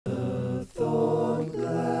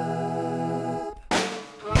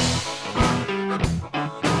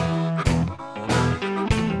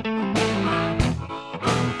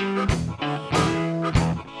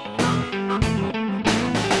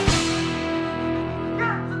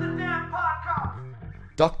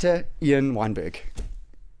Dr. Ian Weinberg.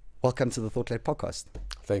 Welcome to the Thought Lab podcast.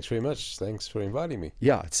 Thanks very much. Thanks for inviting me.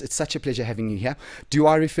 Yeah, it's such a pleasure having you here. Do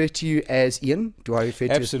I refer to you as Ian? Do I refer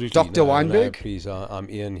to you as Dr. No, Weinberg? No, please, I'm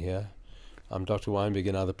Ian here. I'm Dr. Weinberg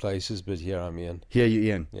in other places, but here I'm Ian. Here you,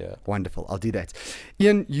 Ian. Yeah. Wonderful. I'll do that.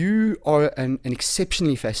 Ian, you are an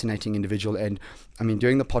exceptionally fascinating individual, and I mean,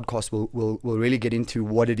 during the podcast, we'll really get into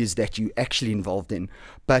what it is that you actually involved in.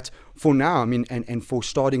 But for now, I mean, and for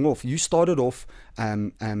starting off, you started off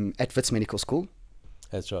at Wits Medical School.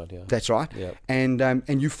 That's right. Yeah. That's right. Yeah.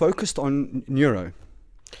 And you focused on neuro.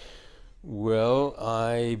 Well,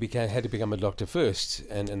 I had to become a doctor first,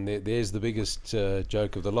 and there's the biggest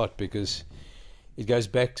joke of the lot, because it goes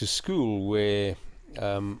back to school where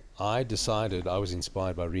I decided, I was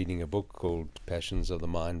inspired by reading a book called Passions of the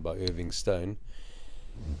Mind by Irving Stone,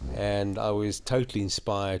 and I was totally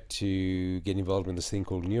inspired to get involved in this thing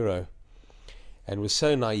called neuro, and was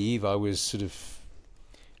so naive. I was sort of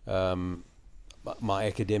my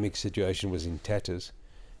academic situation was in tatters.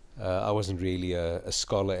 I wasn't really a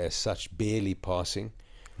scholar as such, barely passing.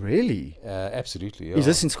 Really? Absolutely. Yeah. Is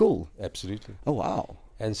this in school? Absolutely. Oh, wow.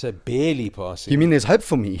 And so barely passing. You mean there's hope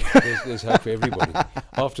for me? There's hope for everybody.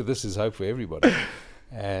 After this, there's hope for everybody.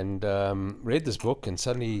 And read this book and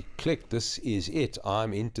suddenly clicked, this is it.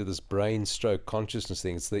 I'm into this brain stroke consciousness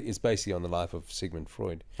thing. It's basically on the life of Sigmund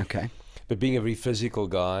Freud. Okay. But being a very physical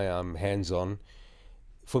guy, I'm hands-on.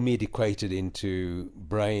 For me, it equated into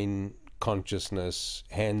brain consciousness,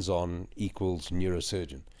 hands-on equals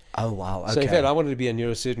neurosurgeon. Oh, wow. Okay. So in fact, I wanted to be a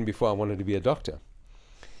neurosurgeon before I wanted to be a doctor.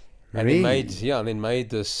 And Really? it made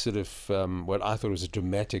this sort of what I thought was a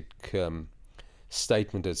dramatic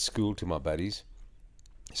statement at school to my buddies,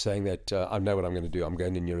 saying that I know what I'm going to do. I'm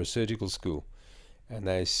going to neurosurgical school. And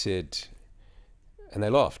they said, and they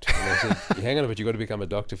laughed. And they said, hang on a bit, you've got to become a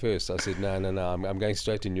doctor first. I said, no, I'm going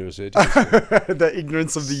straight to neurosurgical school. The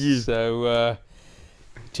ignorance of the youth. So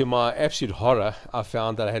to my absolute horror, I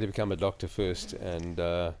found that I had to become a doctor first. And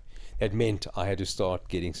that meant I had to start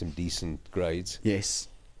getting some decent grades. Yes.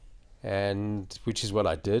 And which is what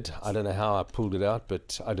I did. I don't know how I pulled it out,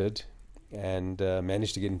 but I did, and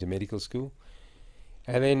managed to get into medical school.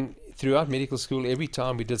 And then throughout medical school, every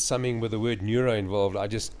time we did something with the word neuro involved, I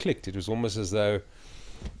just clicked. It was almost as though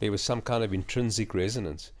there was some kind of intrinsic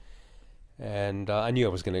resonance. And I knew I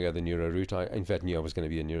was going to go the neuro route. I, in fact, knew I was going to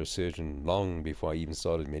be a neurosurgeon long before I even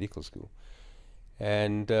started medical school.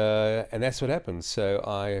 And that's what happened. So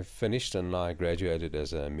I finished and I graduated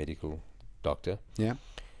as a medical doctor. Yeah.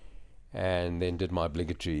 And then did my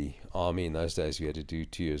obligatory army. In those days, we had to do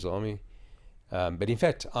 2 years army. But in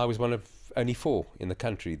fact, I was one of only 4 in the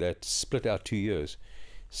country that split out 2 years.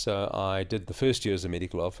 So I did the first year as a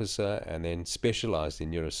medical officer and then specialized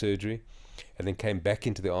in neurosurgery and then came back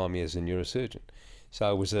into the army as a neurosurgeon. So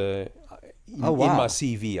I was in my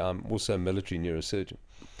CV, I'm also a military neurosurgeon.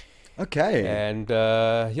 Okay. And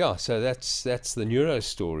so that's the neuro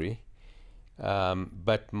story.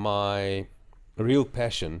 But my real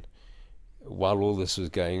passion, while all this was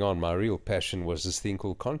going on, my real passion was this thing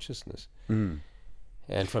called consciousness.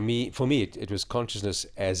 And for me, it was consciousness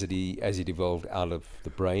as it evolved out of the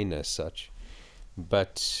brain as such.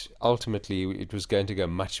 But ultimately, it was going to go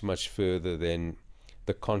much, much further than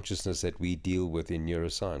the consciousness that we deal with in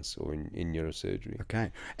neuroscience or in neurosurgery.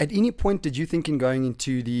 Okay. At any point, did you think in going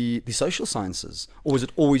into the social sciences, or was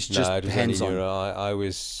it always just No, it was hands-on? only neuro. I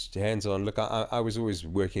was hands-on. Look, I was always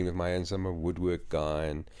working with my hands. I'm a woodwork guy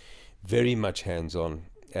and very much hands-on.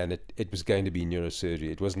 And it was going to be neurosurgery.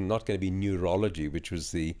 It was not going to be neurology, which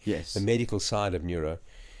was the medical side of neuro.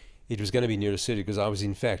 It was going to be neurosurgery because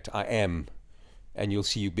I am, and you'll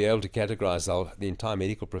see, you'll be able to categorize the entire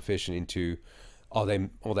medical profession into are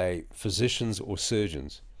they physicians or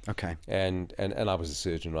surgeons? Okay. And I was a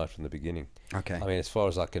surgeon right from the beginning. Okay. I mean, as far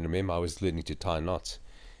as I can remember, I was learning to tie knots.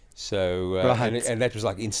 So right. and that was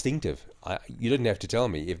like instinctive. You didn't have to tell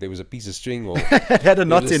me if there was a piece of string or it had a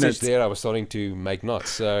knot in it. There, I was starting to make knots.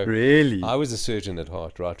 So really, I was a surgeon at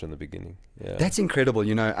heart right from the beginning. Yeah. That's incredible,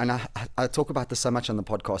 you know. And I talk about this so much on the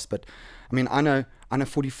podcast, but I mean, I know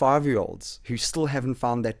 45-year-olds who still haven't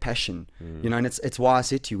found that passion, you know. And it's why I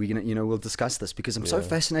said to you, we'll discuss this because I'm so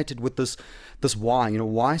fascinated with this why,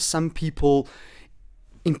 why some people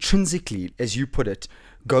intrinsically, as you put it,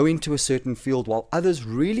 go into a certain field while others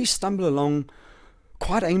really stumble along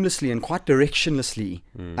quite aimlessly and quite directionlessly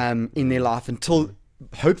in their life until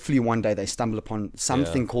hopefully one day they stumble upon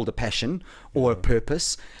something called a passion or a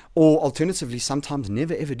purpose, or alternatively sometimes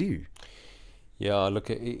never ever do. Yeah,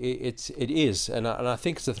 look, it is, and I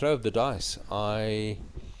think it's a throw of the dice.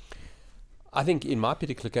 I think in my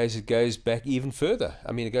particular case, it goes back even further.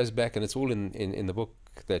 I mean, it goes back, and it's all in the book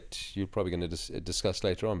that you're probably going to discuss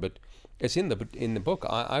later on. But it's in the book.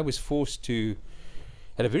 I was forced to,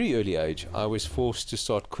 at a very early age, I was forced to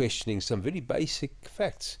start questioning some very basic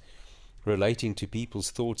facts relating to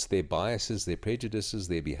people's thoughts, their biases, their prejudices,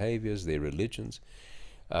 their behaviors, their religions,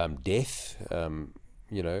 death.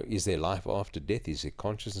 Is there life after death? Is there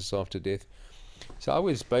consciousness after death? So I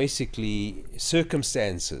was basically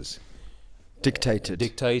circumstances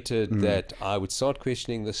dictated that I would start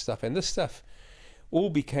questioning this stuff, and this stuff all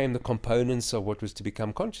became the components of what was to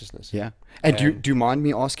become consciousness. Yeah. And do you mind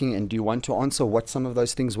me asking, and do you want to answer what some of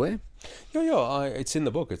those things were? Yeah. It's in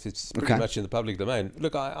the book. It's pretty much in the public domain.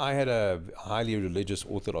 Look, I had a highly religious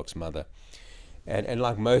Orthodox mother. And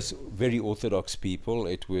like most very Orthodox people,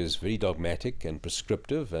 it was very dogmatic and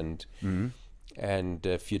prescriptive, and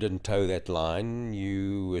if you didn't toe that line,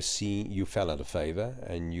 you fell out of favor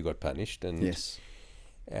and you got punished. And yes.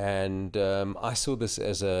 And I saw this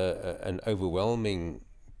as an overwhelming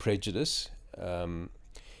prejudice,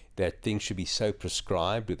 that things should be so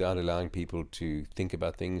prescribed without allowing people to think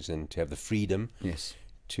about things and to have the freedom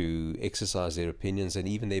to exercise their opinions and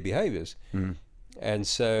even their behaviors. And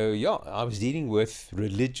so, I was dealing with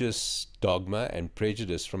religious dogma and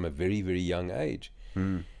prejudice from a very, very young age.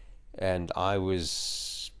 And I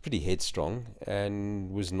was pretty headstrong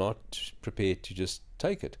and was not prepared to just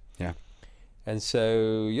take it. Yeah. And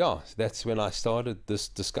so, that's when I started this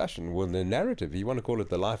discussion. Well, the narrative, you want to call it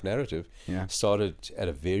the life narrative, started at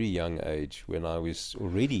a very young age when I was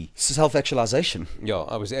already... Self-actualization. Yeah,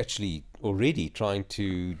 I was actually already trying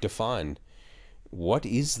to define, what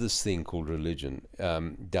is this thing called religion?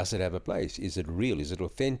 Does it have a place? Is it real? Is it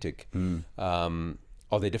authentic?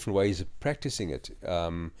 Are there different ways of practicing it?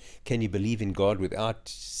 Can you believe in God without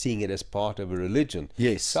seeing it as part of a religion?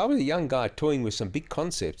 Yes. So I was a young guy toying with some big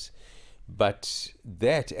concepts, but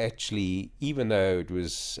that actually, even though it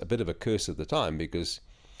was a bit of a curse at the time, because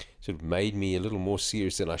it sort of made me a little more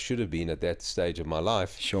serious than I should have been at that stage of my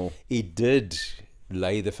life. Sure. It did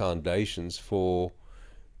lay the foundations for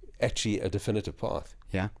actually a definitive path.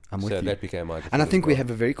 Yeah, I'm with you. So that became my definitive And I think we path.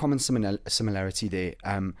 have a very common similarity there.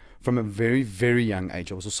 From a very, very young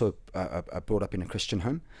age, I was also brought up in a Christian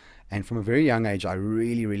home. And from a very young age, I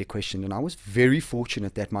really, really questioned. And I was very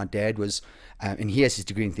fortunate that my dad was, and he has his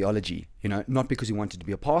degree in theology, not because he wanted to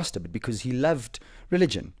be a pastor, but because he loved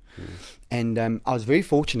religion. And I was very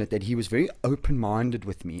fortunate that he was very open-minded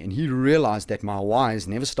with me. And he realized that my whys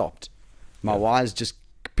never stopped. My whys just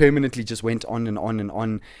permanently just went on and on and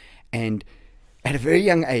on. And at a very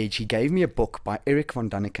young age, he gave me a book by Eric von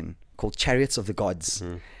Daniken called Chariots of the Gods.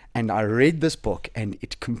 And I read this book and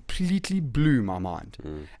it completely blew my mind.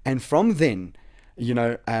 And from then,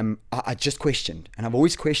 I just questioned, and I've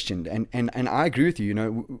always questioned. And I agree with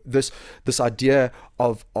you, this idea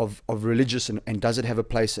of religious and does it have a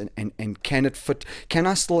place and can it fit? Can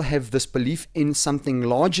I still have this belief in something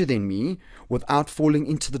larger than me without falling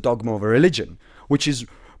into the dogma of a religion? Which is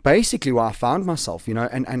basically where I found myself,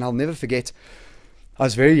 and I'll never forget. I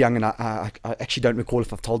was very young, and I actually don't recall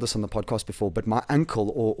if I've told this on the podcast before, but my uncle,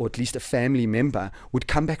 or at least a family member, would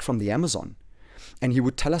come back from the Amazon, and he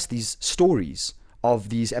would tell us these stories of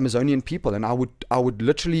these Amazonian people, and I would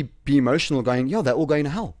literally be emotional, going, they're all going to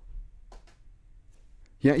hell.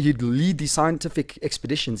 He'd lead these scientific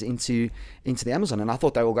expeditions into the Amazon, and I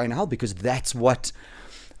thought they were all going to hell because that's what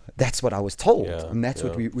I was told, and that's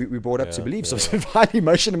what we brought up to believe. So I was highly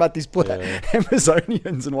emotional about these poor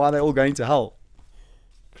Amazonians and why they're all going to hell.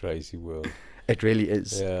 Crazy world. It really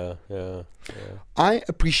is. Yeah. I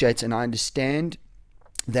appreciate and I understand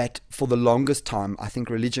that for the longest time, I think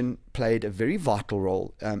religion played a very vital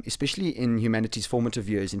role, especially in humanity's formative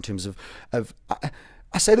years, in terms of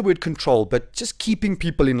I say the word control, but just keeping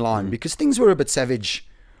people in line, because things were a bit savage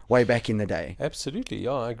way back in the day. Absolutely,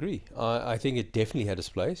 I agree. I think it definitely had its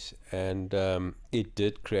place, and it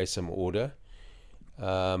did create some order.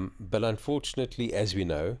 But unfortunately, as we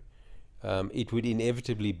know, it would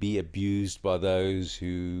inevitably be abused by those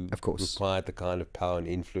who required the kind of power and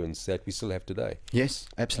influence that we still have today. Yes,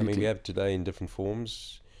 absolutely. I mean, we have today in different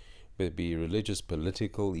forms, whether it be religious,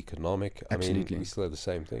 political, economic. Absolutely. I mean, we still have the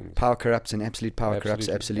same things. Power corrupts, and absolute power corrupts,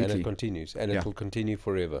 absolutely. And it continues, and it will continue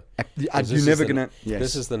forever. You're never going to... Yes.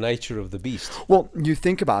 This is the nature of the beast. Well, you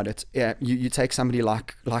think about it. You take somebody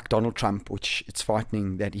like Donald Trump, which it's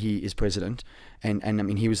frightening that he is president, and I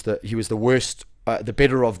mean, he was the worst, the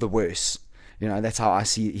better of the worst. That's how I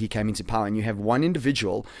see he came into power. And you have one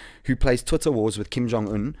individual who plays Twitter wars with Kim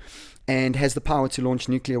Jong-un and has the power to launch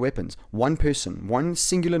nuclear weapons. One person, one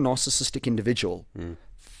singular narcissistic individual.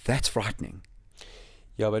 That's frightening.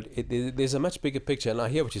 Yeah, but there's a much bigger picture, and I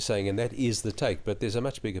hear what you're saying, and that is the take, but there's a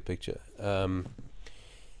much bigger picture.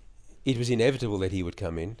 It was inevitable that he would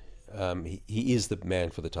come in. He is the man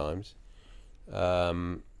for the times.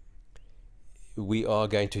 We are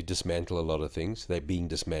going to dismantle a lot of things. They're being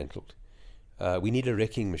dismantled. We need a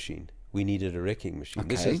wrecking machine. We needed a wrecking machine.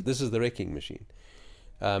 Okay. This is the wrecking machine.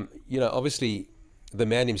 Obviously, the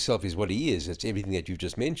man himself is what he is. It's everything that you've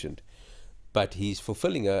just mentioned. But he's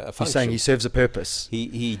fulfilling a function. You're saying he serves a purpose.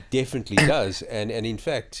 He definitely does. And in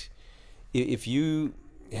fact, if you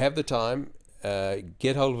have the time,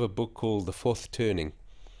 get hold of a book called The Fourth Turning.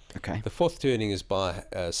 Okay. The Fourth Turning is by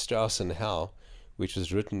Strauss and Howe, which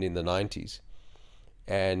was written in the 90s.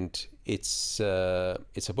 And it's a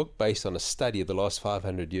book based on a study of the last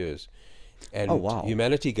 500 years. And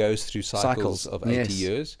humanity goes through cycles of 80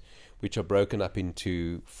 years, which are broken up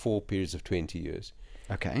into 4 periods of 20 years.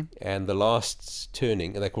 Okay. And the last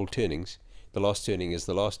turning, and they're called turnings, the last turning is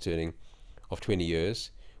the last turning of 20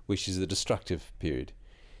 years, which is the destructive period.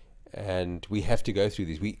 And we have to go through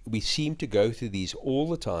these. We seem to go through these all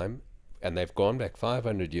the time, and they've gone back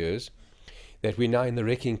 500 years, that we're now in the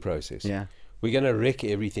wrecking process. Yeah. We're going to wreck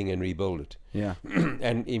everything and rebuild it. Yeah.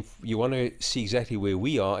 And if you want to see exactly where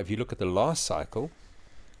we are, if you look at the last cycle,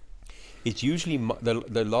 it's usually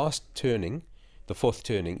the last turning, the fourth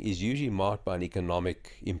turning, is usually marked by an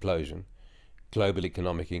economic implosion, global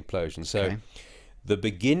economic implosion. So the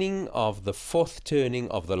beginning of the fourth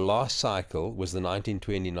turning of the last cycle was the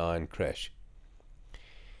 1929 crash.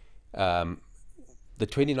 The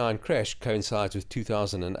 29 crash coincides with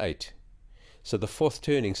 2008. So the fourth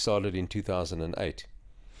turning started in 2008.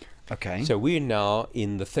 Okay. So we're now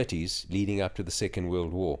in the 30s, leading up to the Second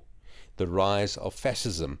World War, the rise of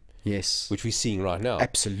fascism. Yes. Which we're seeing right now.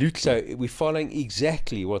 Absolutely. So we're following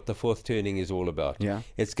exactly what the fourth turning is all about. Yeah.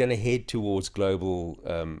 It's going to head towards global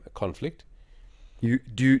conflict. Do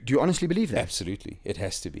you honestly believe that? Absolutely. It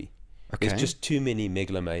has to be. Okay. There's just too many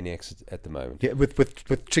megalomaniacs at the moment. Yeah, with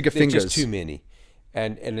trigger fingers. There's just too many.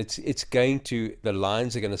 And it's going to, the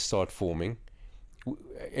lines are going to start forming.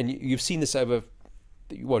 And you've seen this over,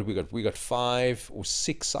 what we got 5 or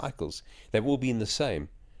 6 cycles. They've all been the same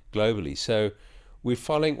globally. So we're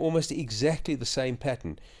following almost exactly the same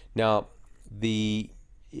pattern. Now, the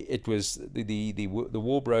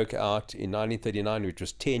war broke out in 1939, which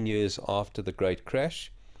was 10 years after the Great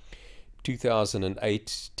Crash.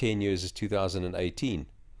 2008, 10 years is 2018.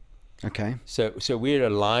 Okay. So we're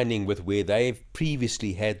aligning with where they've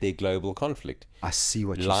previously had their global conflict. I see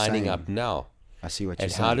what you're lining saying. up now. I see what you're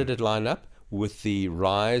saying. And how did it line up? With the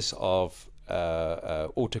rise of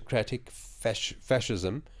autocratic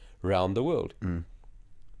fascism around the world.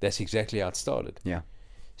 That's exactly how it started. Yeah.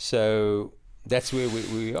 So that's where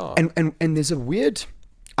we are. And there's a weird,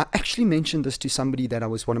 I actually mentioned this to somebody that I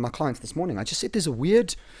was one of my clients this morning. I just said there's a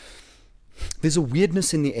weirdness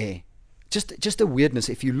in the air. Just a weirdness.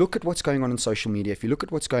 If you look at what's going on in social media, if you look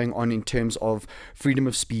at what's going on in terms of freedom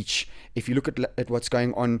of speech, if you look at what's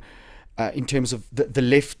going on in terms of the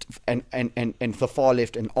left and the far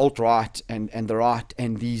left and alt-right and the right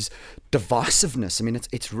and these divisiveness. I mean,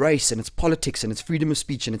 it's race and it's politics and it's freedom of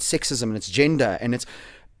speech and it's sexism and it's gender and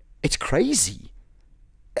it's crazy.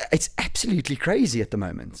 It's absolutely crazy at the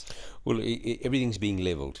moment. Well, everything's being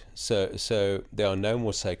leveled. So there are no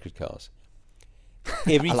more sacred cows.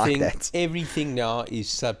 Everything, I like that. Everything now is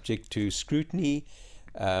subject to scrutiny,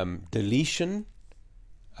 deletion,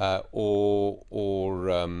 or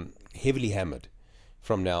heavily hammered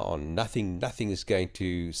from now on. Nothing is going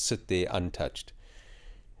to sit there untouched.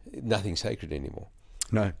 Nothing's sacred anymore.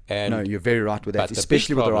 No, you're very right with that,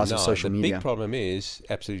 especially with the rise of social media. The big problem is,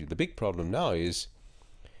 absolutely, the big problem now is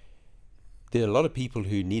there are a lot of people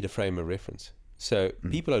who need a frame of reference. So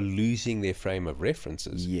people are losing their frame of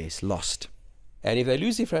references. Yes, lost. And if they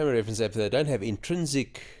lose their frame of reference, if they don't have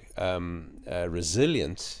intrinsic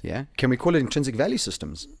resilience... Yeah, can we call it intrinsic value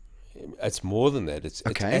systems? It's more than that. It's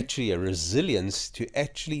actually a resilience to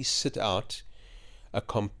actually sit out a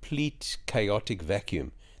complete chaotic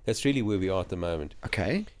vacuum. That's really where we are at the moment.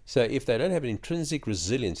 Okay. So if they don't have an intrinsic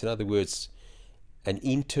resilience, in other words, an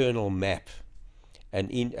internal map,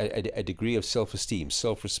 a degree of self-esteem,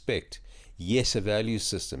 self-respect, yes, a value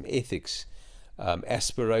system, ethics,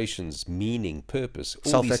 aspirations, meaning, purpose,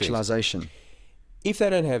 all self-actualization. If they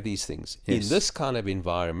don't have these things, yes, in this kind of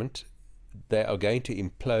environment, they are going to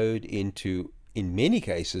implode into, in many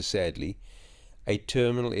cases, sadly, a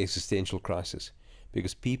terminal existential crisis,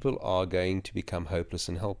 because people are going to become hopeless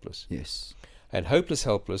and helpless. Yes. And hopeless,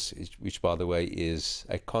 helpless, which, by the way, is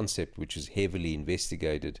a concept which is heavily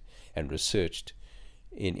investigated and researched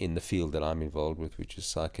in the field that I'm involved with, which is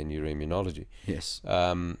psychoneuroimmunology. Yes.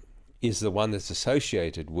 is the one that's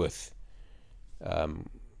associated with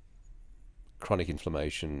chronic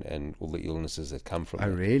inflammation and all the illnesses that come from it. Oh,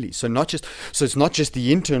 really? So it's not just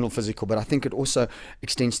the internal physical, but I think it also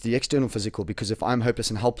extends to the external physical, because if I'm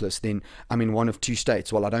hopeless and helpless, then I'm in one of two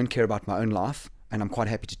states. Well, I don't care about my own life, and I'm quite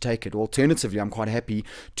happy to take it. Alternatively, I'm quite happy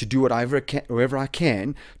to do whatever I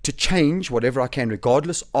can to change whatever I can,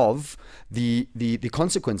 regardless of the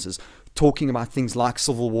consequences. Talking about things like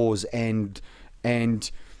civil wars and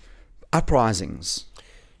uprisings.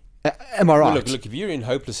 Am I right? Well, look, if you're in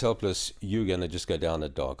hopeless, helpless, you're going to just go down a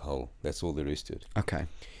dark hole. That's all there is to it. Okay.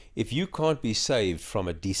 If you can't be saved from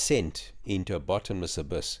a descent into a bottomless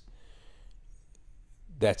abyss,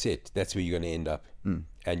 that's it. That's where you're going to end up.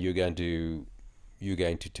 And you're going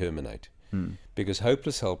to terminate. Because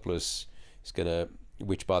hopeless, helpless is going to,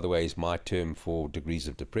 which by the way is my term for degrees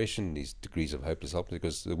of depression, these degrees of hopeless, helpless,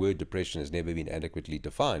 because the word depression has never been adequately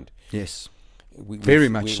defined. Yes. Very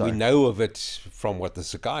much so. We know of it from what the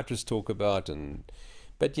psychiatrists talk about,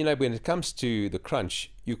 but you know, when it comes to the crunch,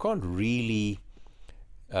 you can't really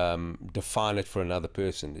define it for another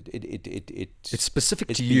person. It's specific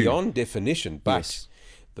to you. It's beyond definition, but Yes.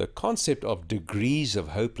 the concept of degrees of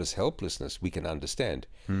hopeless, helplessness we can understand.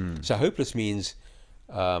 So hopeless means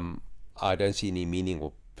I don't see any meaning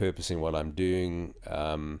or purpose in what I'm doing.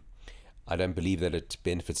 I don't believe that it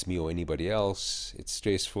benefits me or anybody else. It's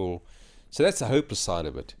stressful. So that's the hopeless side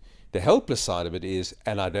of it. The helpless side of it is,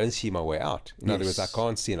 and I don't see my way out. In other words, I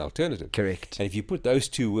can't see an alternative. Correct. And if you put those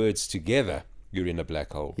two words together, you're in a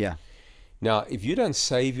black hole. Yeah. Now, if you don't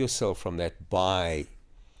save yourself from that by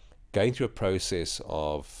going through a process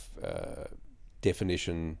of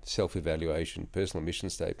definition, self-evaluation, personal mission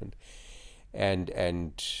statement,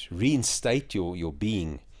 and reinstate your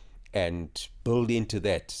being and build into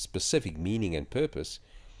that specific meaning and purpose,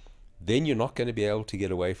 then you're not going to be able to get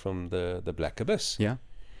away from the black abyss. Yeah.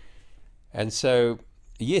 And so,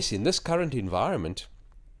 yes, in this current environment,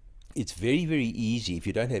 it's very, very easy if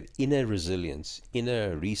you don't have inner resilience,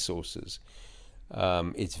 inner resources.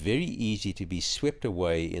 It's very easy to be swept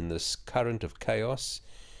away in this current of chaos,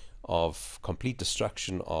 of complete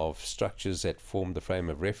destruction of structures that form the frame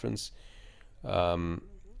of reference. Yeah,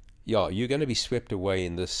 you're going to be swept away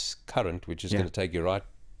in this current, which is going to take you right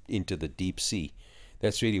into the deep sea.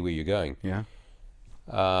 That's really where you're going. Yeah.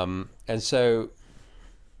 And so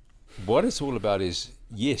what it's all about is,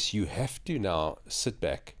 yes, you have to now sit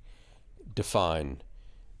back, define,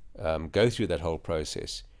 go through that whole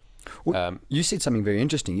process. Well, you said something very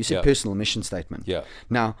interesting. You said Yeah. personal mission statement. Yeah.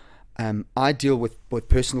 Now, I deal with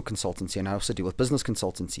personal consultancy, and I also deal with business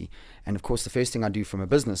consultancy. And of course, the first thing I do from a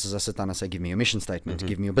business is I sit down and I say, give me your mission statement,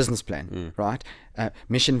 give me your business plan, right?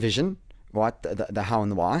 Mission, vision, right? The how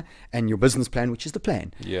and the why, and your business plan, which is the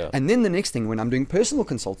plan. Yeah. And then the next thing, when I'm doing personal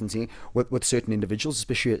consultancy with certain individuals,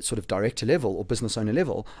 especially at sort of director level or business owner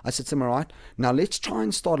level, I said to them, all right, now let's try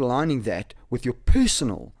and start aligning that with your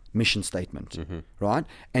personal mission statement, right?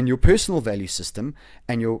 And your personal value system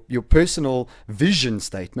and your personal vision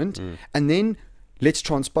statement. And then let's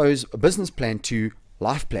transpose a business plan to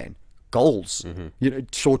life plan, goals, you know,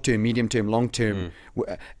 short term, medium term, long term.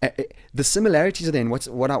 The similarities are then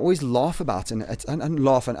what I always laugh about, and I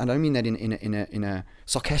don't mean that in a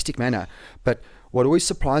sarcastic manner, but what always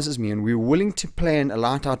surprises me, and we're willing to plan a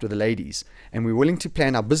night out with the ladies, and we're willing to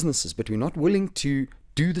plan our businesses, but we're not willing to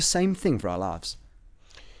do the same thing for our lives.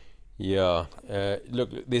 Yeah, look,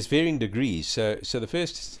 there's varying degrees. So the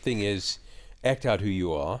first thing is act out who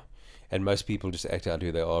you are, and most people just act out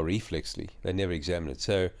who they are reflexly. They never examine it.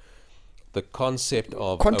 So the concept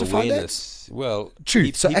of Quantify awareness, well,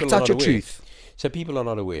 truth. So people act are out not your aware. truth. So people are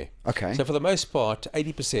not aware. Okay. So for the most part,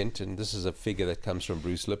 80%, and this is a figure that comes from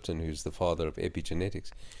Bruce Lipton, who's the father of epigenetics,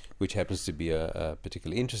 which happens to be a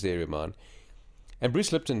particular interest area of mine. And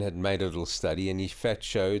Bruce Lipton had made a little study, and he fact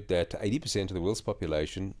showed that 80% of the world's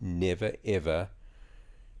population never, ever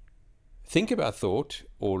think about thought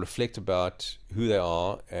or reflect about who they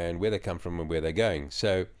are and where they come from and where they're going.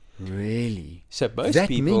 So really, so most that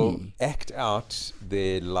people many? act out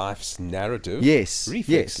their life's narrative Yes, reflexly.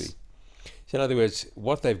 yes. So in other words,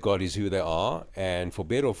 what they've got is who they are, and for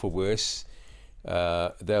better or for worse,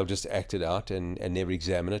 they'll just act it out and never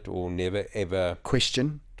examine it or never ever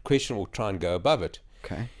question or try and go above it.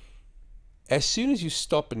 Okay. As soon as you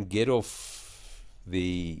stop and get off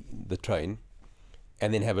the train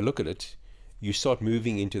and then have a look at it, you start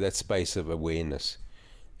moving into that space of awareness.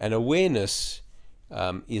 And awareness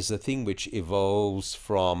is the thing which evolves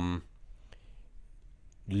from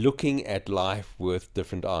looking at life with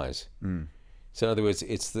different eyes. So in other words,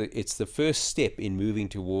 it's the first step in moving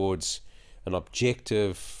towards an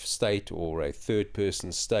objective state or a third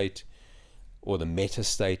person state or the meta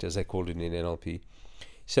state, as they call it in NLP.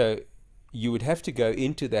 So you would have to go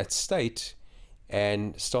into that state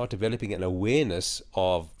and start developing an awareness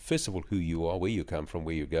of, first of all, who you are, where you come from,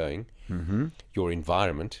 where you're going, your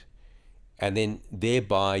environment, and then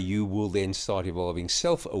thereby you will then start evolving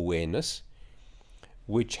self-awareness,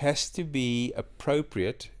 which has to be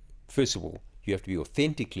appropriate. First of all, you have to be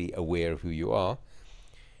authentically aware of who you are,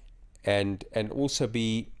 and also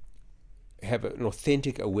have an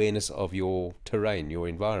authentic awareness of your terrain, your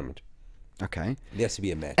environment. Okay. There has to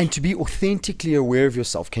be a match. And to be authentically aware of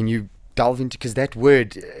yourself, can you delve into, because that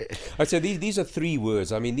word... I'd say these are three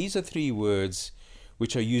words. I mean, these are three words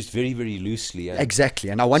which are used very, very loosely. And exactly.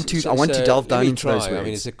 And I want to delve down into those words. I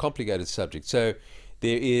mean, it's a complicated subject. So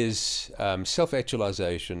there is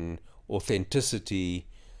self-actualization, authenticity,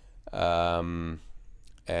 and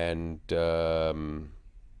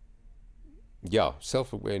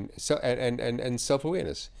self-awareness, and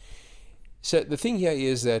self-awareness. So the thing here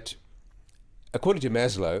is that, according to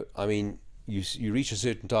Maslow, I mean, you reach a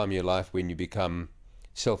certain time in your life when you become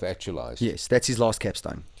self-actualized. Yes, that's his last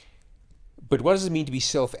capstone. But what does it mean to be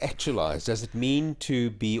self-actualized? Does it mean to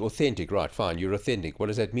be authentic? Right, fine, you're authentic. What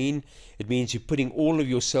does that mean? It means you're putting all of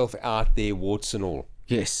yourself out there, warts and all.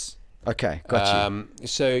 Yes. Okay, got you.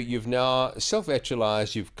 So you've now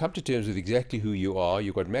self-actualized, you've come to terms with exactly who you are,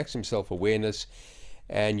 you've got maximum self-awareness,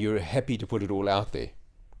 and you're happy to put it all out there.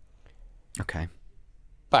 Okay.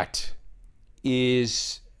 But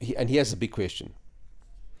and here's the big question.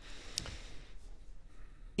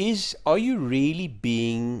 Are you really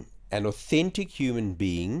being an authentic human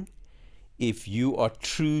being if you are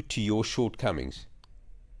true to your shortcomings?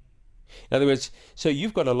 In other words, so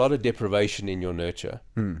you've got a lot of deprivation in your nurture,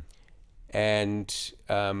 and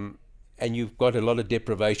you've got a lot of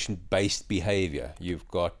deprivation-based behavior. You've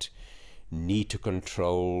got need to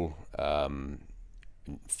control,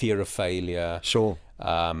 fear of failure, sure,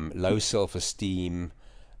 low self-esteem,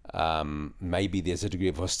 maybe there's a degree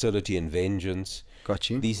of hostility and vengeance. Got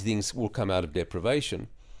you. These things will come out of deprivation.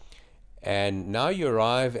 And now you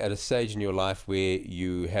arrive at a stage in your life where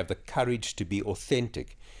you have the courage to be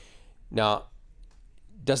authentic. Now,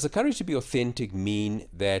 does the courage to be authentic mean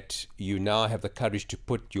that you now have the courage to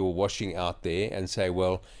put your washing out there and say,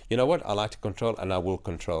 well, you know what, I like to control and I will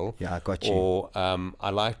control. Yeah, I got you. Or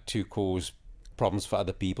I like to cause problems for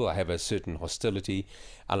other people. I have a certain hostility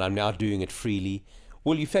and I'm now doing it freely.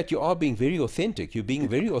 Well, in fact, you are being very authentic. You're being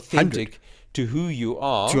very authentic 100. To who you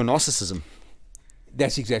are. To your narcissism.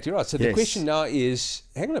 That's exactly right. So the question now is,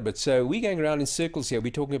 hang on a bit. So we're going around in circles here.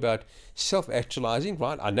 We're talking about self-actualizing,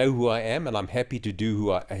 right? I know who I am, and I'm happy to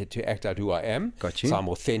to act out who I am. Got you. So I'm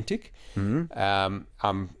authentic.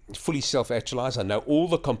 I'm fully self-actualized. I know all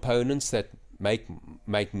the components that make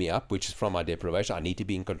me up, which is from my deprivation. I need to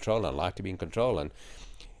be in control. I like to be in control. And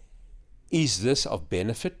is this of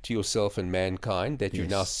benefit to yourself and mankind that you're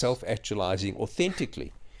now self-actualizing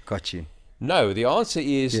authentically? Got you. No, the answer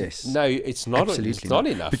is no, it's not. Absolutely it's not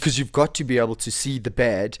enough. Because you've got to be able to see the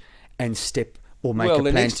bad and step or make a plan.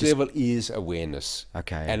 Well, the next level is awareness.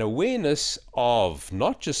 Okay. And awareness of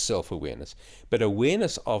not just self-awareness, but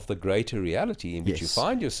awareness of the greater reality in which you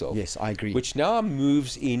find yourself. Yes, I agree. Which now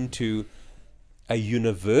moves into a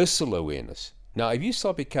universal awareness. Now, if you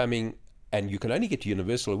start becoming, and you can only get to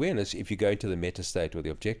universal awareness if you go into the meta state or the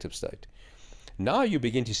objective state. Now you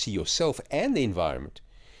begin to see yourself and the environment.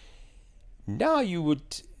 Now you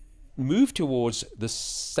would move towards the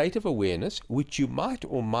state of awareness, which you might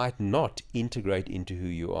or might not integrate into who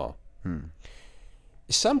you are.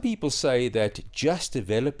 Some people say that just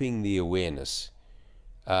developing the awareness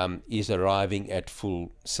is arriving at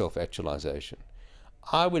full self-actualization.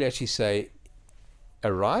 I would actually say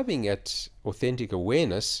arriving at authentic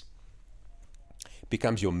awareness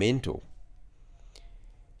becomes your mentor.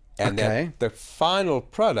 And that the final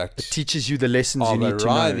product teaches you the lessons you need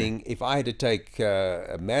arriving, to know. If I had to take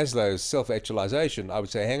Maslow's self-actualization, I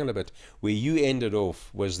would say, hang on a bit, where you ended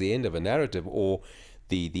off was the end of a narrative, or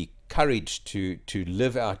the courage to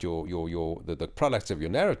live out the products of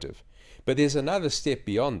your narrative. But there's another step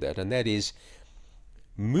beyond that, and that is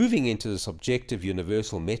moving into this objective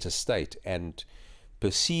universal meta state and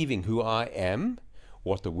perceiving who I am,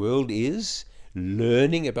 what the world is,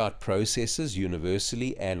 learning about processes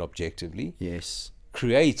universally and objectively,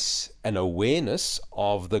 creates an awareness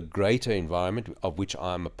of the greater environment of which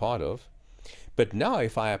I'm a part of. But now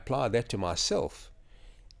if I apply that to myself,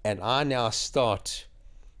 and I now start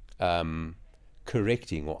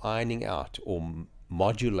correcting or ironing out or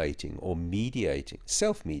modulating or mediating,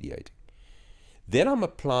 self-mediating, then I'm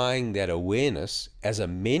applying that awareness as a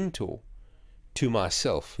mentor to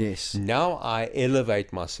myself. Now I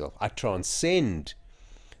elevate myself. I transcend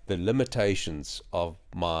the limitations of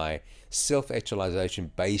my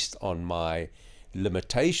self-actualization based on my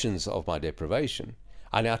limitations of my deprivation,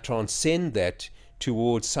 I now transcend that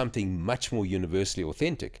towards something much more universally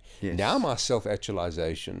authentic. Yes. Now my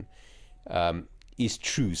self-actualization is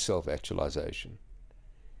true self-actualization.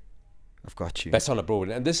 I've got you. That's on a broad,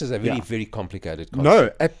 and this is a very, Yeah. very complicated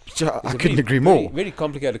concept. No, I couldn't agree more. Very, very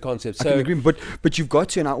complicated concept. I So, can agree, but you've got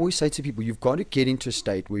to, and I always say to people, you've got to get into a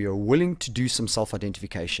state where you're willing to do some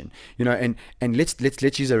self-identification, you know, and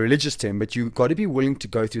let's use a religious term, but you've got to be willing to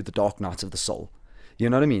go through the dark nights of the soul, you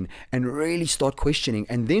know what I mean, and really start questioning.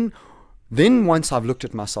 And then once I've looked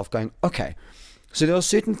at myself, going, okay, so there are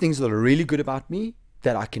certain things that are really good about me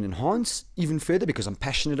that I can enhance even further because I'm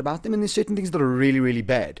passionate about them, and there's certain things that are really, really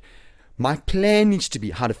bad. My plan needs to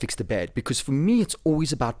be how to fix the bad, because for me, it's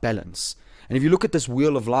always about balance. And if you look at this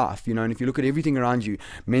wheel of life, you know, and if you look at everything around you,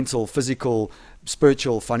 mental, physical,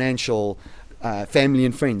 spiritual, financial, family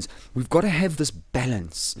and friends, we've got to have this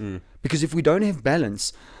balance. Because if we don't have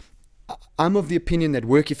balance, I'm of the opinion that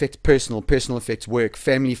work affects personal, personal affects work,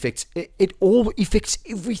 family affects, it all affects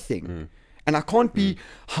everything. And I can't be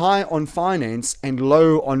high on finance and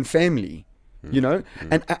low on family, you know,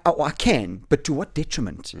 and I can, but to what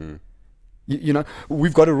detriment? You know,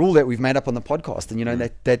 we've got a rule that we've made up on the podcast, and you know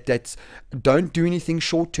that's don't do anything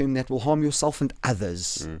short term that will harm yourself and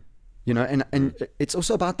others. You know, and it's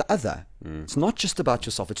also about the other. It's not just about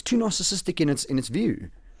yourself. It's too narcissistic in its view.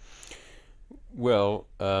 well,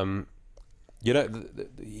 you know,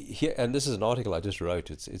 here, and this is an article I just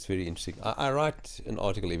wrote. It's very interesting. I write an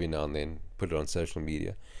article every now and then, put it on social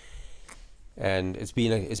media. And it's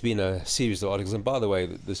been a series of articles. And by the way,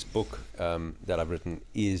 this book that I've written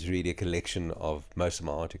is really a collection of most of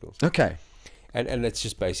my articles. Okay. And it's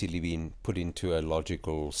just basically been put into a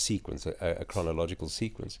logical sequence, a chronological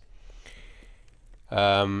sequence.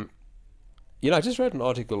 You know, I just wrote an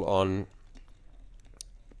article on,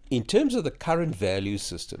 in terms of the current value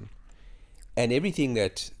system and everything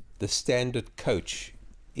that the standard coach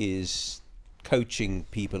is coaching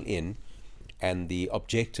people in, and the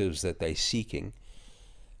objectives that they're seeking.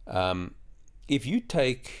 If you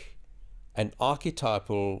take an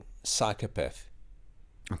archetypal psychopath,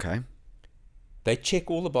 Okay. they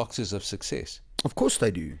check all the boxes of success. Of course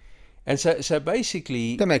they do. And so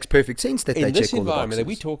basically, That makes perfect sense that they in this check all the environment that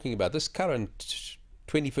boxes. we're talking about, this current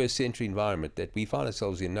 21st century environment that we find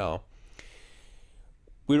ourselves in now,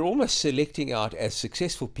 we're almost selecting out as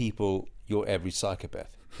successful people your average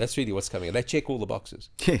psychopath. That's really what's coming. They check all the boxes.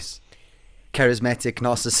 Yes. Charismatic,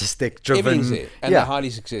 narcissistic, driven. Everything's there, and they're highly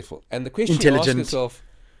successful. And the question you ask yourself,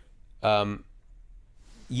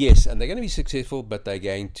 yes, and they're going to be successful, but they're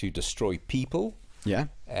going to destroy people, Yeah.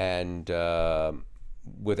 and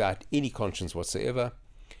without any conscience whatsoever.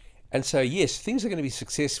 And so, yes, things are going to be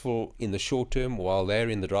successful in the short term while they're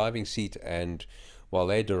in the driving seat and while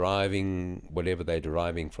they're deriving whatever they're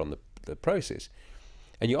deriving from the process.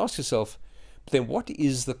 And you ask yourself, then what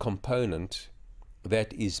is the component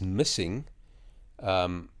that is missing,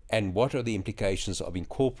 and what are the implications of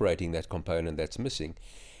incorporating that component that's missing?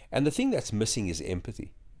 And the thing that's missing is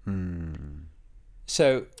empathy.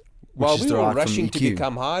 So while we were rushing to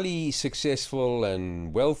become highly successful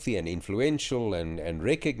and wealthy and influential and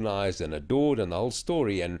recognized and adored and the whole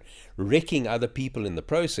story, and wrecking other people in the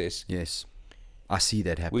process, Yes. I see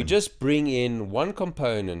that happen. we just bring in one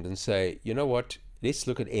component and say, you know what, let's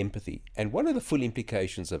look at empathy. And what are the full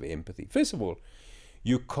implications of empathy? First of all,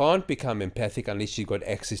 you can't become empathic unless you've got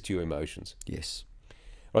access to your emotions. Yes.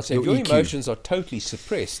 Right, so if your emotions are totally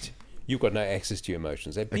suppressed, you've got no access to your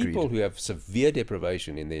emotions. And people who have severe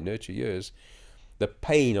deprivation in their nurture years, the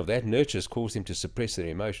pain of that nurture has caused them to suppress their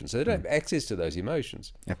emotions. So they don't have access to those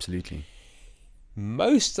emotions. Absolutely.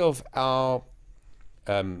 Most of our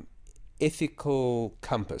ethical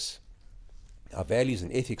compass, our values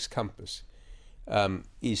and ethics compass,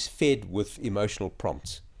 is fed with emotional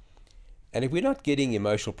prompts. And if we're not getting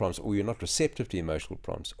emotional prompts, or we're not receptive to emotional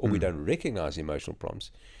prompts, or we don't recognize emotional prompts,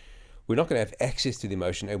 we're not going to have access to the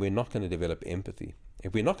emotion, and we're not going to develop empathy.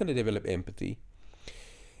 If we're not going to develop empathy,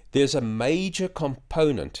 there's a major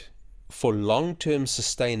component for long-term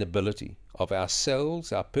sustainability of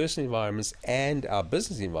ourselves, our personal environments, and our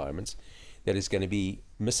business environments that is going to be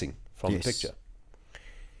missing from the picture.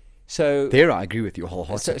 So there I agree with you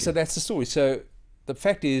wholeheartedly. So that's the story. So the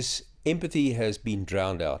fact is, empathy has been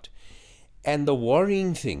drowned out. And the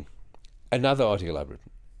worrying thing, another article I've written,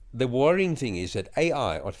 the worrying thing is that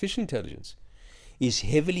AI, artificial intelligence, is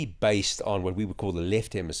heavily based on what we would call the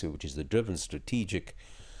left hemisphere, which is the driven, strategic,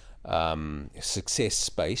 success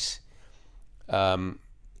space,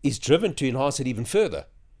 is driven to enhance it even further,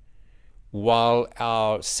 while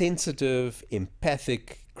our sensitive,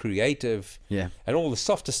 empathic, creative, Yeah. and all the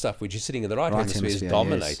softer stuff which is sitting in the right hemisphere is hemisphere,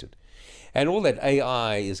 dominated. And all that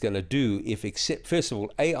AI is going to do, first of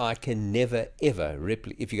all, AI can never, ever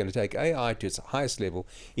replicate. If you're going to take AI to its highest level,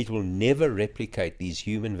 it will never replicate these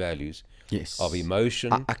human values of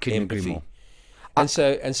emotion, I couldn't agree empathy. more. And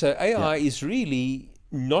so AI is really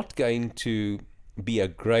not going to be a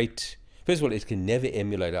great. First of all, it can never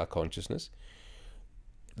emulate our consciousness.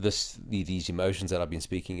 These emotions that I've been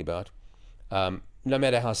speaking about, no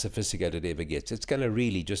matter how sophisticated it ever gets, it's going to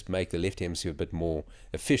really just make the left hemisphere a bit more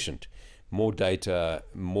efficient. More data,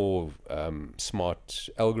 more smart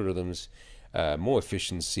algorithms, more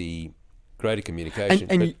efficiency, greater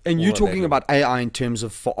communication. And you're talking about AI in terms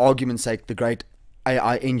of, for argument's sake, the great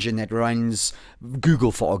AI engine that runs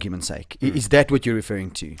Google, for argument's sake. Is that what you're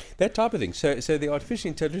referring to? That type of thing. So the artificial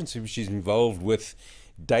intelligence which is involved with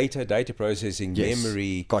data processing,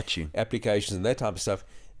 memory, applications, and that type of stuff,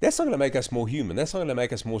 that's not going to make us more human. That's not going to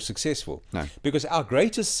make us more successful. No. Because our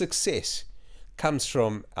greatest success comes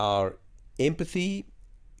from our empathy,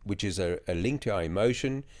 which is a link to our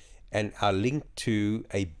emotion, and our link to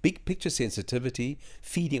a big picture sensitivity,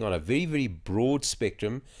 feeding on a very, very broad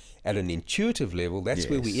spectrum at an intuitive level. That's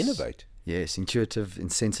where we innovate. Yes, intuitive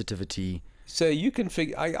and sensitivity. So you can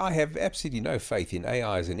figure, I have absolutely no faith in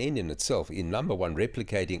AI as an end in itself, in number one,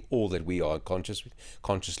 replicating all that we are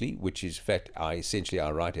consciously, which is in fact essentially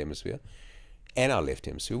our right hemisphere and our left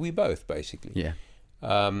hemisphere. We both, basically. Yeah.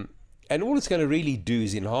 And all it's going to really do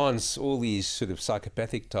is enhance all these sort of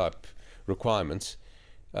psychopathic type requirements.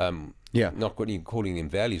 Not calling them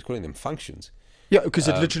values, calling them functions. Yeah, because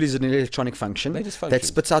it literally is an electronic function that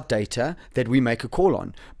spits out data that we make a call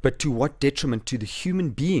on. But to what detriment to the human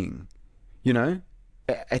being, you know,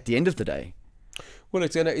 at the end of the day? Well,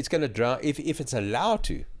 it's gonna draw, if it's allowed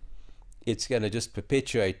to, it's going to just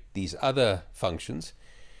perpetuate these other functions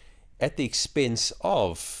at the expense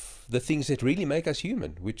of the things that really make us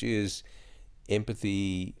human, which is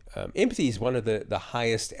empathy. Empathy is one of the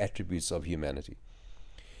highest attributes of humanity.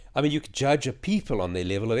 I mean, you could judge a people on their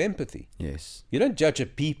level of empathy. Yes. You don't judge a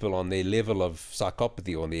people on their level of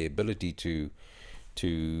psychopathy or their ability to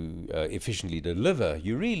efficiently deliver.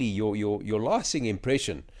 You really, your lasting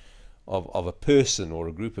impression of a person or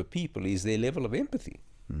a group of people is their level of empathy.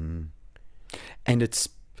 Mm. And it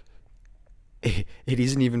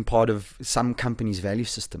isn't even part of some companies' value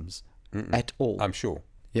systems at all. I'm sure.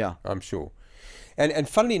 Yeah. I'm sure. And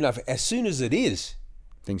funnily enough, as soon as it is,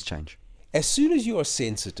 things change. As soon as you are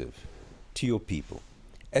sensitive to your people,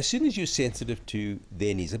 as soon as you're sensitive to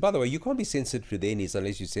their needs, and by the way, you can't be sensitive to their needs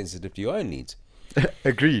unless you're sensitive to your own needs.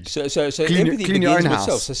 Agreed. So empathy begins with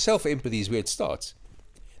self. So self-empathy is where it starts.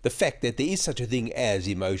 The fact that there is such a thing as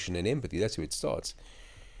emotion and empathy, that's where it starts.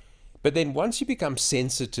 But then once you become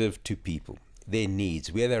sensitive to people, their needs,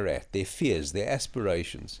 where they're at, their fears, their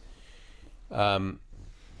aspirations,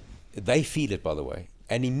 they feel it, by the way.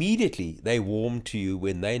 And immediately they warm to you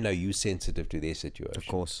when they know you're sensitive to their situation. Of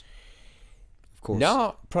course. Of course.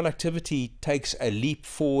 Now productivity takes a leap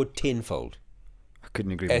forward tenfold. I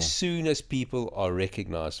couldn't agree more. As soon as people are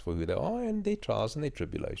recognized for who they are and their trials and their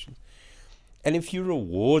tribulations. And if you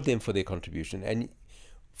reward them for their contribution, and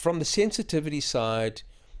from the sensitivity side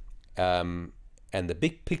and the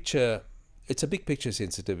big picture, it's a big picture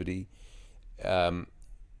sensitivity,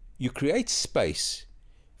 you create space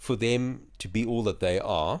for them to be all that they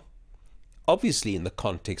are, obviously in the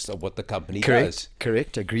context of what the company does.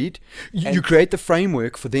 Correct, agreed. You create the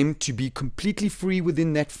framework for them to be completely free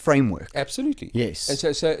within that framework. Absolutely. Yes.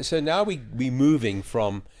 And so now we're moving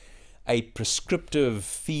from a prescriptive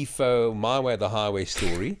FIFO, my way or the highway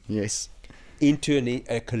story yes, into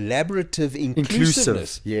a collaborative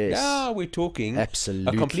inclusiveness. Yes. Now we're talking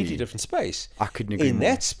absolutely a completely different space. I couldn't agree more. In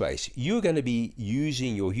that space, you're going to be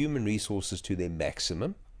using your human resources to their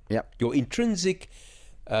maximum. Yep. Your intrinsic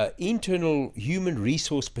internal human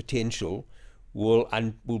resource potential will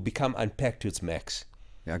become unpacked to its max.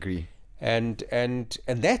 I agree. And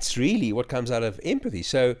that's really what comes out of empathy.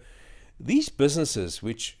 So these businesses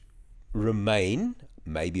which remain,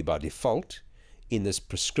 maybe by default, in this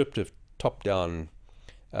prescriptive top-down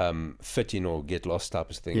fit in or get lost type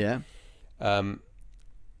of thing. Yeah.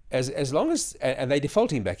 As long as, and they're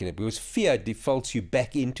defaulting back in it because fear defaults you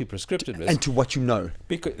back into prescriptiveness. And to what you know.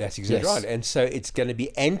 Because that's exactly right. And so it's going to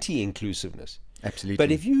be anti-inclusiveness. Absolutely.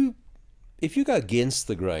 But if you go against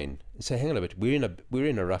the grain and say, hang on a bit, we're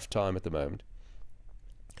in a rough time at the moment.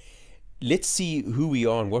 Let's see who we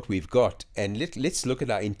are and what we've got, and let's look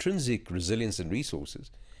at our intrinsic resilience and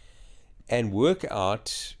resources and work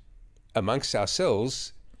out amongst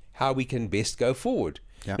ourselves how we can best go forward.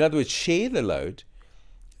 Yeah. In other words, share the load,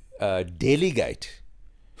 delegate,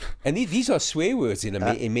 And these are swear words in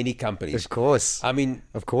many companies. Of course. I mean,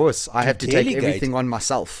 of course. I have to take everything on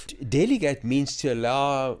myself. Delegate means to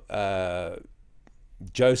allow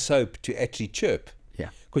Joe Soap to actually chirp. Yeah.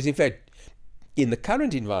 Because in fact, in the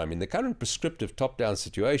current environment, in the current prescriptive top-down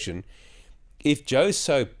situation, if Joe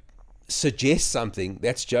Soap suggests something,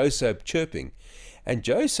 that's Joe Soap chirping. And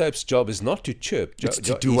Joe Soap's job is not to chirp. It's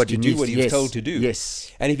to do what he's told to do.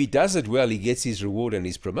 Yes. And if he does it well, he gets his reward and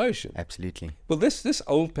his promotion. Absolutely. Well, this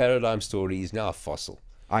old paradigm story is now a fossil.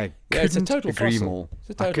 I couldn't agree more.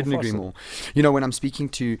 I couldn't agree more. You know, when I'm speaking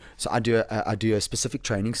to, so I do a specific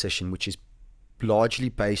training session, which is largely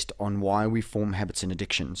based on why we form habits and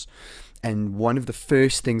addictions. And one of the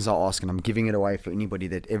first things I ask, and I'm giving it away for anybody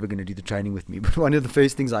that's ever going to do the training with me, but one of the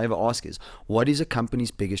first things I ever ask is, what is a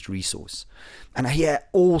company's biggest resource? And I hear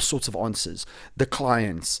all sorts of answers. The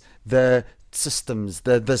clients, the systems,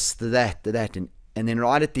 the this, the that, the that. And then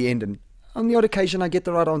right at the end, and on the odd occasion I get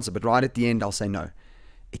the right answer, but right at the end I'll say no.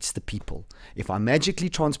 It's the people. If I magically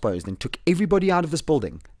transposed and took everybody out of this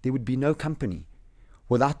building, there would be no company.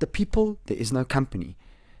 Without the people, there is no company.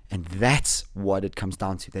 And that's what it comes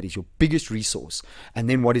down to. That is your biggest resource. And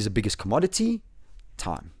then what is the biggest commodity?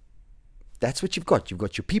 Time. That's what you've got. You've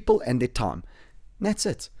got your people and their time. And that's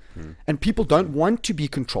it. And people don't want to be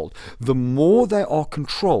controlled. The more they are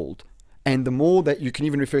controlled, and the more that you can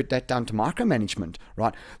even refer that down to micromanagement,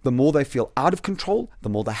 right? The more they feel out of control, the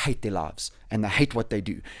more they hate their lives and they hate what they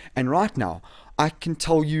do. And right now, I can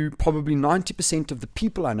tell you probably 90% of the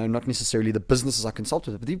people I know, not necessarily the businesses I consult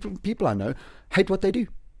with, but the people I know hate what they do.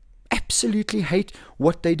 Absolutely hate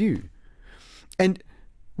what they do. And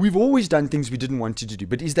we've always done things we didn't want to do.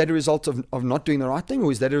 But is that a result of not doing the right thing,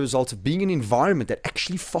 or is that a result of being in an environment that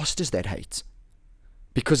actually fosters that hate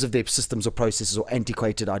because of their systems or processes or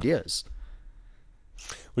antiquated ideas?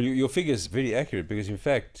 Well, your figure is very accurate, because in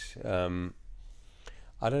fact, I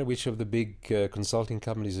don't know which of the big consulting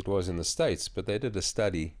companies it was in the States, but they did a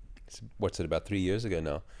study, about 3 years ago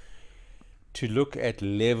now, to look at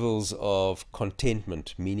levels of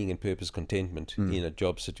contentment, meaning and purpose contentment in a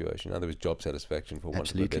job situation. In other words, job satisfaction, for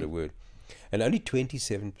want of a better word. And only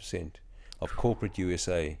 27% of corporate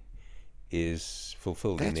USA is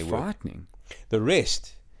fulfilled in their work. That's frightening. The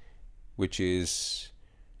rest, which is,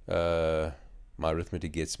 my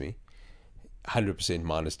arithmetic gets me, 100%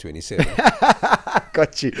 minus 27.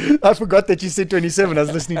 Got you. I forgot that you said 27. I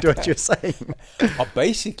was listening to what you're saying. Are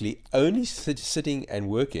basically only sitting and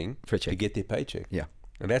working to get their paycheck. Yeah.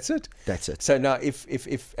 And that's it. That's it. So now,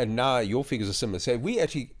 and now your figures are similar. So if we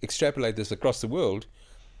actually extrapolate this across the world,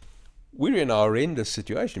 we're in a horrendous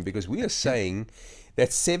situation, because we are saying that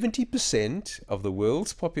 70% of the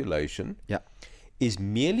world's population is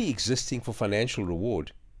merely existing for financial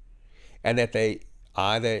reward, and that they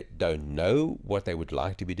either don't know what they would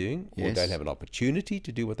like to be doing, or don't have an opportunity to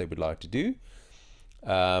do what they would like to do,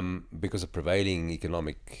 because of prevailing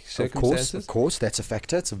economic circumstances. Of course, that's a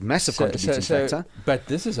factor. It's a massive contributing factor. But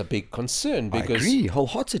this is a big concern, because I agree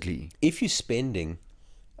wholeheartedly. If you're spending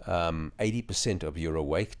 80% of your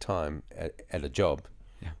awake time at a job,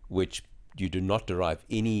 which you do not derive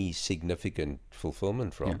any significant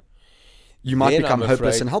fulfillment from, you might become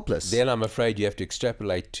hopeless and helpless. Then I'm afraid you have to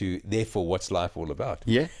extrapolate to, therefore, what's life all about?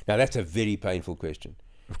 Yeah. Now, that's a very painful question.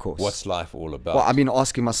 Of course. What's life all about? Well, I've been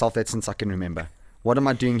asking myself that since I can remember. What am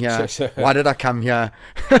I doing here? Why did I come here?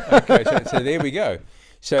 Okay, so there we go.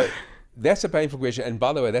 So that's a painful question. And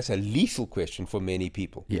by the way, that's a lethal question for many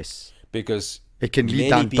people. Yes. Because it can lead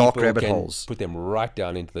down dark rabbit holes. Put them right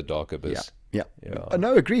down into the dark abyss. Yeah.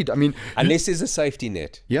 No, agreed. I mean, unless there's a safety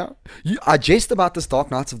net. Yeah. I jest about this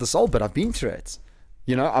dark nights of the soul, but I've been through it.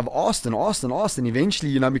 You know, I've asked and asked and asked, and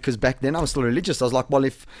eventually, you know, because back then I was still religious, I was like, well,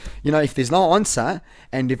 if there's no answer,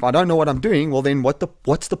 and if I don't know what I'm doing, well, then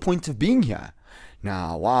what's the point of being here?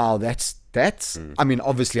 Now, wow, that's. I mean,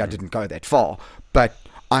 obviously, I didn't go that far, but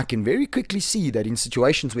I can very quickly see that in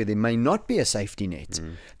situations where there may not be a safety net,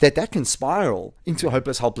 that can spiral into a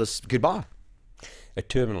hopeless, helpless goodbye. A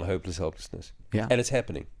terminal hopelessness. Yeah. And it's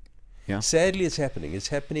happening. Yeah. Sadly, it's happening. It's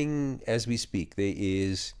happening as we speak. There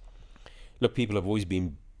is, look, people have always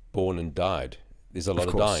been born and died. There's a lot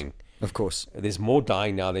of dying. Of course. There's more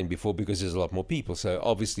dying now than before, because there's a lot more people. So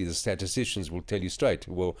obviously the statisticians will tell you straight,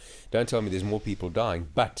 well, don't tell me there's more people dying.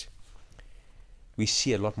 But we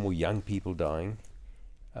see a lot more young people dying.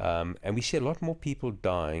 And we see a lot more people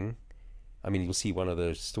dying. I mean, you'll see one of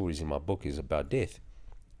the stories in my book is about death.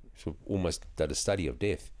 So almost did a study of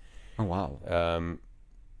death. Oh, wow.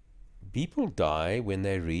 People die when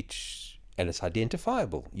they reach, and it's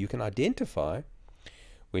identifiable. You can identify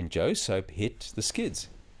when Joe Soap hit the skids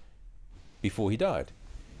before he died.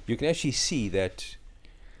 You can actually see that.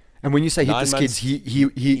 And when you say hit 9 the months, skids,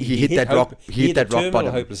 he hit that rock. He hit that rock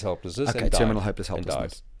terminal bottom. helplessness. Okay, and terminal died, hopeless and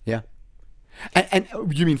helplessness. died. Yeah. And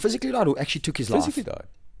you mean physically died or actually took his Physically life? died.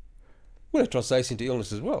 Well, it translates into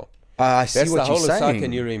illness as well. I see That's what the you're whole of saying.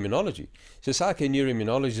 psychoneuroimmunology. So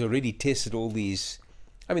psychoneuroimmunology has already tested all these.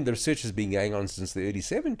 I mean, the research has been going on since the early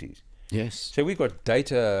 70s. Yes. So we've got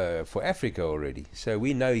data for Africa already. So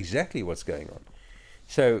we know exactly what's going on.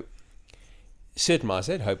 So certain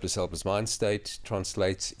mindset, hopeless, helpless mind state,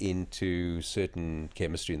 translates into certain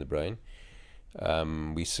chemistry in the brain.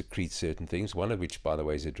 We secrete certain things, one of which, by the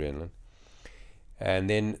way, is adrenaline. And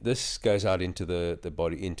then this goes out into the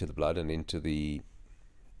body, into the blood, and into the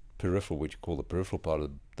peripheral, which you call the peripheral part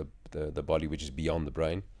of the body, which is beyond the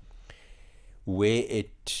brain, where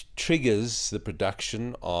it triggers the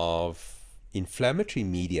production of inflammatory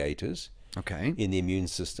mediators in the immune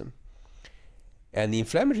system. And the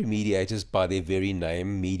inflammatory mediators, by their very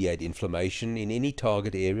name, mediate inflammation in any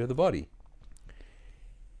target area of the body.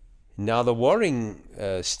 Now, the worrying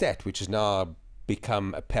stat, which has now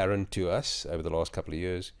become apparent to us over the last couple of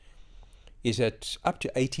years, is that up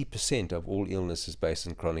to 80% of all illness is based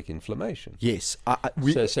on chronic inflammation. Yes.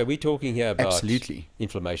 So we're talking here about absolutely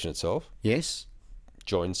inflammation itself. Yes.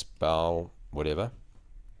 Joints, bowel, whatever.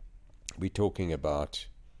 We're talking about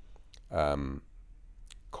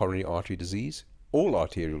coronary artery disease. All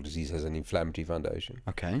arterial disease has an inflammatory foundation.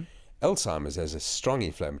 Okay. Alzheimer's has a strong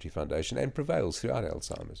inflammatory foundation and prevails throughout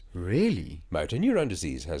Alzheimer's. Really? Motor neuron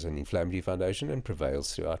disease has an inflammatory foundation and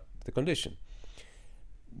prevails throughout the condition.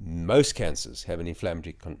 Most cancers have an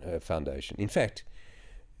inflammatory foundation. In fact,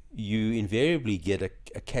 you invariably get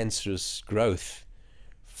a cancerous growth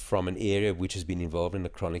from an area which has been involved in a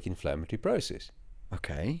chronic inflammatory process.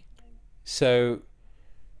 Okay. So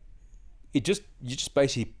you just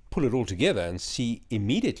basically pull it all together and see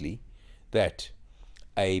immediately that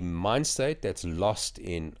a mind state that's lost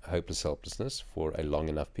in hopeless helplessness for a long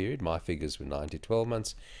enough period, my figures were 9 to 12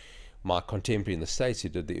 months. My contemporary in the States who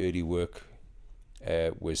did the early work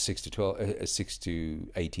was 6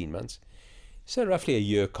 to 18 months. So roughly a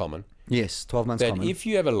year common. Yes, 12 months common. That if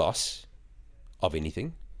you have a loss of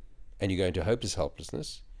anything and you go into hopeless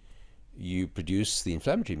helplessness, you produce the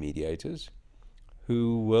inflammatory mediators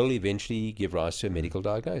who will eventually give rise to a medical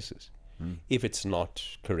diagnosis. If it's not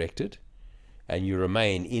corrected and you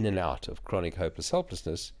remain in and out of chronic hopeless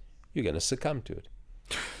helplessness, you're going to succumb to it.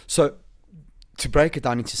 So to break it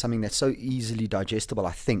down into something that's so easily digestible,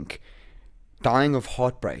 I think, dying of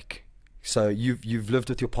heartbreak. So you've lived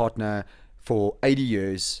with your partner for 80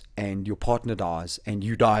 years and your partner dies and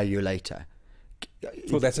you die a year later.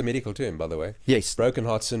 Well, that's a medical term, by the way. Yes. Broken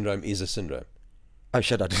heart syndrome is a syndrome. Oh,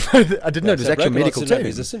 shit, I didn't know it was actually a medical term.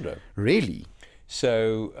 Is a syndrome. Really?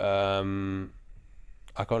 So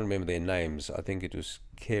I can't remember their names. I think it was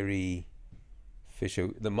Kerry Fisher.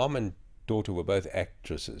 The mom and daughter were both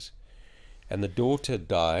actresses. And the daughter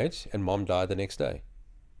died and mom died the next day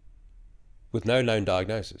with no known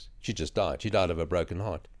diagnosis. She just died. She died of a broken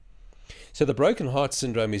heart. So the broken heart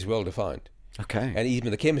syndrome is well defined. Okay. And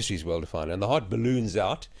even the chemistry is well defined. And the heart balloons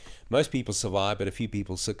out. Most people survive, but a few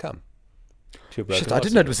people succumb to a broken Shit, heart I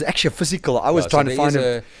didn't know it syndrome. was actually a physical. I was trying to find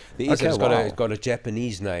it. It's got a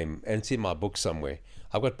Japanese name, and it's in my book somewhere.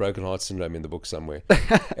 I've got broken heart syndrome in the book somewhere.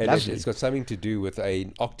 And it's got something to do with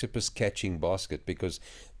an octopus catching basket, because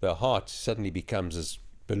the heart suddenly becomes this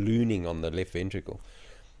ballooning on the left ventricle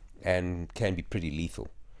and can be pretty lethal.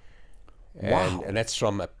 And that's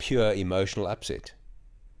from a pure emotional upset.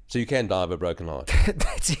 So you can die of a broken heart.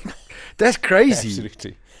 That's crazy.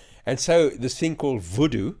 Absolutely. And so this thing called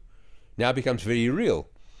voodoo now becomes very real,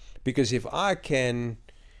 because if I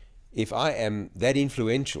am that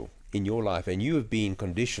influential in your life and you have been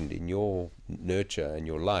conditioned in your nurture and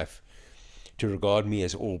your life to regard me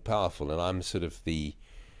as all powerful, and I'm sort of the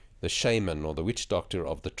shaman or the witch doctor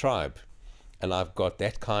of the tribe, and I've got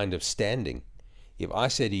that kind of standing, if I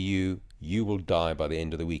say to you, you will die by the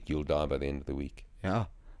end of the week, you'll die by the end of the week. Yeah.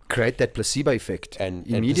 Create that placebo effect and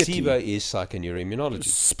immediately. placebo is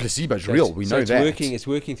psychoneuroimmunology. Placebo is real. We know that. It's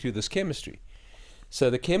working through this chemistry. So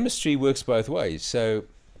the chemistry works both ways. So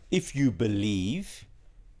if you believe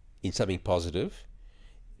in something positive,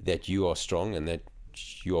 that you are strong and that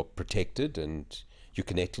you are protected and you're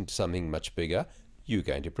connecting to something much bigger, you're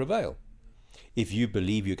going to prevail. If you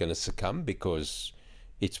believe you're going to succumb because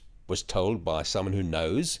it was told by someone who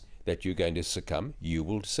knows that you're going to succumb, you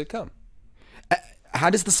will succumb. How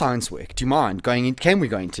does the science work? Do you mind going in? Can we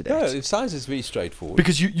go into that? No, the science is very straightforward.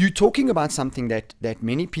 Because you're talking about something that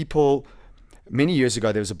many people, many years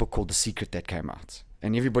ago, there was a book called The Secret that came out.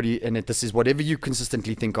 And everybody, this is whatever you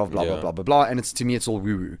consistently think of, blah, blah, blah, blah, blah. And to me, it's all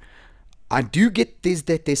woo-woo. I do get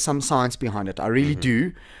there's some science behind it. I really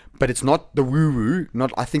do. but it's not the woo-woo,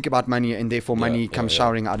 not I think about money and therefore money comes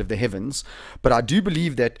showering out of the heavens. But I do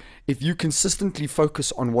believe that if you consistently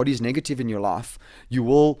focus on what is negative in your life, you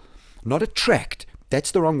will not attract,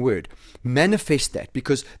 that's the wrong word, manifest that,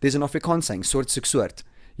 because there's an Afrikaans saying, soort soek soort.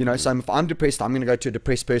 You know, so if I'm depressed, I'm going to go to a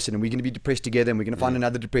depressed person and we're going to be depressed together and we're going to find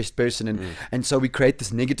another depressed person. And so we create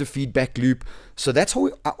this negative feedback loop. So that's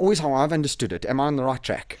always how I've understood it. Am I on the right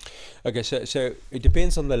track? Okay, so it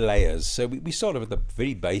depends on the layers. So we started with the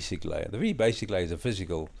very basic layer. The very basic layer is a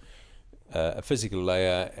physical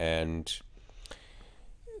layer, and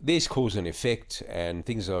there's cause and effect, and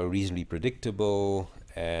things are reasonably predictable,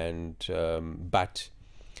 and but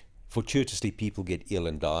fortuitously people get ill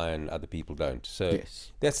and die and other people don't. So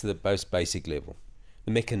that's the most basic level,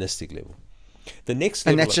 the mechanistic level. The next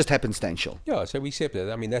level, and that's just happenstantial. Yeah, so we accept that.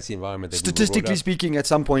 I mean, that's the environment that statistically speaking, at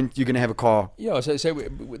some point you're going to have a car. Yeah, so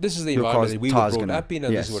this is the environment that we were brought up in,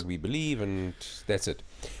 and this is what we believe, and that's it.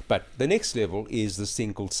 But the next level is this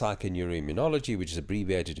thing called Psychoneuroimmunology, which is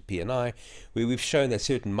abbreviated to PNI, where we've shown that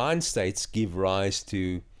certain mind states give rise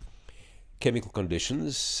to chemical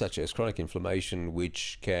conditions such as chronic inflammation,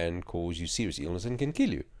 which can cause you serious illness and can kill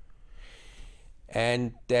you.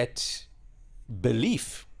 And that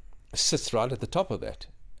belief sits right at the top of that.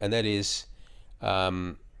 And that is,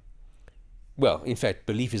 well, in fact,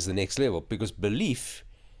 belief is the next level, because belief,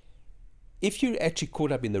 if you're actually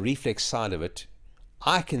caught up in the reflex side of it,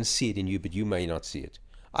 I can see it in you, but you may not see it.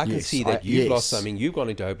 I can see that you've lost something, you've gone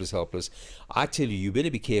into hopeless, helpless. I tell you, you better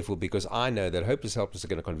be careful, because I know that hopeless, helpless are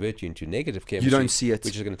going to convert you into negative chemistry. You don't see it.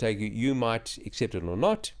 Which is going to take you, you might accept it or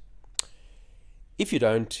not. If you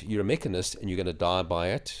don't, you're a mechanist and you're going to die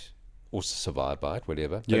by it or survive by it,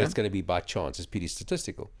 whatever. But it's going to be by chance. It's pretty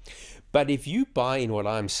statistical. But if you buy in what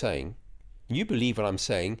I'm saying, you believe what I'm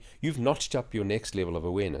saying, you've notched up your next level of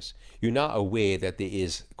awareness. You're now aware that there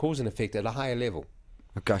is cause and effect at a higher level.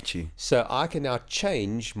 I got you. So I can now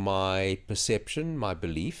change my perception, my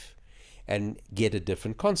belief, and get a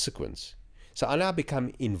different consequence. So I now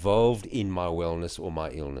become involved in my wellness or my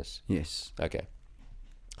illness. Yes. Okay.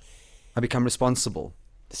 I become responsible.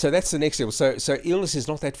 So that's the next level. So illness is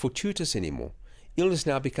not that fortuitous anymore. Illness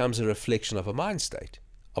now becomes a reflection of a mind state,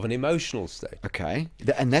 of an emotional state. Okay.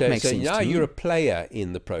 And that makes sense to me. So now you're a player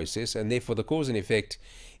in the process, and therefore the cause and effect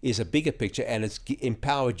is a bigger picture, and it's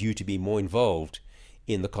empowered you to be more involved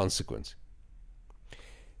in the consequence.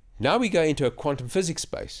 Now we go into a quantum physics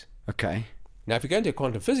space. Okay. Now if you go into a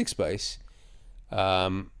quantum physics space,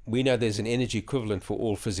 we know there's an energy equivalent for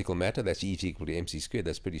all physical matter. That's E = mc squared.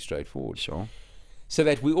 That's pretty straightforward. Sure. So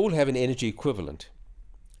that we all have an energy equivalent.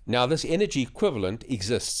 Now this energy equivalent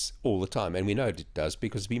exists all the time, and we know it does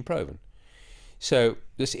because it's been proven. So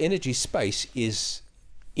this energy space is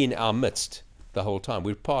in our midst the whole time.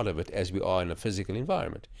 We're part of it as we are in a physical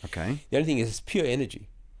environment. Okay. The only thing is it's pure energy.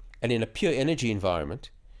 And in a pure energy environment,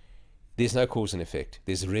 there's no cause and effect.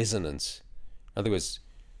 There's resonance. In other words,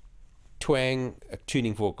 twang, a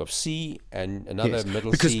tuning fork of C and another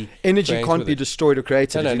middle because C. Because energy can't be destroyed or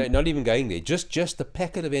created. No, not even going there. Just the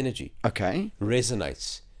packet of energy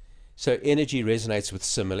resonates. So energy resonates with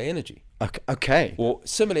similar energy. Okay. Or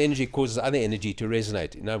similar energy causes other energy to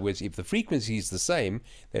resonate. In other words, if the frequency is the same,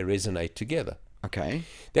 they resonate together. Okay.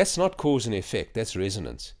 That's not cause and effect, that's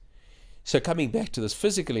resonance. So coming back to this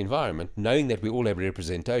physical environment, knowing that we all have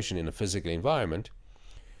representation in a physical environment,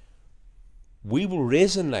 we will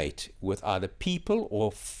resonate with either people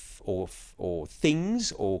or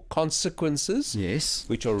things or consequences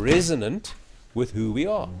which are resonant with who we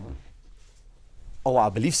are. Oh,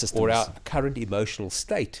 our belief systems. Or our current emotional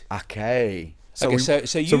state. Okay. So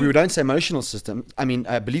we don't say emotional system. I mean,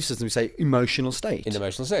 belief system. We say emotional state. In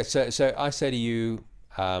emotional state. So I say to you,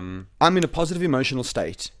 I'm in a positive emotional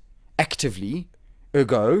state, actively.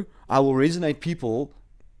 Ergo, I will resonate people.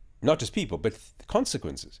 Not just people, but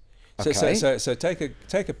consequences. So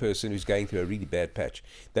take a person who's going through a really bad patch.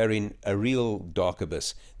 They're in a real dark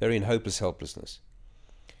abyss. They're in hopeless helplessness.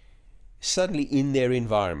 Suddenly, in their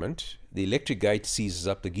environment, the electric gate seizes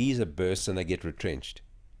up, the geyser bursts, and they get retrenched.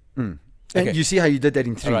 And you see how you did that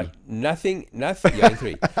in 3. All right. Nothing, in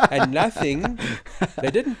 3. And nothing,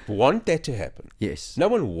 they didn't want that to happen. Yes. No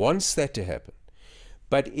one wants that to happen.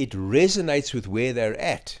 But it resonates with where they're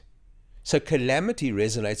at. So calamity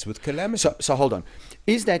resonates with calamity. So hold on.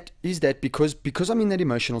 Is that because I'm in that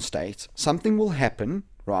emotional state, something will happen,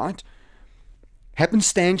 right?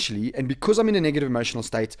 Happenstantially, and because I'm in a negative emotional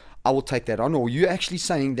state, I will take that on? Or are you actually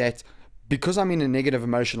saying that because I'm in a negative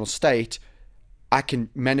emotional state, I can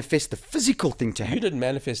manifest the physical thing to You happen. didn't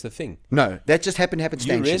manifest the thing. No, that just happened You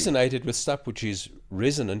happenstantially. resonated with stuff which is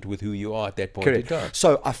resonant with who you are at that point in Correct. time.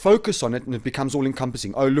 So I focus on it and it becomes all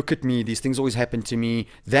encompassing. Oh, look at me. These things always happen to me.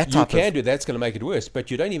 That You type can of... do that's going to make it worse,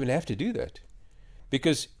 but you don't even have to do that,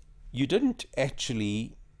 because you didn't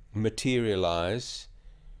actually materialize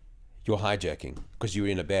your hijacking because you were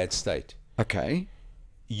in a bad state. Okay.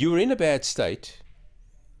 You were in a bad state.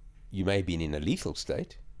 You may have been in a lethal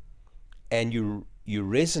state, and you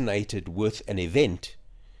resonated with an event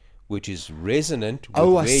which is resonant with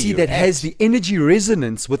Oh, where I see. you're That at. has the energy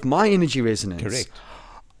resonance with my energy resonance. Correct.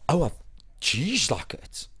 Oh, geez, like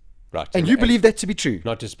it. Right. And you believe that to be true?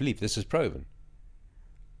 Not just belief. This is proven.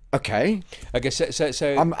 Okay. Okay.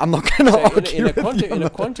 So I'm not going to argue in a with you quantum, on in a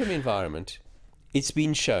that. quantum environment, it's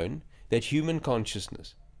been shown that human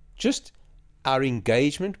consciousness, just our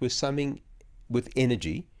engagement with something, with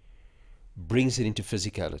energy, brings it into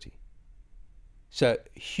physicality. So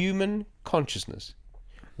human consciousness,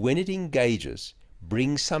 when it engages,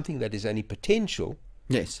 brings something that is only potential.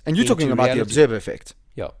 Yes. And you're into talking about the reality. observer effect.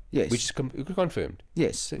 Yeah. Yes. Which is confirmed.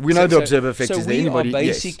 Yes. We know the observer effect so is there. we Anybody... are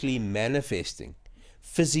yes. basically manifesting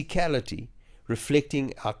physicality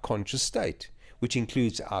reflecting our conscious state, which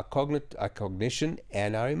includes our cognition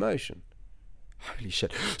and our emotion. Holy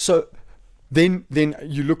shit. So then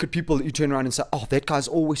you look at people that you turn around and say, oh, that guy's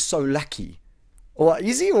always so lucky. Or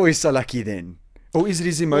is he always so lucky then? Or is it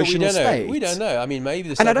his emotional state? We don't know. I mean, maybe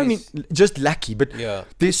the And I stuff don't is, mean just lucky, but Yeah.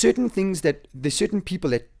 there's certain people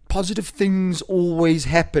that positive things always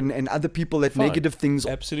happen and other people that Fine. negative things...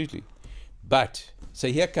 Absolutely. But, so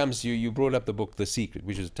here comes you brought up the book The Secret,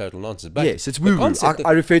 which is total nonsense. But Yes, it's the woo-woo. concept-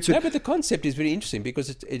 I refer to No, it... but the concept is very interesting because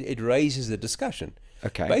it raises the discussion.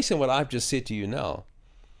 Okay. Based on what I've just said to you now,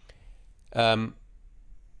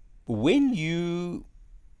 when you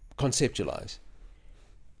conceptualize,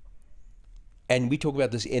 and we talk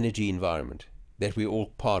about this energy environment that we're all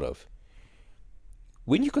part of,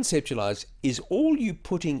 when you conceptualize, is all you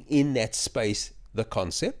putting in that space the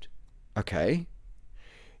concept? Okay.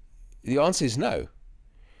 The answer is no.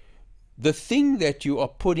 The thing that you are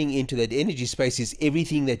putting into that energy space is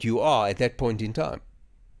everything that you are at that point in time.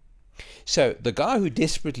 So the guy who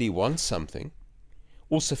desperately wants something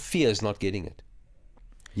also fears not getting it.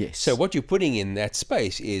 Yes. So what you're putting in that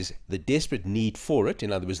space is the desperate need for it,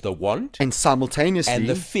 in other words, the want, And simultaneously... and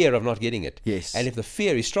the fear of not getting it. Yes. And if the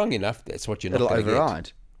fear is strong enough, that's what you're not it'll going to get.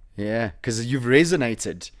 override. Yeah, because you've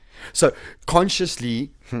resonated. So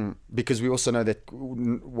consciously, because we also know that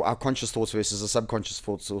our conscious thoughts versus our subconscious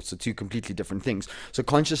thoughts are two completely different things. So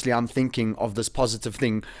consciously, I'm thinking of this positive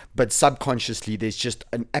thing, but subconsciously, there's just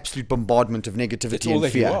an absolute bombardment of negativity It's all and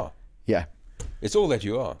that fear. you are. Yeah, It's all that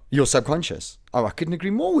you are. you're subconscious. Oh, I couldn't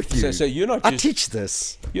agree more with you. So you're not I just- teach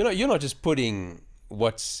this. You're not just putting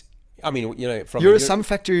what's... I mean, from You're a a sum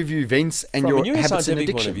factor of your events and from your a habits and neuroscientific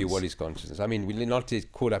addictions. point of view, what is consciousness? I mean, we're not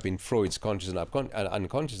get caught up in Freud's conscious and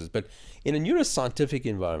unconsciousness, but in a neuroscientific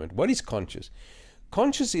environment, what is conscious?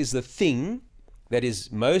 Conscious is the thing that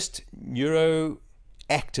is most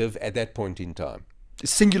neuroactive at that point in time.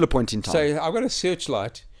 Singular point in time. So I've got a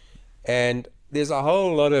searchlight, and there's a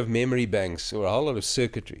whole lot of memory banks or a whole lot of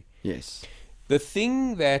circuitry. Yes. The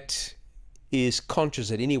thing that is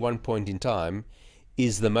conscious at any one point in time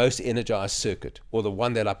is the most energized circuit, or the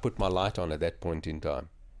one that I put my light on at that point in time.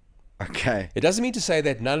 Okay. It doesn't mean to say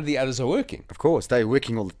that none of the others are working, Of course, they're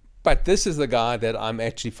working all... but this is the guy that I'm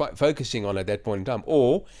actually focusing on at that point in time,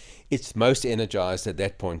 or it's most energized at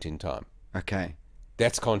that point in time. Okay.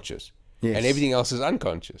 That's conscious. Yes. And everything else is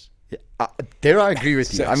unconscious. Yeah, there I agree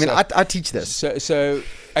with you. So- I mean, so- I teach this. So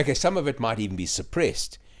okay, some of it might even be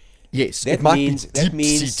suppressed. Yes, That it might means be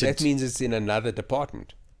deep-seated. that means it's in another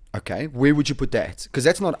department. Okay, where would you put that? Because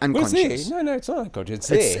that's not Well, it's unconscious. there. No, it's not unconscious. It's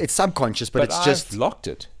there. It's subconscious, but it's I've just... locked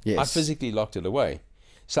it. Yes. I physically locked it away.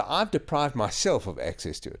 So I've deprived myself of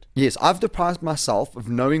access to it. Yes, I've deprived myself of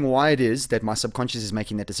knowing why it is that my subconscious is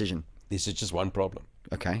making that decision. This is just one problem.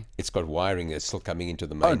 Okay. It's got wiring that's still coming into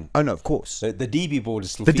the main. Oh no, of course. The DB board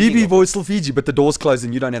is still The feeding DB off board still feeds you, but the door's closed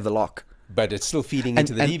and you don't have the lock. it, but it's still feeding And,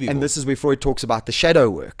 into the DB board. and this is where Freud talks about the shadow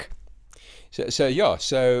work.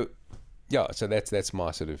 So that's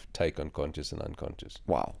my sort of take on conscious and unconscious.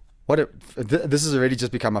 Wow. This has already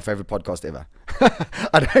just become my favorite podcast ever.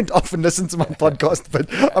 I don't often listen to my podcast, but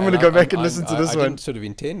I'm going to go back and listen to this I one. didn't sort of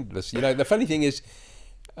intend this. You know, the funny thing is,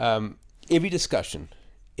 every discussion,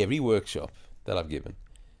 every workshop that I've given,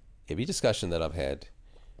 every discussion that I've had,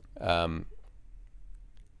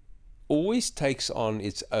 always takes on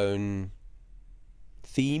its own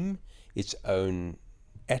theme, its own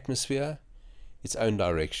atmosphere, its own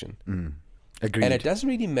direction. Agreed. And it doesn't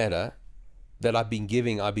really matter that I've been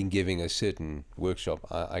giving a certain workshop.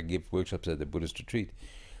 I give workshops at the Buddhist retreat.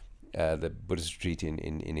 The Buddhist retreat in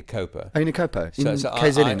Ikopa. Oh, in Ikopa? So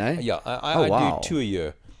KZN, eh? Yeah, Oh, I wow. do 2 a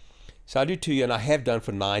year. So I do 2 a year, and I have done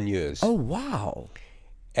for 9 years. Oh, wow.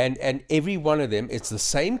 And every one of them, it's the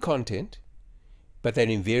same content, but they're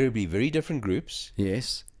invariably very different groups.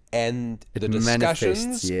 Yes. And It the discussions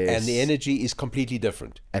manifests, yes. and the energy is completely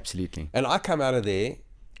different. Absolutely. And I come out of there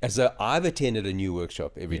as though I've attended a new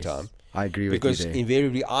workshop every time. I agree with you Because there.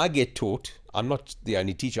 invariably I get taught, I'm not the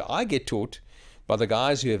only teacher, I get taught by the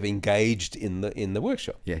guys who have engaged in the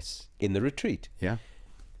workshop, Yes. in the retreat. Yeah.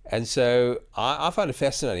 And so I find it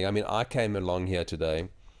fascinating. I mean, I came along here today.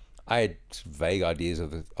 I had vague ideas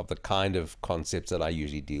of the kind of concepts that I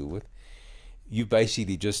usually deal with. You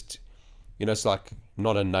basically just, it's like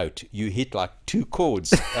not a note. You hit like 2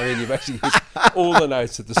 chords. I mean, you basically hit all the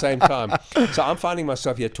notes at the same time. So I'm finding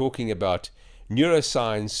myself here talking about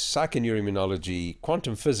neuroscience, psychoneuroimmunology,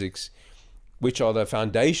 quantum physics, which are the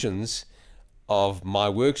foundations of my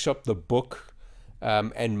workshop, the book,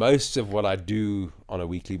 and most of what I do on a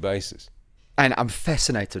weekly basis. And I'm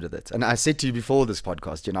fascinated with it. And I said to you before this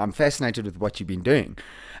podcast, I'm fascinated with what you've been doing.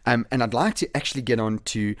 And I'd like to actually get on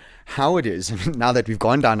to how it is, now that we've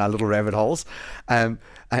gone down our little rabbit holes. And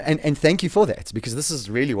thank you for that, because this is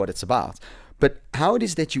really what it's about. But how it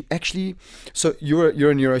is that you actually, so you're a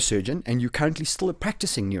neurosurgeon, and you're currently still a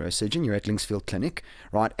practicing neurosurgeon. You're at Linksfield Clinic,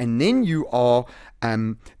 right? And then you are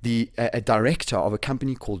a director of a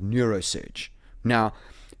company called Neurosurge. Now,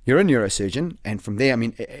 you're a neurosurgeon, and from there, I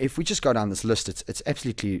mean, if we just go down this list, it's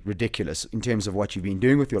absolutely ridiculous in terms of what you've been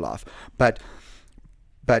doing with your life. But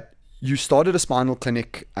you started a spinal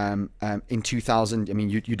clinic in 2000. I mean,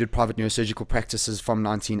 you did private neurosurgical practices from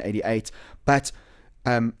 1988. But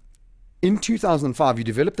in 2005, you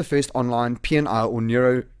developed the first online PNI or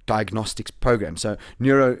neurodiagnostics program. So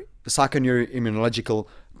psychoneuroimmunological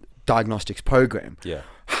diagnostics program. Yeah.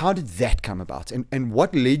 How did that come about? And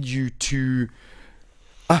what led you to...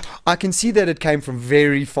 I can see that it came from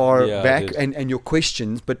very far back and your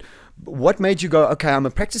questions, but what made you go, okay, I'm a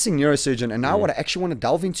practicing neurosurgeon, and now what I actually want to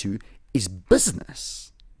delve into is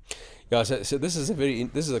business? Yeah, so this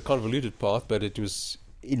is a convoluted path, but it was,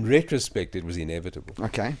 in retrospect, it was inevitable.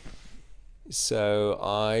 Okay. So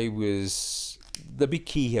the big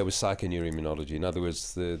key here was psychoneuroimmunology. In other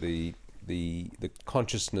words, the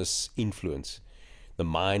consciousness influence, the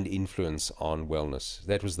mind influence on wellness.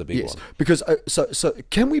 That was the big one. Because so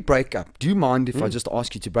can we break up? Do you mind if I just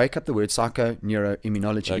ask you to break up the word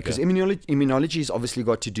psychoneuroimmunology? Okay. Because immunology has obviously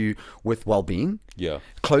got to do with well-being. Yeah.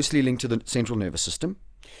 Closely linked to the central nervous system.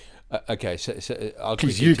 Okay, so I'll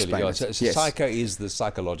please you explain it. So yes. Psycho is the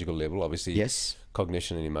psychological level, obviously. Yes.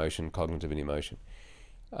 Cognition and emotion, cognitive and emotion,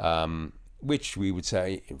 which we would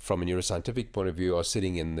say, from a neuroscientific point of view, are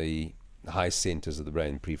sitting in the high centers of the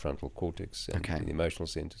brain, prefrontal cortex, and the emotional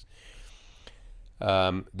centers.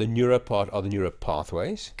 The neuro part are the neuro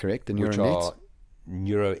pathways. Correct, the which neural are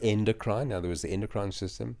neuroendocrine. In other words, the endocrine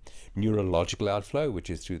system. Neurological outflow, which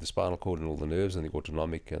is through the spinal cord and all the nerves and the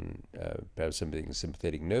autonomic and parasympathetic and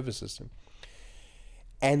sympathetic nervous system.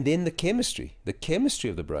 And then the chemistry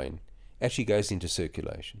of the brain actually goes into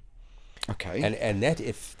circulation. Okay. And that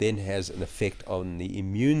then has an effect on the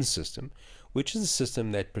immune system, which is a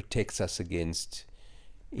system that protects us against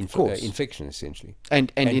infection, essentially.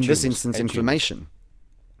 And in tumors, this instance, inflammation.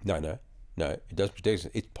 No, it does protect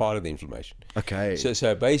us. It's part of the inflammation. Okay.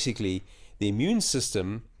 So basically, the immune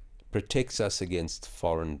system protects us against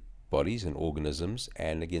foreign bodies and organisms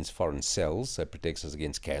and against foreign cells. So it protects us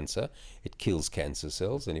against cancer. It kills cancer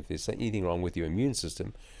cells. And if there's anything wrong with your immune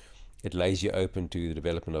system, it lays you open to the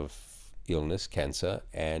development of illness, cancer,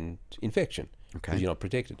 and infection. Okay. Because you're not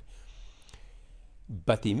protected.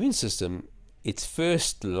 But the immune system, its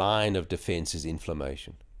first line of defense is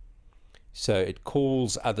inflammation. So it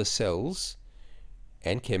calls other cells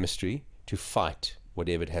and chemistry to fight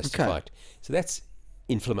whatever it has to fight. So that's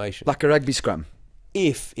inflammation. Like a rugby scrum.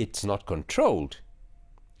 If it's not controlled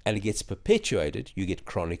and it gets perpetuated, you get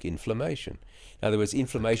chronic inflammation. In other words,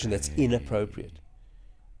 inflammation that's inappropriate.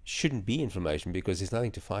 Shouldn't be inflammation because there's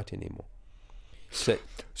nothing to fight anymore. So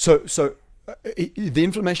the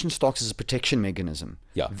inflammation starts as a protection mechanism.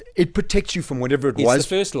 Yeah. It protects you from whatever it it's was. It's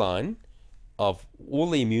the first line of all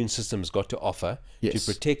the immune system's got to offer to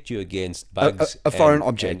protect you against bugs, a foreign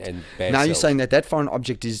object. And bad now cells. You're saying that foreign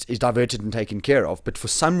object is diverted and taken care of, but for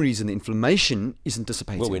some reason the inflammation isn't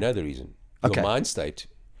dissipating. Well, we know the reason. Your mind state.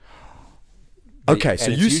 So it's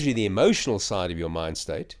usually the emotional side of your mind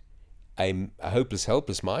state, a hopeless,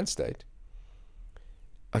 helpless mind state,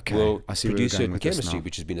 will produce certain chemistry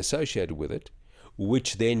which has been associated with it,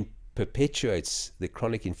 which then perpetuates the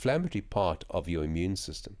chronic inflammatory part of your immune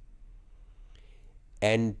system.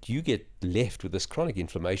 And you get left with this chronic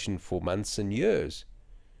inflammation for months and years.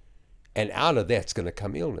 And out of that's going to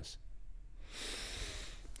come illness.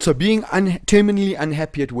 So being terminally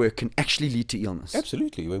unhappy at work can actually lead to illness.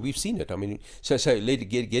 Absolutely. Well, we've seen it. I mean, so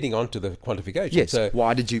getting on to the quantification. Yes. So,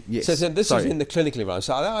 why did you? Yes. So this is in the clinical environment.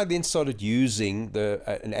 So I then started using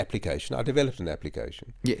an application. I developed an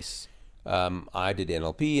application. Yes. I did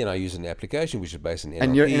NLP, and I used an application which is based on NLP.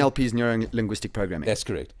 And your NLP is neuro-linguistic programming. That's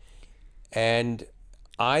correct. And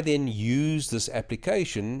I then used this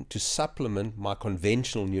application to supplement my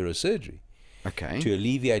conventional neurosurgery. Okay. To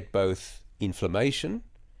alleviate both inflammation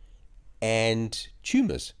and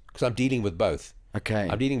tumors, because I'm dealing with both. Okay.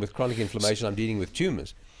 I'm dealing with chronic inflammation, I'm dealing with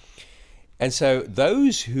tumors. And so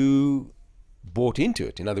those who bought into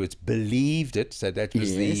it, in other words, believed it, so that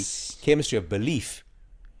was the chemistry of belief,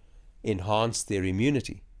 enhanced their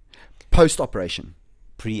immunity. Post-operation?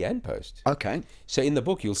 Pre and post. Okay. So in the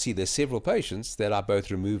book, you'll see there's several patients that I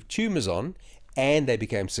both removed tumors on, and they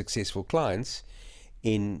became successful clients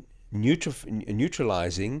in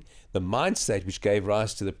neutralizing the mind state which gave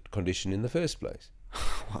rise to the condition in the first place.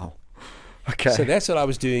 Wow. Okay. So that's what I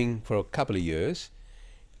was doing for a couple of years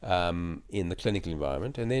in the clinical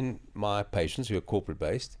environment. And then my patients, who are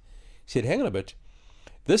corporate-based, said, hang on a bit,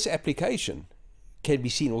 this application can be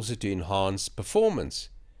seen also to enhance performance.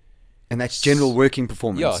 And that's general working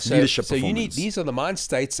performance, leadership performance. So you need, these are the mind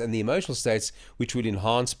states and the emotional states which would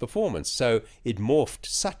enhance performance. So it morphed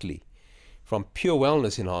subtly from pure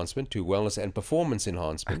wellness enhancement to wellness and performance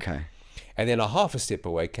enhancement. Okay. And then a half a step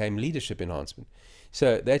away came leadership enhancement.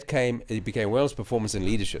 So it became wellness, performance, and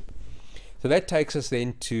leadership. So that takes us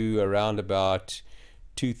then to around about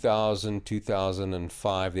 2000,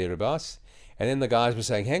 2005, thereabouts. And then the guys were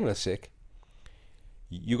saying, hang on a sec,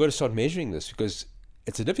 you've got to start measuring this, because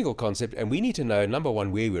it's a difficult concept, and we need to know, number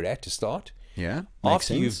one, where we're at to start. Yeah.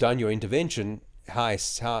 After you've done your intervention, how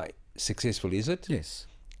successful is it? Yes.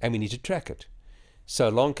 And we need to track it. So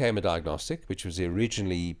along came a diagnostic, which was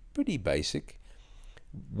originally pretty basic.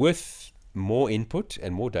 With more input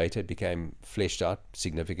and more data, it became fleshed out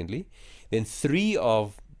significantly. Then 3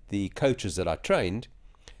 of the coaches that I trained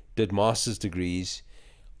did master's degrees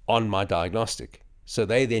on my diagnostic. So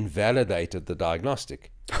they then validated the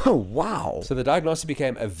diagnostic. Oh, wow. So the diagnostic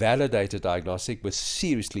became a validated diagnostic with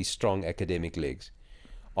seriously strong academic legs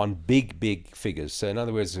on big figures. So in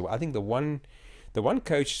other words, I think the one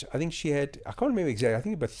coach, I think she had, I can't remember exactly, I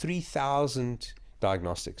think about 3,000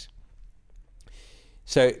 diagnostics.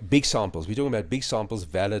 So big samples, we're talking about big samples,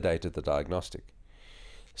 validated the diagnostic.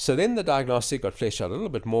 So then the diagnostic got fleshed out a little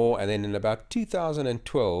bit more, and then in about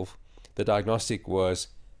 2012, the diagnostic was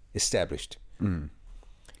established.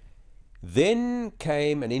 Then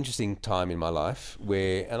came an interesting time in my life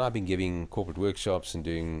where, and I've been giving corporate workshops and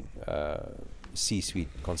doing C-suite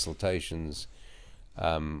consultations,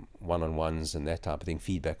 one-on-ones and that type of thing,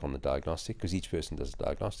 feedback on the diagnostic, because each person does a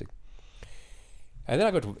diagnostic. And then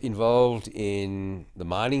I got involved in the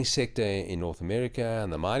mining sector in North America,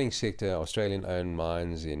 and the mining sector, Australian-owned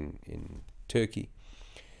mines in Turkey.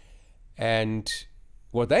 And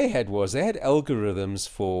what they had was, they had algorithms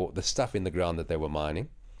for the stuff in the ground that they were mining.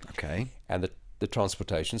 Okay. And the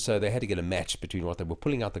transportation. So they had to get a match between what they were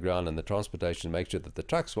pulling out the ground and the transportation to make sure that the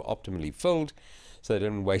trucks were optimally filled, so they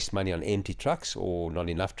didn't waste money on empty trucks or not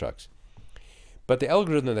enough trucks. But the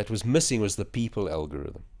algorithm that was missing was the people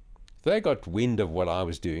algorithm. They got wind of what I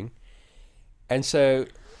was doing. And so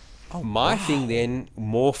my thing then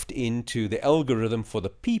morphed into the algorithm for the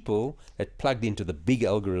people that plugged into the big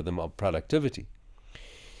algorithm of productivity.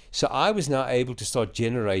 So I was now able to start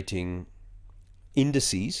generating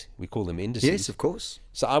indices. We call them indices. Yes, of course.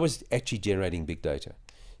 So I was actually generating big data.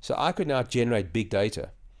 So I could now generate big data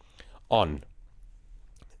on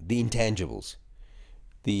the intangibles,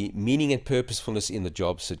 the meaning and purposefulness in the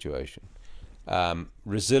job situation,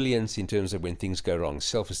 resilience in terms of when things go wrong,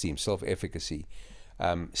 self-esteem, self-efficacy,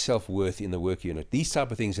 self-worth in the work unit. These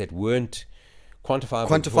type of things that weren't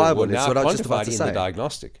quantifiable before were now quantified in the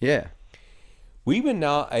diagnostic. Yeah. We were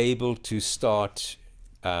now able to start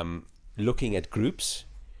looking at groups,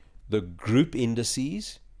 the group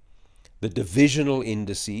indices, the divisional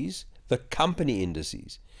indices, the company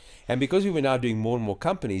indices. And because we were now doing more and more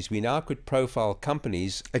companies, we now could profile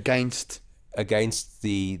companies against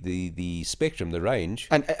the spectrum, the range.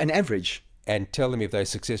 An average. And tell them if they're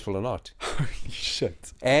successful or not. Holy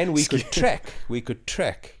shit. And we could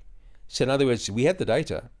track. So in other words, we had the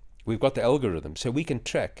data, we've got the algorithm, so we can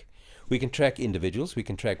track. We can track individuals, we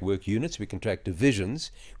can track work units, we can track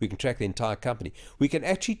divisions, we can track the entire company. We can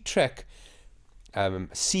actually track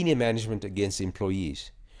senior management against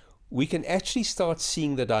employees. we can actually start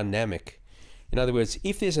seeing the dynamic. In other words,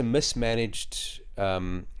 if there's a mismanaged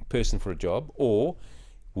person for a job, or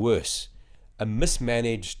worse, a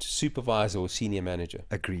mismanaged supervisor or senior manager.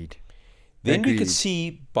 Agreed. Then we could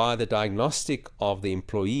see by the diagnostic of the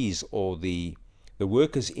employees or the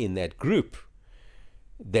workers in that group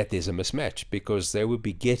that there's a mismatch, because they would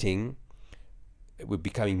be becoming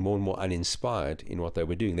more and more uninspired in what they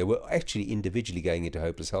were doing. They were actually individually going into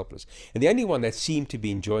hopeless, helpless. And the only one that seemed to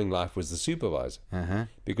be enjoying life was the supervisor,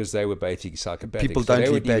 because they were basically psychopathic. People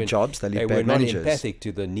don't leave bad jobs, they leave bad managers. They were not empathic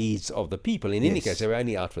to the needs of the people. In any case, they were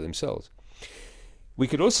only out for themselves. We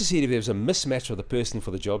could also see if there was a mismatch of the person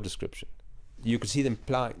for the job description. You could see them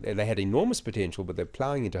plowing. They had enormous potential, but they're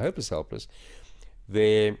plowing into hopeless, helpless.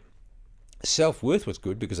 Their self-worth was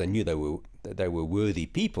good because they knew they were worthy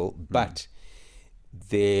people, but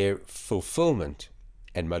their fulfillment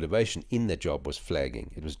and motivation in the job was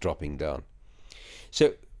flagging. It was dropping down.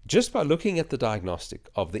 So just by looking at the diagnostic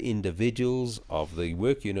of the individuals, of the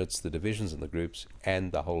work units, the divisions and the groups,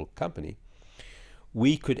 and the whole company,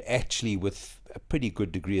 we could actually, with a pretty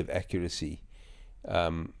good degree of accuracy,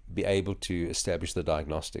 be able to establish the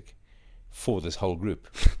diagnostic for this whole group.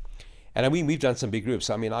 And I mean, we've done some big groups.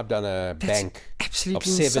 I mean, I've done a bank of 7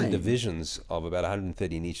 insane. divisions of about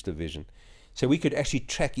 130 in each division. So we could actually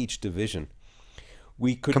track each division.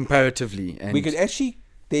 We could comparatively, and we could actually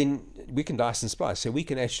then we can dice and splice. So we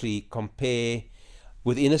can actually compare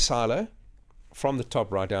within a silo, from the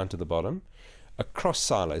top right down to the bottom, across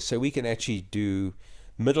silos. So we can actually do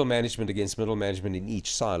middle management against middle management in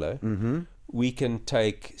each silo. We can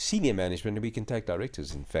take senior management, and we can take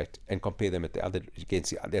directors, in fact, and compare them at the other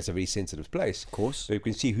against. That's a very sensitive place. Of course. So you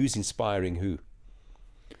can see who's inspiring who.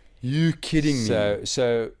 You kidding me?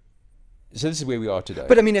 So this is where we are today.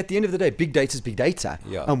 But I mean, at the end of the day, big data is big data.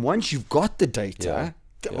 Yeah. And once you've got the data,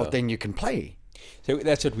 well, then you can play. So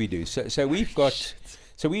that's what we do. So we've got.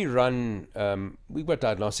 So we run, we've got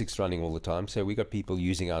diagnostics running all the time. So we've got people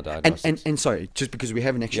using our diagnostics. And sorry, just because we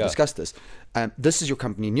haven't actually discussed this, this is your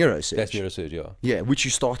company, Neurosurge. That's Neurosurge, yeah. Yeah, which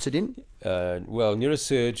you started in? Well,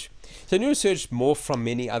 Neurosurge. So Neurosurge morphed from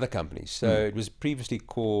many other companies. So it was previously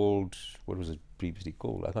called, what was it previously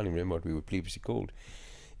called? I can't even remember what we were previously called.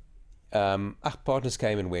 Partners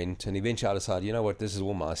came and went, and eventually I decided, you know what, this is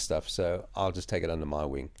all my stuff, so I'll just take it under my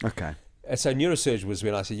wing. Okay. And so Neurosurge was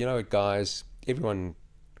when I said, you know what, guys, everyone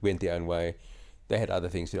went their own way. They had other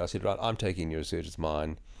things to do. I said, right, I'm taking Neurosurge, it's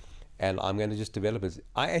mine, and I'm going to just develop it.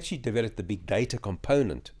 I actually developed the big data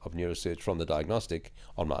component of Neurosurge from the diagnostic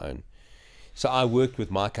on my own. So I worked with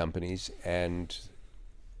my companies and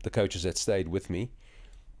the coaches that stayed with me,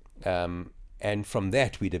 and from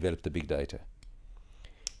that we developed the big data.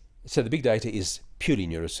 So the big data is purely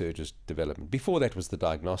Neurosurge's development. Before that was the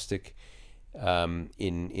diagnostic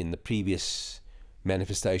in the previous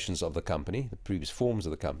manifestations of the company, the previous forms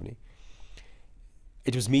of the company.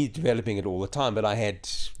 It was me developing it all the time, but I had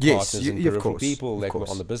partners and peripheral people that were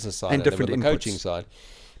on the business side and different on the coaching side.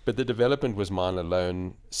 But the development was mine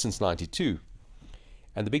alone since '92.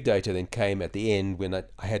 And the big data then came at the end when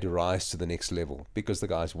I had to rise to the next level because the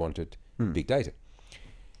guys wanted big data.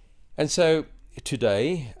 And so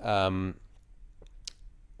today,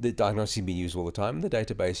 the diagnostics is being used all the time. The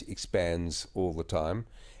database expands all the time.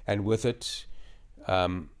 And with it,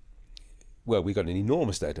 well, we've got an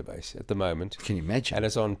enormous database at the moment. Can you imagine? And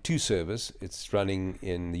it's on 2 servers. It's running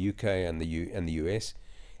in the UK and the US,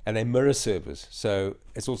 and they're mirror servers. So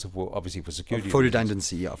it's also obviously for security. For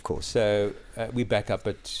redundancy, yeah, of course. So we back up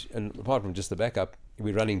it, and apart from just the backup,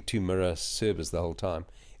 we're running 2 mirror servers the whole time,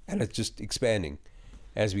 and it's just expanding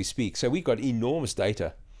as we speak. So we've got enormous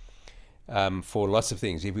data for lots of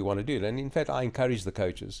things if we want to do it. And in fact, I encourage the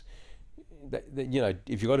coaches that, you know,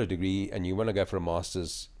 if you've got a degree and you want to go for a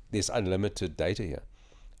master's, there's unlimited data here,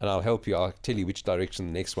 and I'll help you. I'll tell you which direction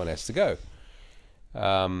the next one has to go.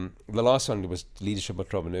 The last one was leadership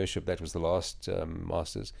entrepreneurship. That was the last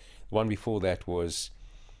master's. The one before that was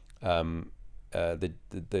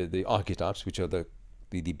the archetypes, which are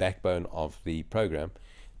the backbone of the program,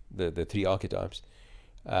 the 3 archetypes,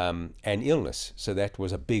 and illness. So that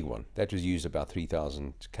was a big one. That was used about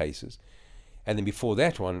 3,000 cases. And then before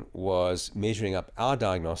that one was measuring up our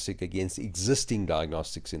diagnostic against existing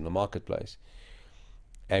diagnostics in the marketplace.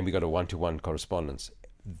 And we got a 1-to-1 correspondence.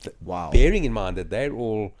 Wow. Bearing in mind that they're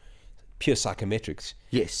all pure psychometrics.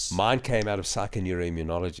 Yes. Mine came out of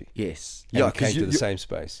psychoneuroimmunology. Yes. And it came to the same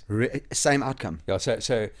space. Same outcome. Yeah,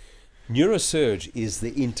 so Neurosurge is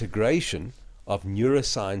the integration of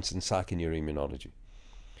neuroscience and psychoneuroimmunology.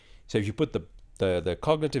 So if you put the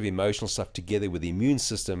cognitive, emotional stuff together with the immune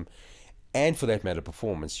system, and for that matter,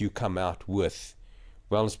 performance, you come out with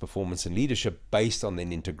wellness, performance, and leadership based on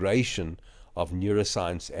an integration of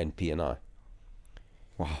neuroscience and P&I.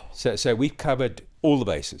 Wow. So we've covered all the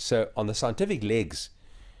bases. So on the scientific legs,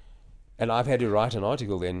 and I've had to write an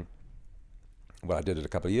article then, well, I did it a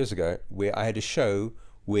couple of years ago, where I had to show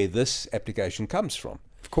where this application comes from.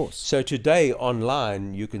 Of course. So today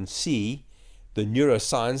online you can see the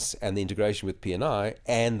neuroscience and the integration with P&I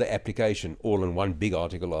and the application all in one big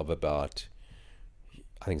article of about,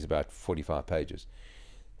 I think it's about 45 pages.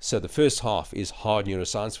 So the first half is hard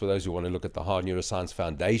neuroscience for those who want to look at the hard neuroscience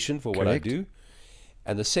foundation for what I do.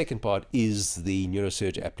 And the second part is the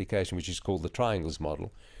Neurosurge application, which is called the triangles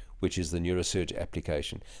model, which is the Neurosurge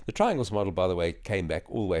application. The triangles model, by the way, came back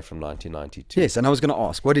all the way from 1992. Yes, and I was going to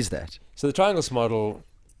ask, what is that? So the triangles model,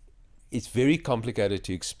 it's very complicated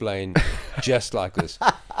to explain just like this.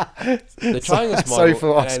 The triangles model, sorry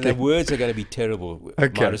for asking. and the words are going to be terrible.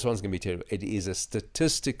 Okay. My response is going to be terrible. It is a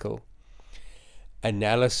statistical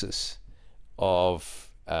analysis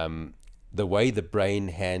of the way the brain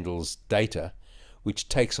handles data, which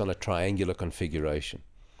takes on a triangular configuration.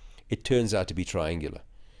 It turns out to be triangular.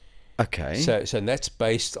 Okay. So that's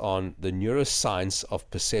based on the neuroscience of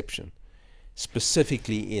perception,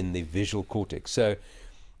 specifically in the visual cortex. So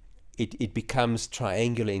it becomes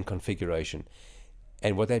triangular in configuration.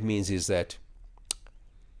 And what that means is that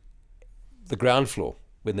the ground floor,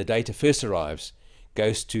 when the data first arrives,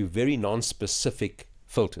 goes to very non-specific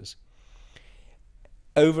filters.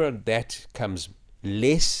 Over that comes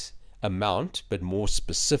less amount, but more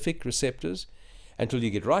specific receptors, until you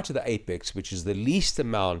get right to the apex, which is the least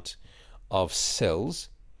amount of cells,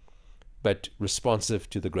 but responsive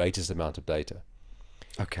to the greatest amount of data.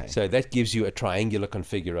 Okay. So that gives you a triangular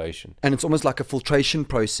configuration. And it's almost like a filtration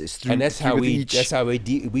process. Through, And that's through how with we each... that's how we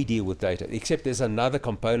deal with data. Except there's another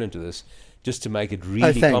component to this, just to make it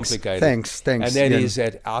really complicated. Thanks. And that Ian. is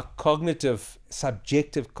that our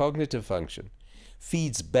subjective cognitive function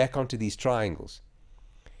feeds back onto these triangles,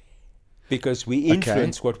 because we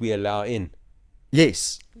influence what we allow in.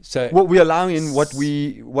 Yes. So what we allow in, what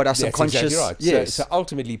our subconscious... That's exactly right. Yes. So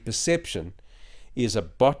ultimately, perception is a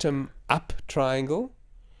bottom-up triangle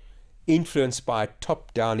influenced by a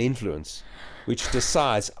top-down influence, which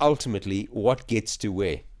decides ultimately what gets to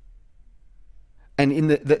where. And in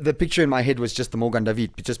the picture in my head was just the Morgan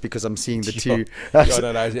David, just because I'm seeing the two. No,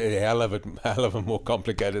 a hell of it more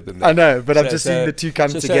complicated than that. I know, but I'm just seeing the two come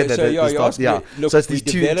together. Look, so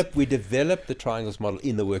it's we developed the triangles model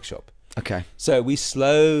in the workshop. Okay. So we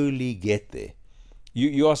slowly get there.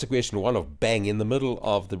 You asked a question, one of bang, in the middle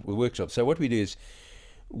of the workshop. So what we do is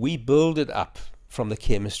we build it up from the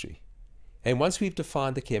chemistry. And once we've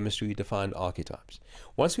defined the chemistry, we define archetypes.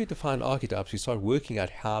 Once we've defined archetypes, we start working out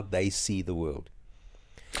how they see the world.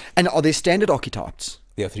 And are there standard archetypes?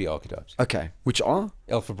 There are 3 archetypes. Okay. Which are?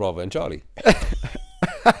 Alpha, Bravo, and Charlie.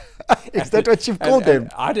 Is that what you've called them?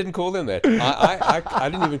 I didn't call them that. I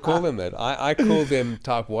didn't even call them that. I called them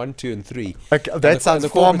type 1, 2, and 3. Okay, that sounds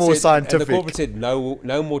far more scientific. And the corporate said,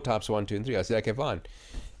 no more types 1, 2, and 3. I said, okay, fine.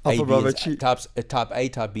 Alpha, Bravo, type A,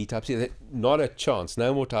 type B, type C. Said, not a chance.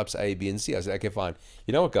 No more types A, B, and C. I said, okay, fine.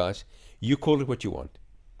 You know what, guys? You call it what you want.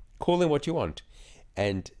 Call them what you want.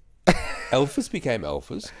 And alphas became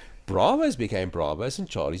alphas. Bravos became Bravos, and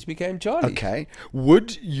Charlies became Charlies. Okay.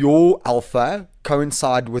 Would your alpha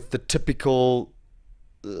coincide with the typical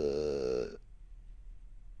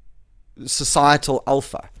societal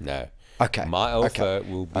alpha? No. Okay. My alpha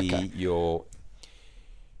will be your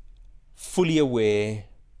fully aware,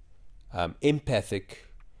 empathic,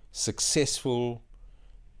 successful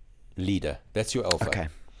leader. That's your alpha. Okay.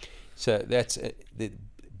 So that's the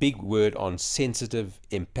big word on sensitive,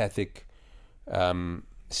 empathic,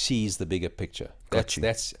 sees the bigger picture.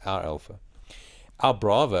 That's our alpha. Our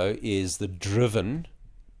Bravo is the driven,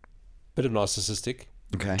 bit of narcissistic,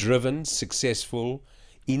 driven, successful,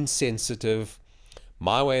 insensitive,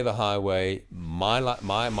 my way or the highway,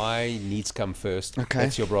 my needs come first.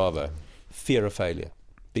 That's your Bravo. Fear of failure,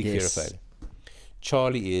 big fear of failure.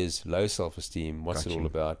 Charlie is low self-esteem. What's it all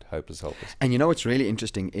about? Hopeless, helpless. And you know what's really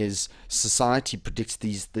interesting is society predicts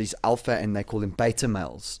these alpha, and they call them beta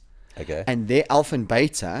males. Okay. And their alpha and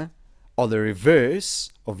beta are the reverse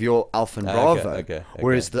of your alpha and bravo.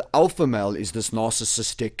 Whereas the alpha male is this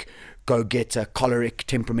narcissistic, go-getter, choleric,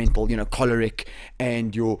 temperamental, choleric,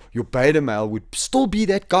 and your beta male would still be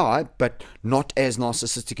that guy, but not as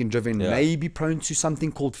narcissistic and driven, maybe prone to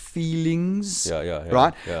something called feelings,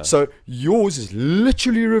 right? Yeah. So yours is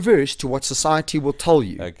literally reverse to what society will tell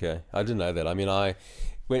you. Okay, I didn't know that. I mean,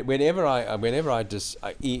 Whenever I just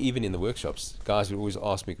even in the workshops, guys would always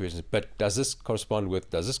ask me questions. But does this correspond with?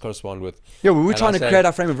 Does this correspond with? Yeah, well, we're trying to create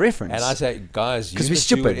our frame of reference. And I say, guys, you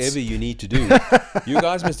must we're do whatever you need to do. You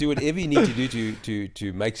guys must do whatever you need to do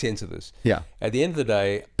to make sense of this. Yeah. At the end of the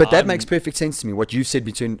day, but that makes perfect sense to me. What you said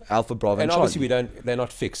between Alpha, Bravo, and Charlie. obviously they're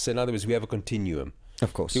not fixed. So in other words, we have a continuum.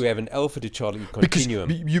 Of course. So we have an Alpha to Charlie continuum.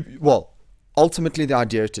 Because ultimately the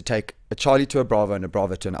idea is to take a Charlie to a Bravo and a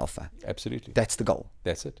Bravo to an Alpha. Absolutely. That's the goal.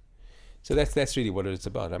 That's it. So that's really what it's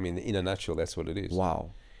about. I mean, in a nutshell, that's what it is.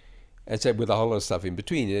 Wow. And so with a whole lot of stuff in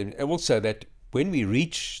between. And also that when we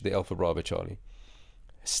reach the Alpha, Bravo, Charlie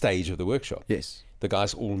stage of the workshop, yes, the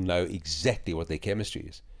guys all know exactly what their chemistry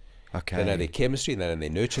is. Okay. They know their chemistry, they know their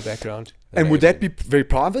nurture background. And would that be very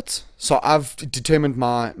private? So I've determined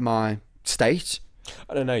my state.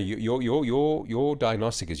 I don't know. Your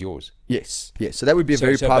diagnostic is yours. Yes. So that would be a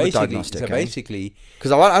very private diagnostic. So basically,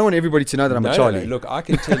 because I want everybody to know that I'm a Charlie. No, look, I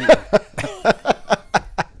can tell you.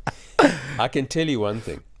 I can tell you one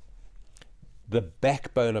thing. The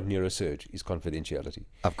backbone of Neurosurge is confidentiality.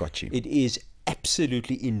 I've got you. It is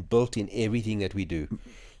absolutely inbuilt in everything that we do.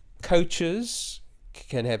 Coaches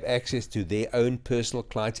can have access to their own personal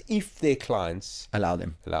clients if their clients allow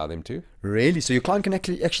them to. Really? So your client can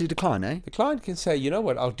actually decline, eh? The client can say, you know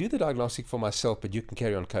what, I'll do the diagnostic for myself, but you can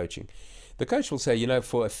carry on coaching. The coach will say, you know,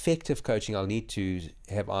 for effective coaching, I'll need to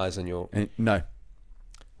have eyes on your... No.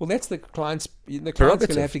 Well, that's the client's going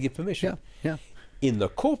to have to give permission. Yeah. In the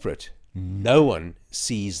corporate, no one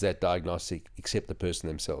sees that diagnostic except the person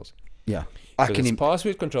themselves. Yeah. It's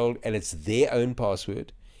password controlled, and it's their own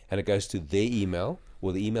password, and it goes to their email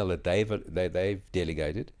or the email that they've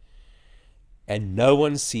delegated, and no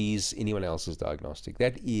one sees anyone else's diagnostic.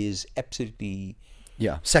 That is absolutely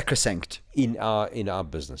sacrosanct in our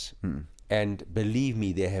business. And believe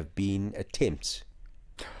me, there have been attempts.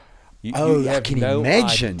 You I can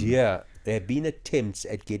imagine. Idea. There have been attempts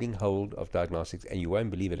at getting hold of diagnostics, and you won't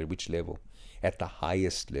believe it at which level. At the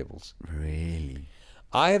highest levels. Really?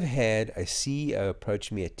 I have had a CEO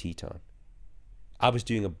approach me at tea time. I was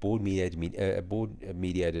doing a board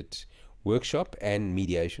mediated workshop and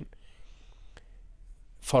mediation,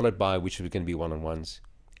 followed by which was going to be one-on-ones.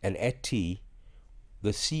 And at tea,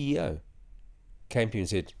 the CEO came to me and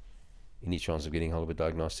said, any chance of getting hold of a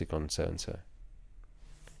diagnostic on so-and-so?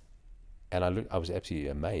 And I was absolutely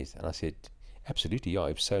amazed. And I said, absolutely, yeah,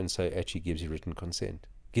 if so-and-so actually gives me written consent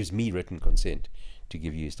to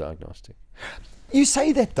give you his diagnostic. You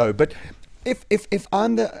say that though, but if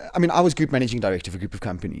I was group managing director for a group of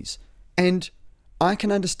companies, and I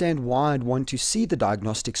can understand why I'd want to see the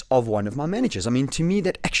diagnostics of one of my managers. I mean, to me,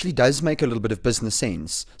 that actually does make a little bit of business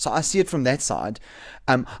sense. So I see it from that side.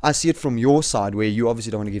 I see it from your side, where you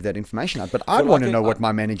obviously don't want to give that information out. But I'd want to know what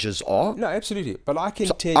my managers are. No, absolutely. But I can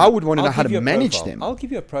tell you. I would want to know how to manage them. I'll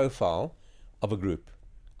give you a profile of a group.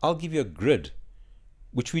 I'll give you a grid,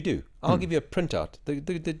 which we do. I'll give you a printout.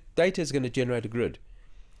 The data is going to generate a grid.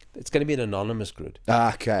 It's going to be an anonymous grid.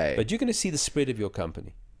 Okay. But you're going to see the spread of your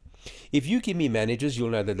company. If you give me managers, you'll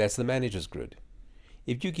know that that's the manager's grid.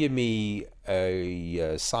 If you give me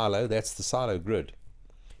a silo, that's the silo grid.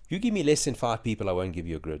 If you give me less than 5 people, I won't give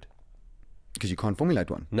you a grid. Because you can't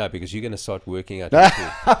formulate one. No, because you're going to start working out.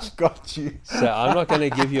 I've got you. So I'm not going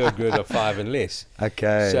to give you a grid of 5 and less.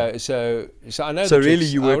 Okay. So I know. So really,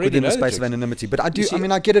 you work within the space of anonymity. But I do. See,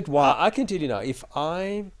 I get it. Why? I can tell you now, if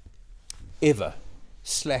I ever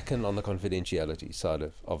slacken on the confidentiality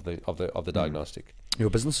side of the diagnostic, your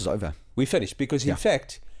business is over. We finished, because in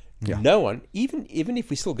fact, no one, even if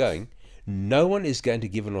we're still going, no one is going to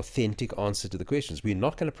give an authentic answer to the questions. We're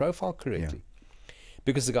not going to profile correctly,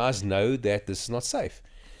 because the guys know that this is not safe.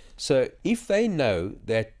 So if they know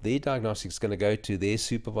that their diagnostic is going to go to their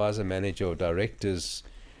supervisor, manager, or director's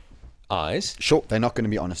eyes, sure, they're not going to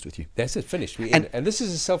be honest with you. That's it, finished. And this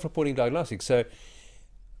is a self-reporting diagnostic. So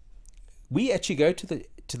we actually go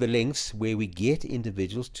to the lengths where we get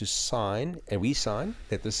individuals to sign, and we sign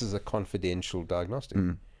that this is a confidential diagnostic.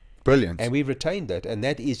 Brilliant. And we've retained that, and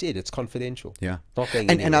that is it. It's confidential. Yeah. Not going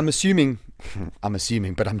and I'm assuming,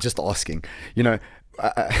 but I'm just asking, I'm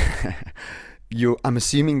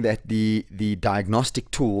assuming that the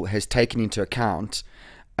diagnostic tool has taken into account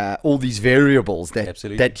all these variables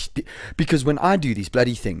because when I do these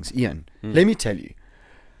bloody things, Ian, let me tell you,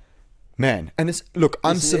 man, and it's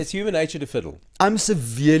human nature to fiddle. I'm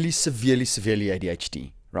severely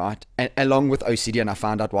ADHD, right? And along with OCD, and I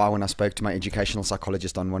found out why when I spoke to my educational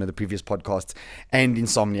psychologist on one of the previous podcasts, and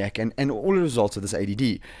insomniac, and all the results of this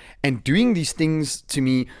ADD. And doing these things to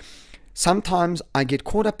me, sometimes I get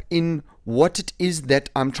caught up in what it is that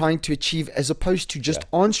I'm trying to achieve, as opposed to just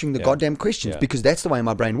answering the goddamn questions, because that's the way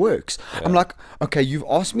my brain works. I'm like, okay, you've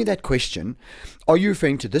asked me that question. Are you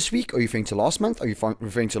referring to this week? Are you referring to last month? Are you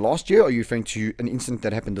referring to last year? Are you referring to an incident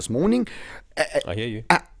that happened this morning? I hear you.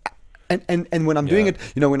 And when I'm doing it,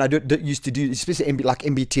 you know, when I used to do, especially like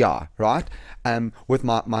MBTI, right? With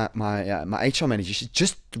my HR manager, she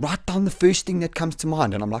just write down the first thing that comes to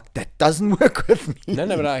mind, and I'm like, that doesn't work with me. No,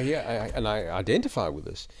 but I identify with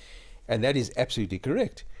this, and that is absolutely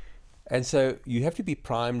correct. And so you have to be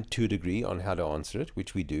primed to a degree on how to answer it,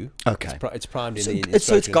 which we do. Okay. It's primed in the instruction.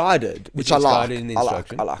 So it's guided, which I like. Guided in the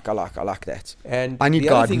instruction. I like that. And I need the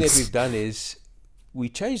guidance. other thing that we've done is we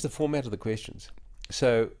changed the format of the questions.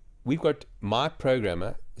 So we've got, my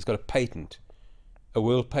programmer has got a patent, a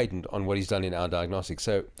world patent on what he's done in our diagnostics.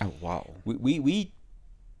 So oh wow, we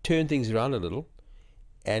turn things around a little,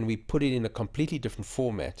 and we put it in a completely different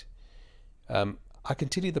format. I can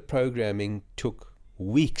tell you the programming took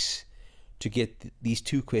weeks to get these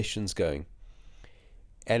two questions going,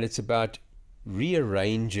 and it's about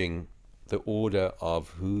rearranging the order of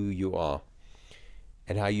who you are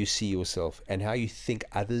and how you see yourself and how you think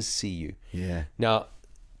others see you. Yeah. Now,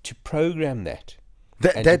 to program that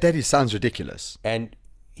sounds ridiculous. And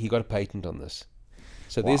he got a patent on this.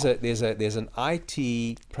 So Wow. there's an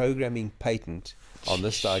IT programming patent on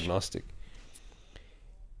this diagnostic.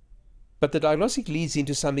 But the diagnostic leads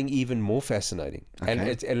into something even more fascinating. Okay.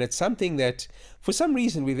 And it's something that, for some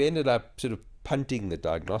reason, we've ended up sort of punting the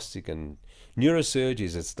diagnostic, and Neurosurge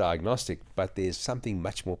is its diagnostic, but there's something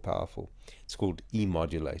much more powerful. It's called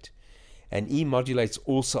e-modulate. And e-modulate's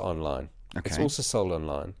also online. Okay. It's also sold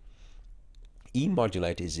online.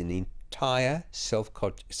 E-modulate is an entire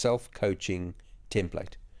self-coaching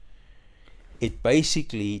template. It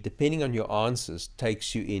basically, depending on your answers,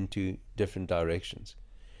 takes you into different directions.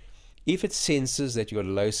 If it senses that you've got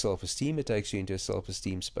a low self-esteem, it takes you into a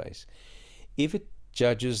self-esteem space. If it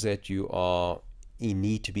judges that you are in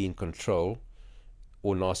need to be in control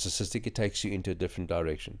or narcissistic, it takes you into a different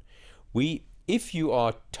direction. If you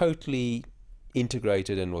are totally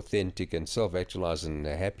integrated and authentic and self-actualized and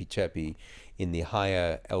a happy chappy in the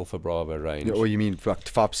higher alpha bravo range, Or you mean like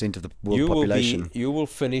 5% of the world population? You will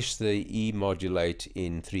finish the e-modulate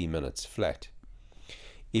in 3 minutes flat.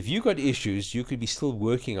 If you got issues, you could be still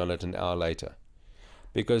working on it an hour later,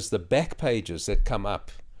 because the back pages that come up,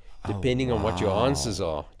 depending on what your answers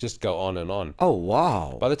are, just go on and on. Oh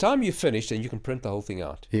wow! By the time you've finished, and you can print the whole thing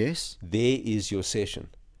out, Yes. there is your session.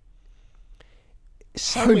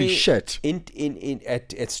 Holy shit!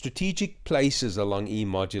 At strategic places along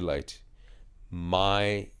e-modulate,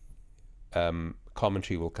 my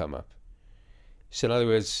commentary will come up. So in other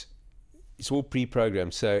words, it's all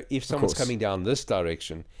pre-programmed. So if someone's coming down this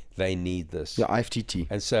direction, they need this. Yeah, IFTT.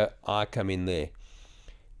 And so I come in there.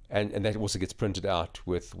 And that also gets printed out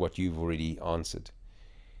with what you've already answered.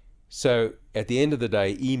 So at the end of the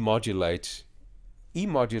day, e-modulate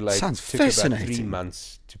Sounds took about fascinating. 3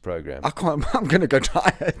 months to program. I'm going to go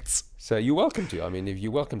try it. So you're welcome to. I mean, if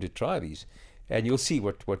you're welcome to try these, and you'll see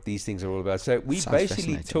what these things are all about. So we Sounds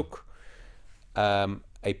basically fascinating. took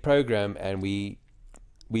a program, and we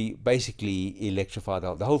basically electrified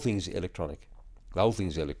the whole thing is electronic. The whole thing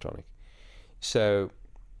is electronic. So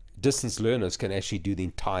distance learners can actually do the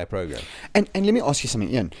entire program. And let me ask you something,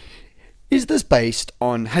 Ian. Is this based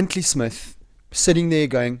on Huntley Smith sitting there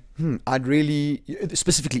going, I'd really,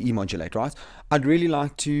 specifically e-modulate, right? I'd really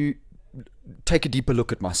like to take a deeper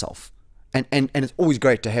look at myself. And it's always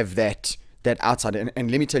great to have that outside.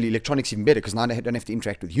 And let me tell you, electronics even better, because now I don't have to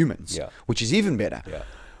interact with humans, which is even better. Yeah.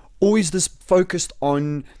 Or is this focused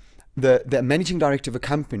on the managing director of a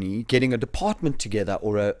company getting a department together,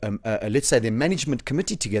 or a let's say their management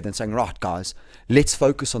committee together, and saying, right guys, let's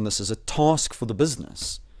focus on this as a task for the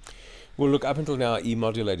business? Well, look, up until now,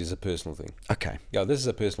 e-modulate is a personal thing. Okay. Yeah, this is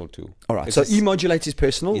a personal tool. All right. So e-modulate is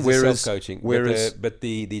personal, It's whereas self-coaching. Whereas but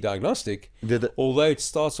the diagnostic, although it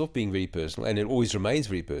starts off being very personal, and it always remains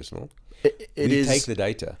very personal, we take the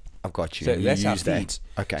data. I've got you. So you that's our use feed. that.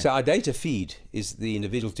 Okay. So our data feed is the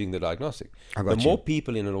individual doing the diagnostic. The more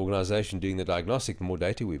people in an organization doing the diagnostic, the more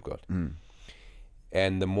data we've got.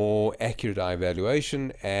 And the more accurate our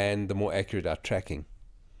evaluation, and the more accurate our tracking.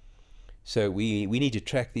 So we need to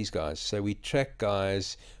track these guys. So we track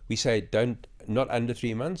guys, we say not under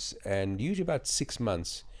 3 months, and usually about 6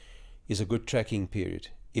 months is a good tracking period.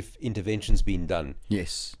 If intervention's been done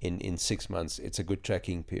in 6 months, it's a good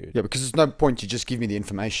tracking period. Yeah, because there's no point to just give me the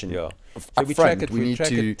information. Yeah. So we track it. We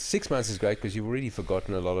track it. 6 months is great because you've already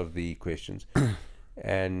forgotten a lot of the questions.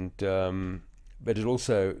 And but it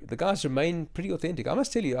also, the guys remain pretty authentic. I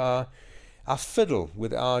must tell you, our fiddle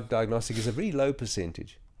with our diagnostic is a very low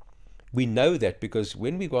percentage. We know that because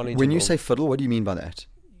when we've gone into When you say fiddle, what do you mean by that?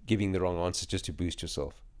 giving the wrong answers just to boost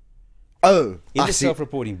yourself. Oh, In I the see.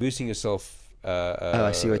 self-reporting, boosting yourself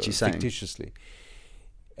I see what you're saying. fictitiously.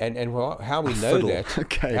 And how we know Fiddle. that,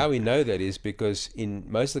 Okay. how we know that is because in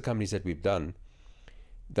most of the companies that we've done,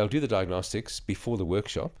 they'll do the diagnostics before the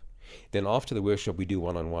workshop. Then after the workshop, we do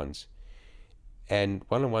one-on-ones. And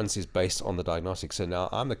one-on-ones is based on the diagnostic. So now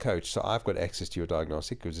I'm the coach, so I've got access to your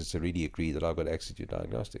diagnostic because it's already agreed that I've got access to your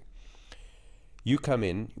diagnostic. You come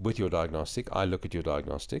in with your diagnostic. I look at your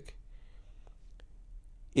diagnostic.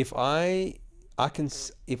 If I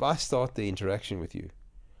start the interaction with you,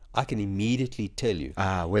 I can immediately tell you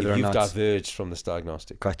whether if or you've not. diverged from this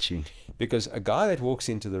diagnostic. Got you. Because a guy that walks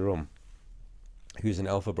into the room who's an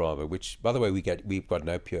Alpha Bravo, which, by the way, we've got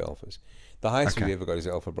no pure Alphas. The highest Okay. we've ever got is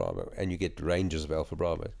Alpha Bravo, and you get ranges of Alpha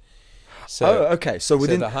Bravo. So, okay. So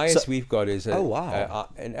within the highest we've got is wow.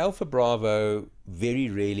 an Alpha Bravo very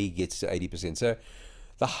rarely gets to 80%. So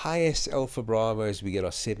the highest Alpha Bravos we get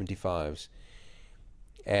are 75s.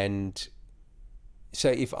 And so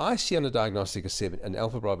if I see on a diagnostic an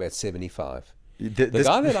Alpha Bravo at 75, the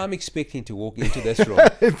guy that I'm expecting to walk into this room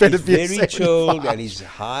is very chilled and he's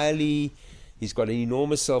got an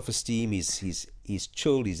enormous self-esteem, he's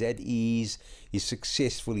chilled, he's at ease, he's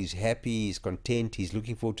successful, he's happy, he's content, he's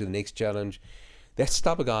looking forward to the next challenge. That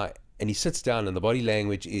type of guy, and he sits down and the body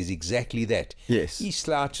language is exactly that. Yes. He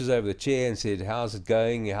slouches over the chair and said, how's it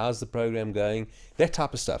going? How's the program going? That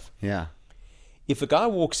type of stuff. Yeah. If a guy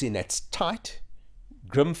walks in that's tight,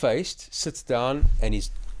 grim-faced, sits down and he's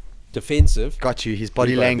defensive. Got you. His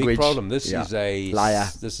body we've got a language. big problem. This is a liar.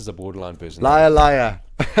 This is a borderline personality. Liar.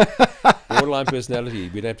 Borderline personality.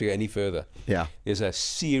 We don't have to go any further. Yeah. There's a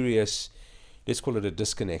serious, let's call it a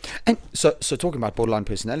disconnect. And so talking about borderline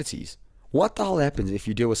personalities, what the hell happens if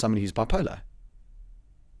you deal with somebody who's bipolar?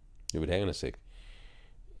 You would hang on a sec.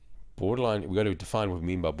 Borderline. We've got to define what we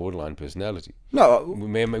mean by borderline personality. No,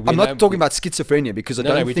 I'm not talking about schizophrenia because I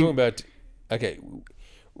don't we're think. talking about. Okay.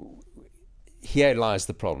 Here lies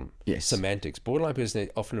the problem. Yes. Semantics. Borderline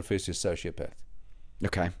personality often refers to a sociopath.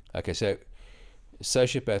 Okay. Okay, so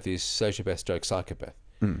sociopath is sociopath stroke psychopath.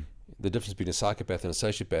 The difference between a psychopath and a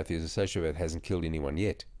sociopath is a sociopath hasn't killed anyone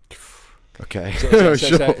yet. Okay. So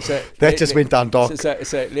Sure. That just went down dark.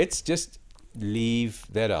 So let's just leave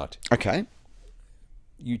that out. Okay.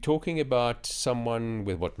 You're talking about someone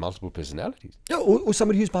with what, multiple personalities? Yeah, or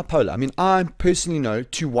somebody who's bipolar. I mean, I personally know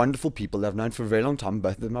two wonderful people that I've known for a very long time.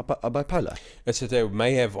 Both of them are bipolar. So they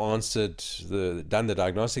may have done the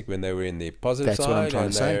diagnostic when they were in the positive That's side. what I'm trying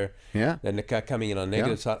to say. Yeah. Then they're coming in on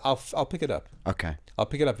negative side. I'll pick it up. Okay. I'll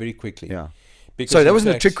pick it up very quickly. Yeah. Because So that in wasn't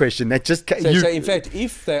a fact- trick question. That just So in fact,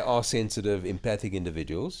 if they are sensitive, empathic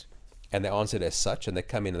individuals, and they answered as such, and they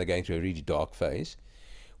come in and they're going through a really dark phase,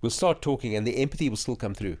 we'll start talking, and the empathy will still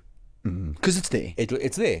come through. because it's there.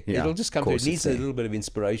 It's there. Yeah, It'll just come of through. course It needs it's a there. little bit of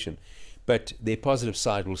inspiration, but their positive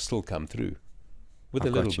side will still come through with I've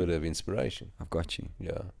a got little you. bit of inspiration. I've got you.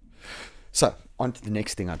 Yeah. So on to the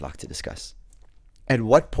next thing I'd like to discuss. At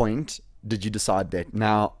what point did you decide that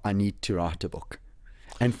now I need to write a book,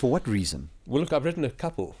 and for what reason? Well, look, I've written a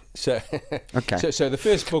couple. So, Okay. so the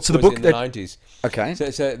first book So the was book in the that- 90s. Okay.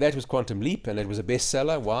 So that was Quantum Leap, and it was a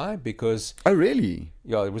bestseller. Why? Because Oh, really?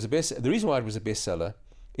 yeah, it was a best. The reason why it was a bestseller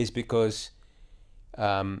is because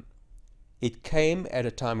it came at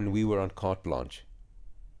a time when we were on carte blanche.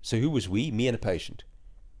 So who was we? Me and a patient.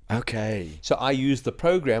 Okay. So I used the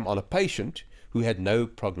program on a patient who had no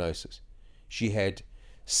prognosis. She had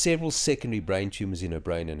several secondary brain tumors in her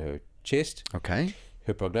brain and her chest. Okay.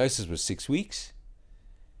 Her prognosis was 6 weeks.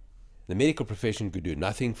 The medical profession could do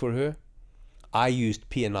nothing for her. I used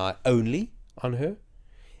P&I only on her,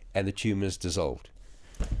 and the tumors dissolved.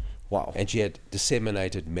 Wow. And she had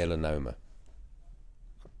disseminated melanoma.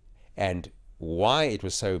 And why it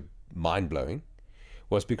was so mind-blowing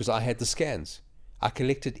was because I had the scans. I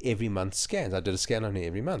collected every month's scans. I did a scan on her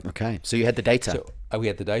every month. Okay. So you had the data. So we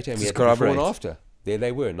had the data, and we Just had the before and corroborate. after. There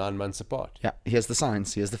they were, 9 months apart. Yeah. Here's the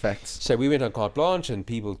science. Here's the facts. So we went on carte blanche, and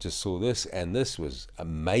people just saw this, and this was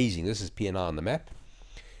amazing. This is P&I on the map.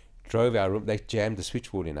 Drove our room. They jammed the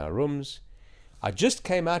switchboard in our rooms. I just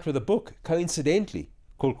came out with a book, coincidentally,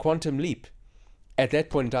 called Quantum Leap. At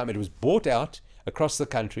that point in time, it was bought out across the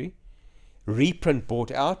country, reprint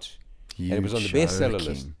bought out, and it was on the bestseller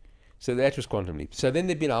list. So that was Quantum Leap. So then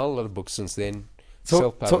there've been a whole lot of books since then,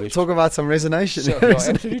 self-published. Talk about some resonation. So, no,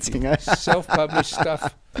 absolutely. Self-published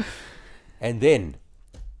stuff. And then,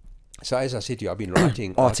 so as I said to you, I've been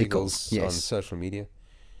writing articles yes. on social media,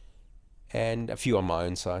 and a few on my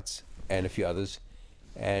own sites, and a few others.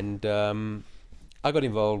 And I got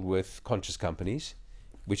involved with conscious companies,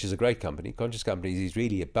 which is a great company, Conscious Companies, is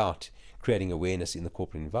really about creating awareness in the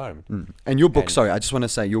corporate environment. And your book, sorry, I just want to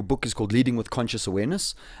say, your book is called Leading with Conscious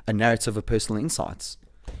Awareness, a narrative of personal insights.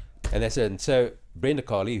 And that's it. And so Brenda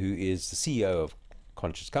Carley, who is the CEO of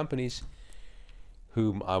Conscious Companies,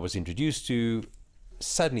 whom I was introduced to,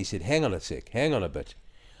 suddenly said, hang on a sec, hang on a bit.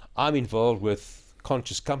 I'm involved with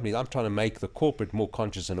Conscious Companies. I'm trying to make the corporate more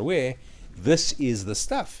conscious and aware. This is the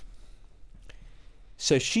stuff.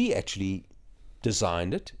 So she actually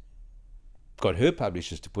designed it, got her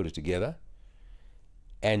publishers to put it together,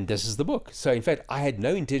 and this is the book. So in fact, I had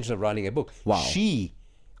no intention of writing a book. Wow. She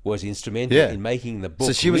was instrumental in making the book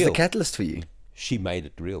So she real. was the catalyst for you. She made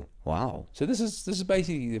it real. Wow. So this is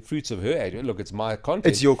basically the fruits of her action. Look, it's my content.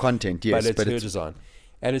 It's your content, yes. But it's her design.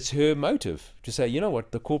 And it's her motive to say, you know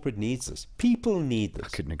what, the corporate needs this. People need this. I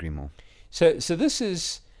couldn't agree more. So this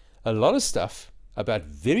is a lot of stuff about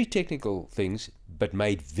very technical things, but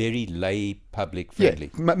made very lay public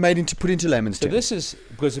friendly. Yeah, put into layman's terms. So this is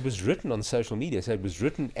because it was written on social media. So it was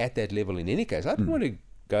written at that level in any case. I didn't want to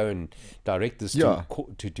go and direct this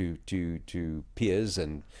to peers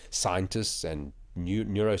and scientists and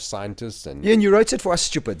neuroscientists. And and you wrote it for us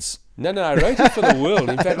stupids. No, I wrote it for the world.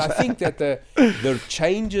 In fact, I think that the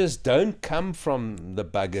changes don't come from the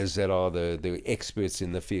buggers that are the experts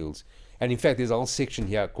in the fields. And in fact, there's a whole section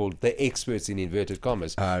here called the experts in inverted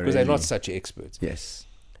commas, because they're not such experts. Yes.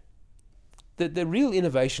 The real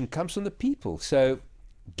innovation comes from the people. So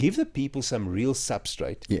give the people some real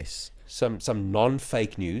substrate. Yes. Some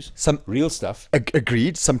non-fake news. Some real stuff.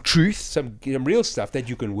 Agreed. Some truth. Some real stuff that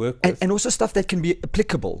you can work with. And also stuff that can be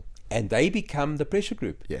applicable. And they become the pressure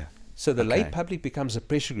group. Yeah. So the lay public becomes a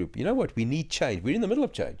pressure group. You know what? We need change. We're in the middle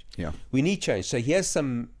of change. Yeah. We need change. So here's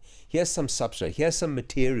some substrate. Here's some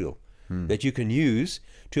material that you can use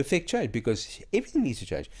to affect change, because everything needs to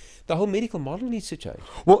change. The whole medical model needs to change.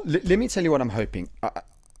 Well, let me tell you what I'm hoping.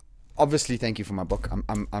 Obviously, thank you for my book.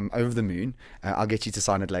 I'm over the moon. I'll get you to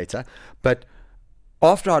sign it later. But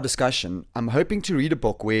after our discussion, I'm hoping to read a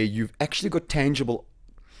book where you've actually got tangible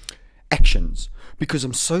actions, because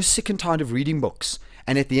I'm so sick and tired of reading books.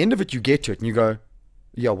 And at the end of it, you get to it and you go,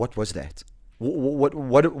 yeah, what was that?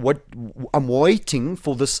 What I'm waiting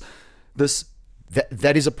for this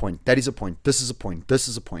that is a point. That is a point. This is a point. This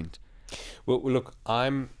is a point. Well, look,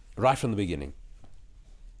 I'm right from the beginning.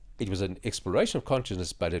 It was an exploration of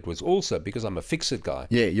consciousness, but it was also because I'm a fix-it guy.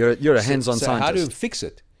 Yeah, you're a hands-on scientist. So how do you fix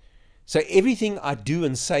it? So everything I do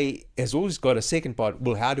and say has always got a second part.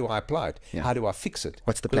 Well, how do I apply it? Yeah. How do I fix it?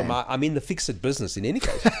 What's the plan? I'm in the fix-it business in any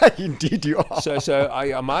case. Indeed you are. So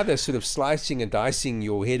I'm either sort of slicing and dicing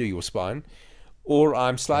your head or your spine, or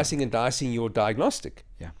I'm slicing and dicing your diagnostic.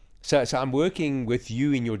 Yeah. So I'm working with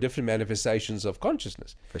you in your different manifestations of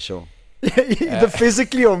consciousness. For sure. Either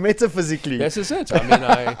physically or metaphysically. That's it.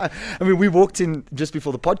 I mean, we walked in just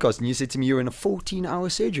before the podcast and you said to me you were in a 14-hour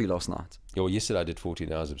surgery last night. Well, yesterday I did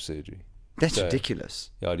 14 hours of surgery. That's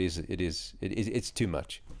ridiculous. Yeah, it is. It's too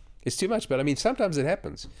much. It's too much, but I mean, sometimes it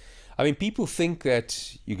happens. I mean, people think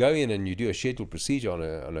that you go in and you do a scheduled procedure on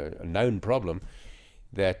a known problem,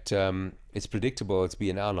 that it's predictable, it's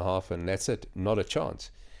be an hour and a half and that's it. Not a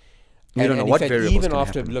chance. You don't know what variables even can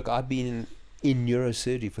after happen. Look, I've been in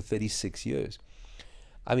neurosurgery for 36 years.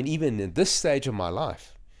 I mean, even in this stage of my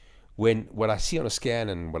life, when what I see on a scan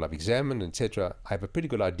and what I've examined, etc., I have a pretty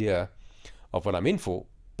good idea of what I'm in for.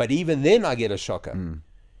 But even then, I get a shocker.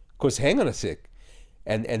 Because hang on a sec,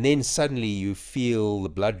 and then suddenly you feel the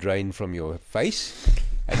blood drain from your face,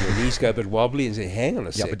 and your knees go a bit wobbly, and say, "Hang on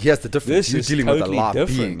a sec." Yeah, but here's the difference. You're dealing with a live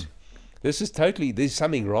being. There's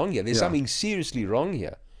something wrong here. There's something seriously wrong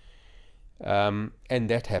here. And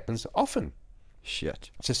that happens often. Shit.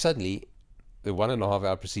 So suddenly, the 1.5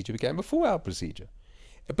 hour procedure became a 4 hour procedure.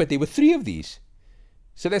 But there were 3 of these.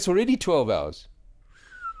 So that's already 12 hours.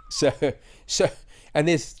 So and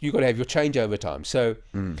you've got to have your changeover time. So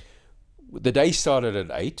the day started at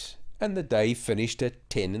 8 and the day finished at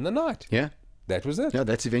 10 in the night. Yeah. That was it. Yeah,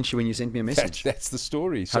 that's eventually when you sent me a message. That's the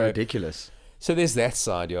story. How ridiculous. So there's that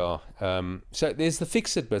side, yeah. So there's the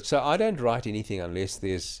fix-it bit. So I don't write anything unless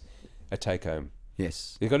there's a take-home.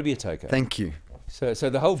 Yes. There's got to be a take-home. Thank you. So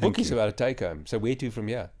the whole book is about a take-home. So where to from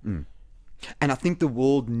here? And I think the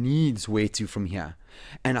world needs where to from here.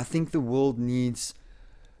 And I think the world needs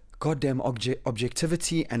goddamn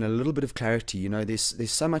objectivity and a little bit of clarity. You know,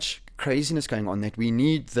 there's so much craziness going on that we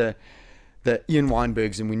need the Ian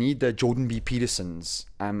Weinbergs and we need the Jordan B. Petersons.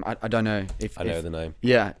 I don't know if I know the name.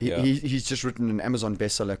 Yeah, he's just written an Amazon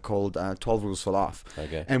bestseller called 12 Rules for Life.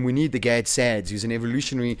 Okay. And we need the Gad Sads, who's an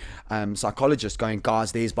evolutionary psychologist, going,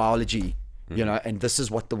 guys, there's biology, you know, and this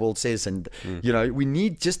is what the world says. And, you know, we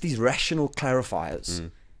need just these rational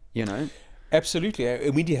clarifiers, you know. Absolutely.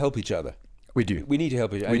 And we need to help each other. We do. We need to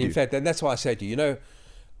help each other. And in fact, and that's why I say to you, you know,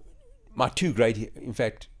 my two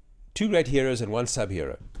great heroes and one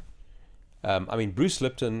sub-hero. I mean, Bruce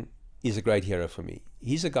Lipton is a great hero for me.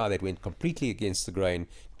 He's a guy that went completely against the grain,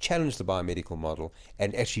 challenged the biomedical model,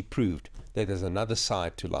 and actually proved that there's another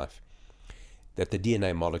side to life. That the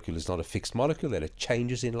DNA molecule is not a fixed molecule, that it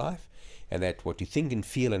changes in life, and that what you think and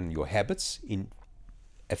feel and your habits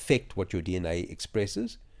affect what your DNA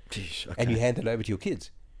expresses, and you hand it over to your kids.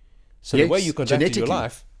 So the way you conduct your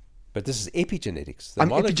life, but this is epigenetics.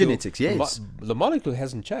 Epigenetics, yes. The molecule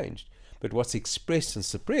hasn't changed, but what's expressed and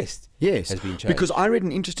suppressed has been changed. Because I read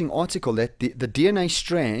an interesting article that the DNA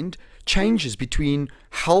strand changes between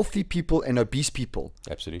healthy people and obese people.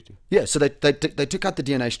 Absolutely. Yeah, so they took out the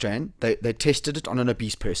DNA strand, they tested it on an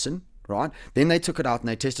obese person, right? Then they took it out and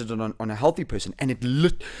they tested it on a healthy person, and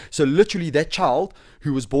so literally that child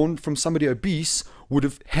who was born from somebody obese would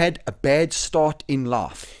have had a bad start in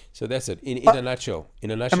life. So that's it. In a nutshell.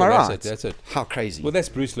 Am I right? That's it. How crazy. Well, that's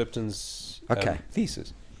Bruce Lipton's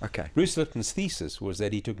thesis. Okay. Bruce Lipton's thesis was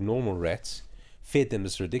that he took normal rats, fed them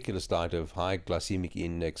this ridiculous diet of high glycemic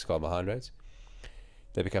index carbohydrates.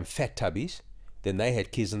 They become fat tubbies. Then they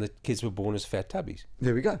had kids, and the kids were born as fat tubbies.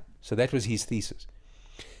 There we go. So that was his thesis.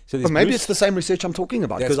 So maybe it's the same research I'm talking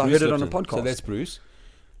about, because I heard it on a podcast. So that's Bruce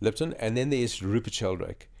Lipton. And then there's Rupert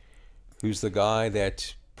Sheldrake, who's the guy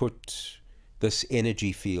that put this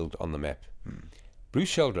energy field on the map. Bruce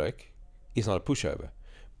Sheldrake is not a pushover.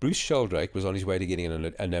 Bruce Sheldrake was on his way to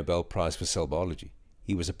getting a Nobel Prize for cell biology.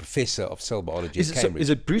 He was a professor of cell biology at Cambridge.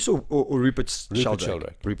 Is it Bruce or Rupert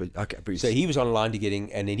Sheldrake? Rupert. Okay, Bruce. So he was on line to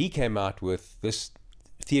getting, and then he came out with this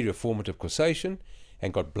theory of formative causation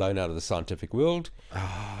and got blown out of the scientific world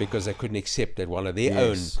because they couldn't accept that one of their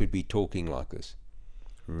own could be talking like this.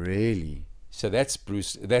 Really? So that's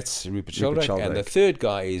Rupert Sheldrake. And the third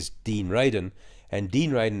guy is Dean Radin. And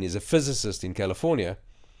Dean Radin is a physicist in California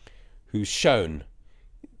who's shown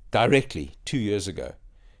directly 2 years ago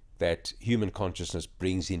that human consciousness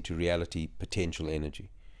brings into reality potential energy.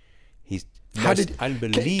 He's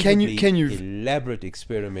unbelievably elaborate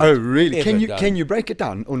experiment. Oh, really? Can you break it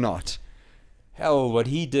down or not? Hell, what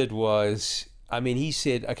he did was, he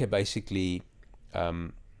said, okay, basically,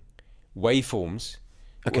 waveforms.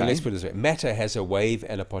 Okay. Well, let's put it this way. Matter has a wave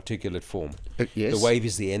and a particulate form. Yes. The wave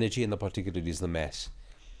is the energy and the particulate is the mass.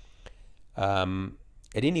 At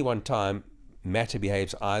any one time, matter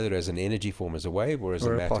behaves either as an energy form, as a wave, or as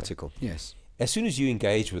a particle. Yes. As soon as you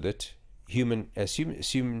engage with it, human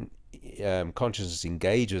consciousness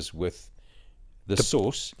engages with the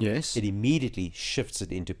source. Yes. It immediately shifts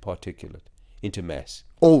it into particulate, into mass.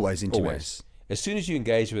 Always into mass. As soon as you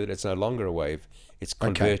engage with it, it's no longer a wave. It's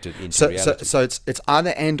converted into reality. So it's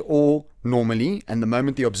either and or normally, and the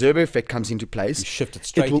moment the observer effect comes into place, you shift it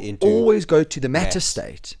straight into it will always go to the matter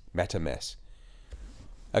state. Matter mass.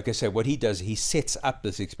 Okay, so what he does, he sets up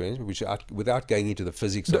this experiment, which without going into the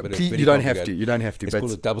physics of it, you don't have to. You don't have to. It's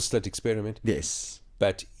called a double slit experiment. Yes.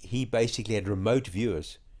 But he basically had remote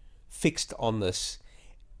viewers fixed on this,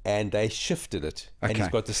 and they shifted it, and he's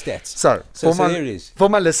got the stats. So there it is. For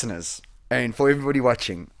my listeners, and for everybody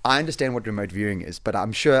watching, I understand what remote viewing is, but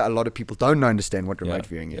I'm sure a lot of people don't understand what remote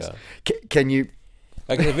viewing is. Can you...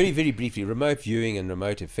 Okay, so very, very briefly, remote viewing and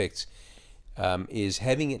remote effects is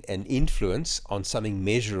having an influence on something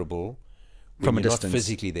measurable when from you're a distance. Not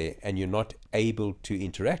physically there, and you're not able to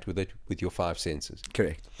interact with it with your five senses.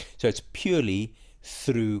 Correct. So it's purely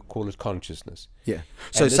through, call it consciousness. Yeah.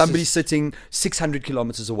 So somebody's sitting 600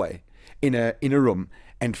 kilometers away in a room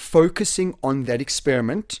and focusing on that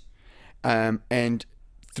experiment, and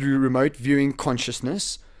through remote viewing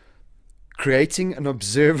consciousness, creating an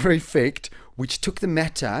observer effect, which took the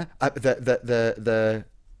matter,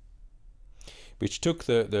 which took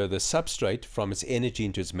the substrate from its energy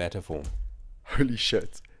into its matter form. Holy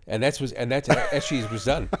shit! And that actually was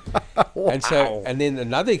done. Wow. And then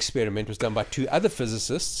another experiment was done by two other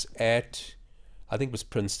physicists at, I think it was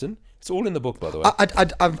Princeton. It's all in the book, by the way. I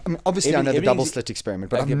know the double slit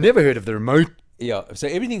experiment, but I've never heard of the remote. Yeah, so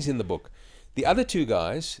everything's in the book. The other two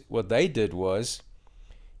guys, what they did was,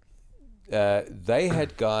 they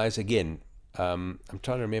had guys, again, I'm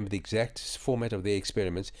trying to remember the exact format of their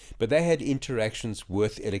experiments, but they had interactions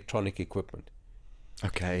with electronic equipment.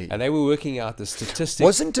 Okay. And they were working out the statistics.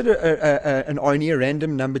 Wasn't it an RNG, a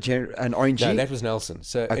random number, an RNG? No, that was Nelson.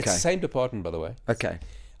 So it's the same department, by the way. Okay.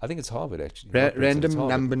 I think it's Harvard, actually.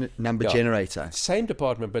 Random number generator. Same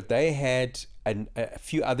department, but they had a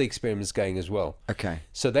few other experiments going as well. Okay.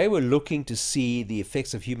 So they were looking to see the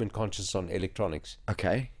effects of human consciousness on electronics.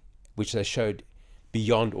 Okay. Which they showed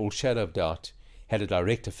beyond all shadow of doubt had a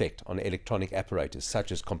direct effect on electronic apparatus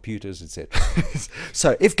such as computers, etc.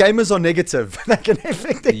 So if gamers are negative, they can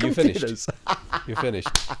affect their You're computers. You're finished.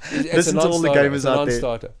 Listen to all the gamers out there.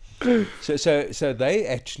 Non-starter. So they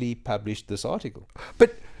actually published this article.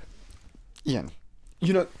 But Ian,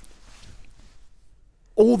 you know,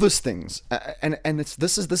 all these things, and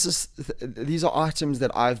these are items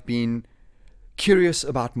that I've been curious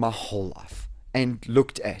about my whole life and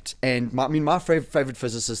looked at. And my favorite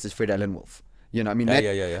physicist is Fred Alan Wolf. You know, I mean,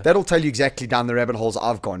 that'll tell you exactly down the rabbit holes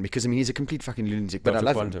I've gone, because I mean, he's a complete fucking lunatic. But I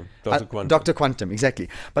love him. Dr. Quantum, exactly.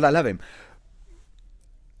 But I love him.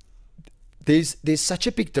 There's such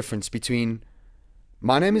a big difference between,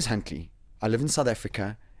 my name is Huntley, I live in South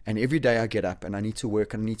Africa, and every day I get up and I need to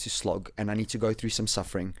work and I need to slog and I need to go through some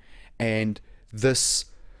suffering, and this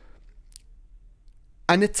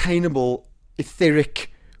unattainable,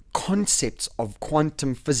 etheric concepts of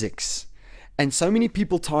quantum physics. And so many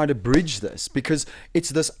people try to bridge this, because it's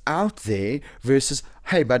this out there versus,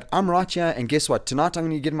 hey, but I'm right here, and guess what? Tonight I'm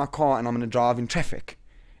going to get in my car and I'm going to drive in traffic.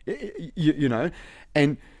 You know?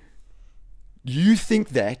 And you think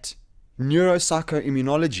that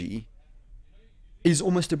neuropsychoimmunology is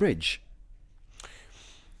almost a bridge.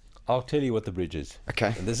 I'll tell you what the bridge is.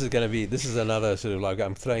 Okay. And this is another sort of like,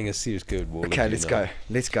 I'm throwing a serious curveball. Okay,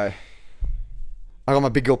 let's go. I got my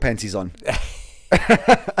big girl panties on.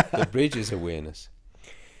 The bridge is awareness.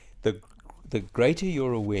 The greater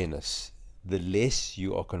your awareness, the less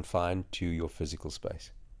you are confined to your physical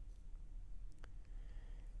space.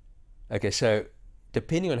 Okay, so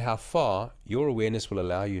depending on how far your awareness will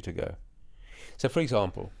allow you to go. So, for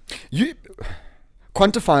example, you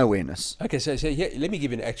quantify awareness. Okay, so here, let me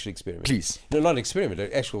give you an actual experiment. Please. No, not an experiment,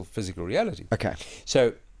 an actual physical reality. Okay.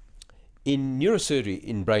 So, in neurosurgery,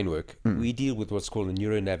 in brain work, we deal with what's called a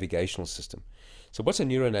neuronavigational system. So what's a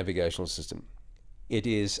neuronavigational system? It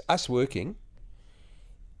is us working,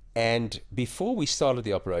 and before we started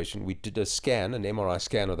the operation, we did a scan, an MRI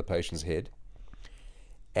scan of the patient's head,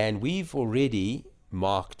 and we've already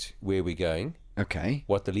marked where we're going, okay,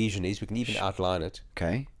 what the lesion is. We can even outline it.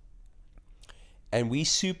 Okay. And we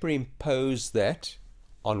superimpose that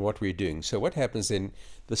on what we're doing. So what happens then,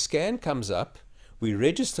 the scan comes up, we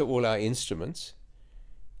register all our instruments,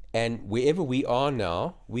 and wherever we are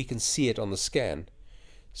now, we can see it on the scan.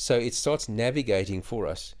 So it starts navigating for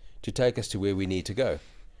us to take us to where we need to go.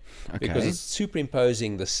 Okay. Because it's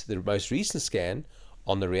superimposing the most recent scan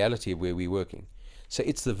on the reality of where we're working. So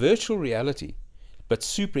it's the virtual reality, but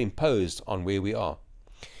superimposed on where we are.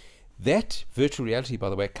 That virtual reality, by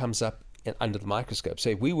the way, comes up under the microscope. So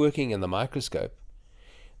if we're working in the microscope,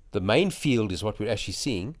 the main field is what we're actually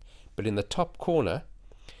seeing, but in the top corner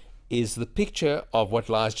is the picture of what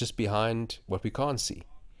lies just behind what we can't see.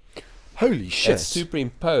 Holy shit. And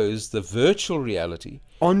superimpose the virtual reality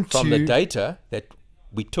from the data that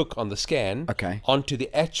we took on the scan onto the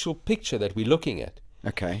actual picture that we're looking at.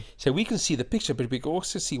 Okay. So we can see the picture, but we can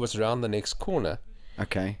also see what's around the next corner.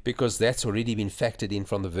 Okay. Because that's already been factored in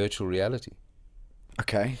from the virtual reality.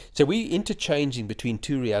 Okay. So we're interchanging between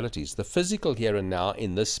two realities, the physical here and now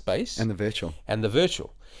in this space. And the virtual. And the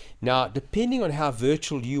virtual. Now, depending on how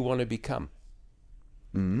virtual you want to become,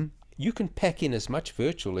 you can pack in as much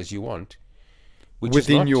virtual as you want.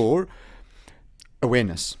 Within your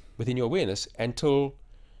awareness. Within your awareness, until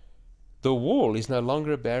the wall is no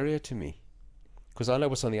longer a barrier to me. Because I know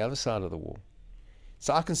what's on the other side of the wall.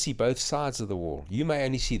 So I can see both sides of the wall. You may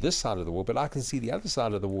only see this side of the wall, but I can see the other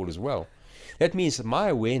side of the wall as well. That means that my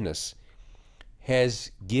awareness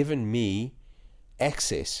has given me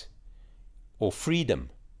access or freedom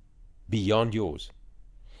beyond yours.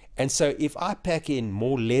 And so if I pack in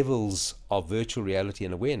more levels of virtual reality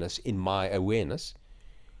and awareness in my awareness,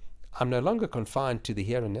 I'm no longer confined to the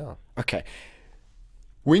here and now. Okay.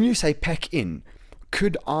 When you say pack in,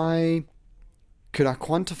 could I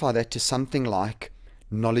quantify that to something like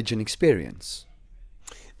knowledge and experience?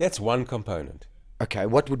 That's one component. Okay,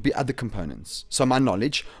 what would be other components? So my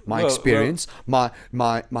knowledge, my experience, my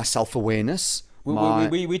self-awareness.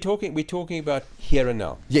 We're talking about here and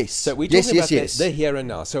now. Yes. So we're talking about the here and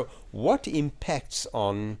now. So what impacts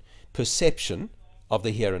on perception of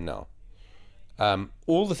the here and now?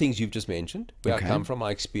 All the things you've just mentioned, where I come from,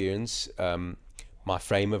 my experience, my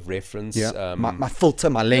frame of reference, my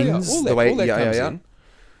filter, my lens, all that comes in.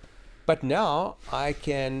 But now I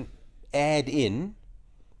can add in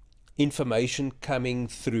information coming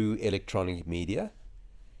through electronic media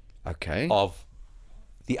of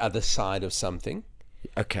the other side of something.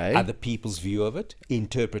 Okay. Other people's view of it,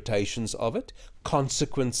 interpretations of it,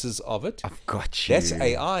 consequences of it. I've got you. That's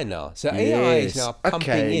AI now. So AI is now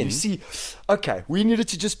pumping in. You see, okay, we needed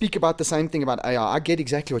to just speak about the same thing about AI. I get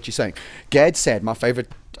exactly what you're saying. Gad Saad, my favorite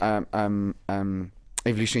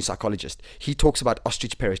evolutionary psychologist, he talks about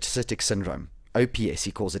ostrich parasitic syndrome. OPS,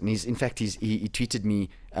 he calls it. And he tweeted me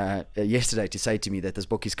yesterday to say to me that this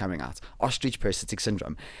book is coming out, Ostrich Parasitic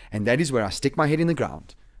Syndrome. And that is where I stick my head in the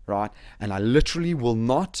ground, right? And I literally will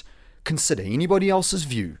not consider anybody else's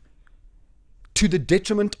view to the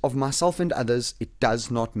detriment of myself and others. It does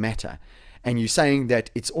not matter. And you're saying that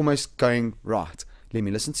it's almost going, right, let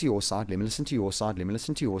me listen to your side, let me listen to your side, let me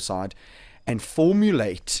listen to your side, and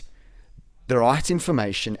formulate the right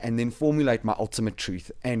information, and then formulate my ultimate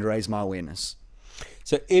truth and raise my awareness.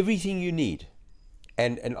 So everything you need,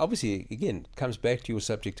 and obviously, again, it comes back to your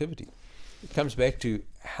subjectivity. It comes back to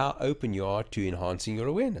how open you are to enhancing your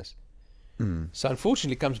awareness. So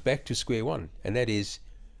unfortunately, it comes back to square one, and that is,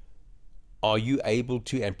 are you able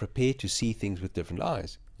to and prepared to see things with different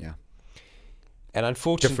eyes? Yeah. And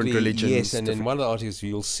unfortunately, different religions, yes, and in one of the articles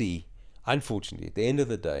you'll see, unfortunately, at the end of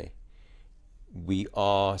the day, we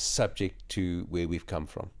are subject to where we've come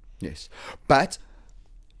from. Yes. But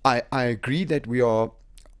I agree that we are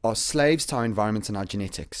slaves to our environment and our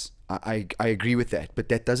genetics. I agree with that. But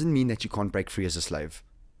that doesn't mean that you can't break free as a slave.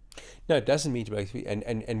 No, it doesn't mean to break free.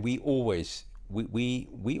 And we always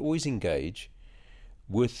engage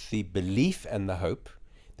with the belief and the hope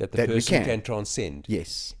that the person can transcend.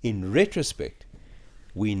 Yes. In retrospect,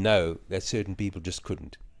 we know that certain people just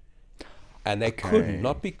couldn't. And they couldn't,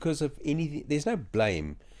 not because of anything. There's no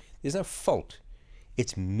blame. There's no fault.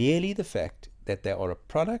 It's merely the fact that they are a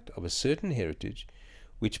product of a certain heritage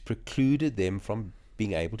which precluded them from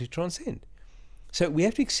being able to transcend. So we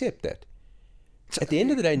have to accept that. At the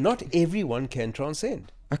end of the day, not everyone can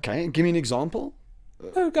transcend. Okay, give me an example.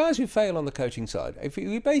 No, guys who fail on the coaching side. If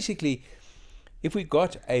we've got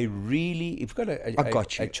a Charlie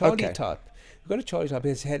type, we've got a Charlie type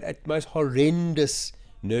that's had a most horrendous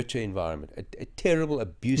nurture environment, a terrible,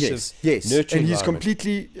 abusive nurture and he's environment.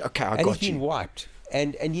 Completely, okay, I got you. And he's been wiped.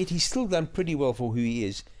 And yet he's still done pretty well for who he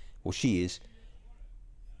is, or she is.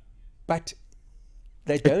 But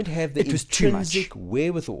they don't have the intrinsic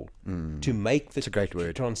wherewithal to make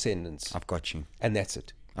the transcendence. I've got you. And that's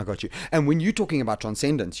it. I got you. And when you're talking about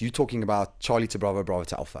transcendence, you're talking about Charlie to Bravo, Bravo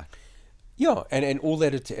to Alpha. Yeah, and all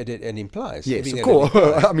that it implies. Yes, of course.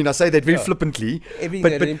 I mean, I say that very flippantly. Everything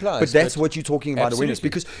but that it implies. But that's what you're talking about, awareness.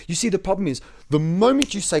 Because you see, the problem is, the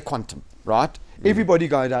moment you say quantum, right, everybody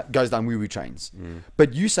goes down woo-woo trains.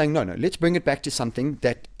 But you saying, no, let's bring it back to something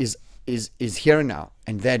that is here and now.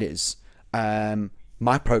 And that is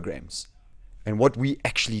my programs and what we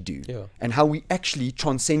actually do. Yeah. And how we actually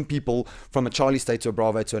transcend people from a Charlie state to a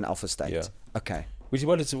Bravo to an Alpha state. Yeah. Okay. Which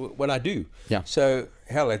is what I do. Yeah. So,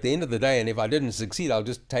 hell, at the end of the day, and if I didn't succeed, I'll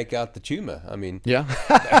just take out the tumor. I mean... Yeah.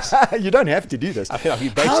 You don't have to do this. I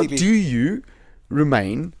mean, basically, how do you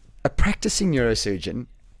remain a practicing neurosurgeon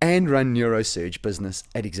and run Neurosurge business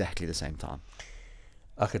at exactly the same time?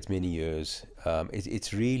 It's many years.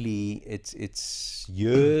 It's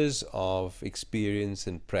years of experience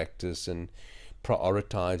and practice and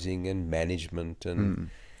prioritizing and management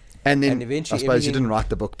and then eventually I suppose you didn't write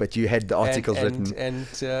the book, but you had the articles written. And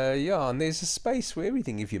there's a space for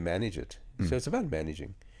everything if you manage it. So it's about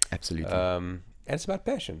managing. Absolutely. And it's about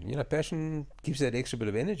passion. Passion gives that extra bit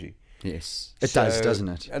of energy. Yes, it does, doesn't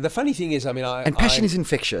it? And the funny thing is, I mean, passion is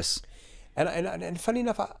infectious. And funny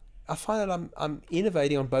enough, I find that I'm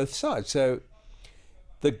innovating on both sides. So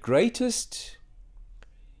the greatest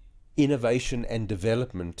innovation and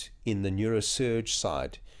development in the Neurosurge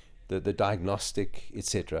side, the diagnostic,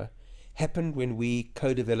 etc., happened when we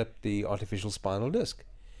co-developed the artificial spinal disc.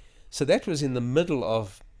 So that was in the middle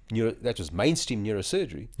of that was mainstream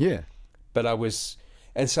neurosurgery. Yeah. But I was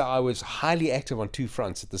highly active on two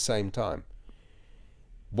fronts at the same time.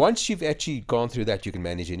 Once you've actually gone through that, you can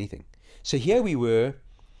manage anything. So here we were,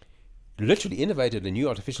 literally innovated a new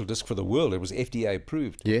artificial disc for the world. It was FDA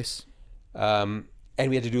approved. Yes. And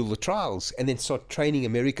we had to do all the trials and then start training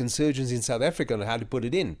American surgeons in South Africa on how to put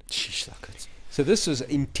it in. Sheesh, look it. So this was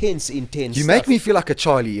intense You stuff. make me feel like a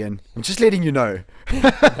Charlie, Ian. I'm just letting you know. No,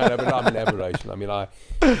 but I'm an aberration. I mean, I'm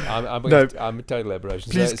a total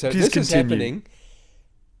aberration. Please So continue. this is happening,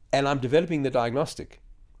 and I'm developing the diagnostic.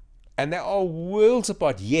 And they are worlds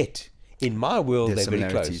apart, yet in my world, they're very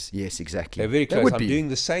close. Yes, exactly. They're very close. I'm doing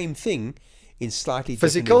the same thing in slightly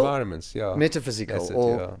different environments. Yeah.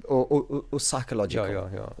 Metaphysical, or psychological.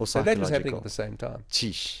 Yeah. Or so that was happening at the same time.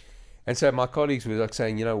 Sheesh. And so my colleagues were like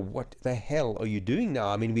saying, what the hell are you doing now?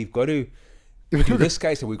 I mean, we've got to in this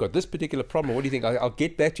case, and we've got this particular problem. What do you think? I'll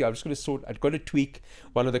get back to you. I'm just going to I've got to tweak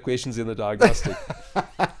one of the questions in the diagnostic.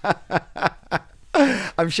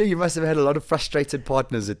 I'm sure you must have had a lot of frustrated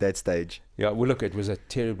partners at that stage. Yeah, well, look, it was a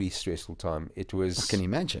terribly stressful time. It was. I can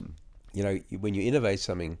imagine. You know, when you innovate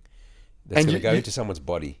something that's going to go into someone's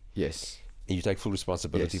body. Yes. And you take full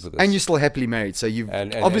responsibility for this. And you're still happily married, so you've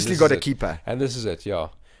obviously got a keeper. And this is it, yeah.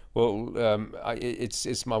 Well,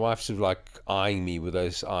 it's my wife sort of like eyeing me with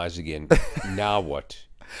those eyes again. Now what?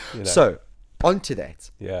 You know? So, on to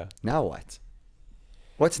that. Yeah. Now what?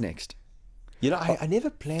 What's next? You know, I never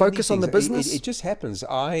planned. Focus on the business. It just happens.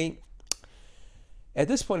 At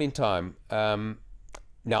this point in time,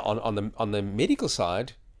 now on the medical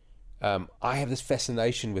side, I have this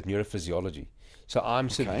fascination with neurophysiology. So I'm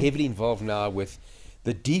sort of heavily involved now with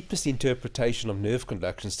the deepest interpretation of nerve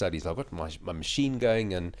conduction studies. I've got my machine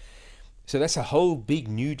going, and so that's a whole big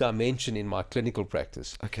new dimension in my clinical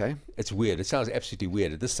practice. Okay. It's weird. It sounds absolutely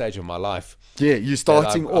weird at this stage of my life. Yeah, you're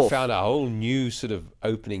starting off. I found a whole new sort of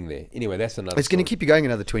opening there. Anyway, that's another It's going to keep you going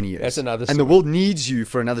another 20 years. That's another story. And the world needs you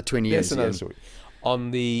for another 20 years. That's another story.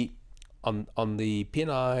 On the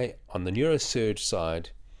PNI, on the Neurosurge side,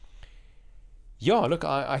 yeah, look,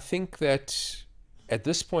 I think that at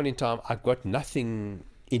this point in time, I've got nothing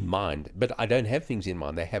in mind, but I don't have things in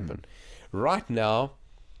mind. They happen. Right now,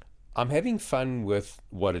 I'm having fun with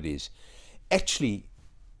what it is. Actually,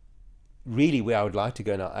 really where I would like to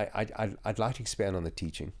go now, I'd like to expand on the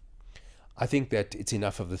teaching. I think that it's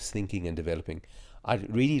enough of this thinking and developing.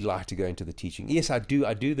 I'd really like to go into the teaching. Yes, I do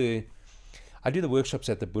the workshops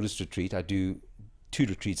at the Buddhist retreat. I do 2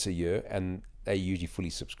 retreats a year, and they're usually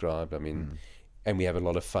fully subscribed. I mean, and we have a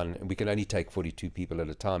lot of fun. And we can only take 42 people at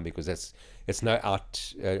a time because it's no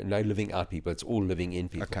living out people. It's all living in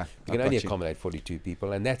people. Okay, we can only accommodate 42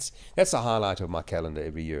 people, and that's the highlight of my calendar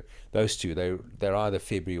every year. Those 2, they're either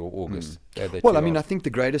February or August. Well, I mean, I think the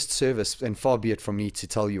greatest service, and far be it from me to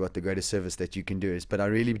tell you what the greatest service that you can do is, but I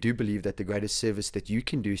really do believe that the greatest service that you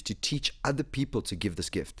can do is to teach other people to give this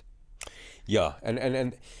gift. Yeah,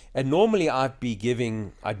 and normally I'd be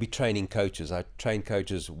training coaches. I train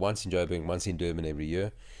coaches once in Joburg, once in Durban every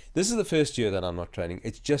year. This is the first year that I'm not training.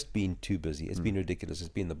 It's just been too busy. It's been ridiculous. It's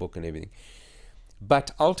been the book and everything. But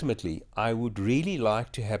ultimately, I would really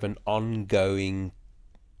like to have an ongoing.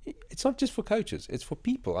 It's not just for coaches. It's for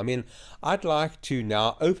people. I mean, I'd like to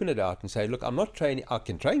now open it out and say, look, I'm not training. I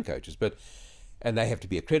can train coaches, and they have to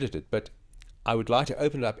be accredited. But I would like to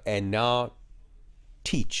open it up and now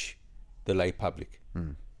teach the lay public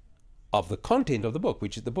of the content of the book,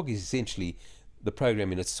 which is the book is essentially the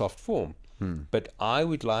program in its soft form. But I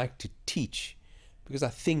would like to teach because I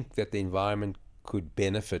think that the environment could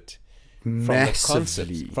benefit from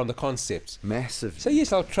the concepts. Massively. So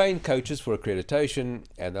yes, I'll train coaches for accreditation,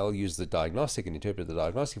 and they'll use the diagnostic and interpret the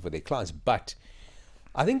diagnostic for their clients. But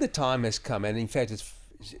I think the time has come, and in fact,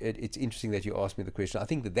 it's interesting that you asked me the question. I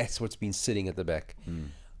think that that's what's been sitting at the back.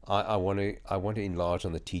 I want to enlarge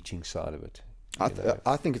on the teaching side of it.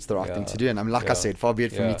 I think it's the right thing to do, and I'm I said, far be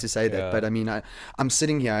it for me to say that, but I mean, I'm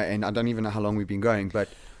sitting here and I don't even know how long we've been going, but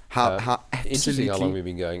how interesting how long we've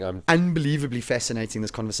been going. Unbelievably fascinating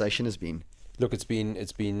this conversation has been. Look, it's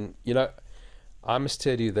been. You know, I must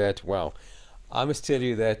tell you that. Wow, I must tell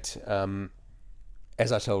you that.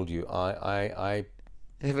 As I told you, I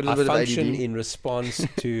function in response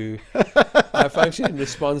to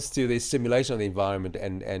the stimulation of the environment,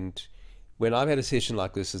 and when I've had a session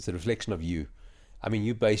like this, it's a reflection of you. I mean,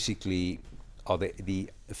 you basically are the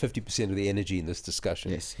 50% of the energy in this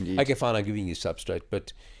discussion. Yes, indeed. Okay, fine, I'm giving you substrate,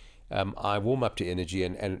 but I warm up to energy,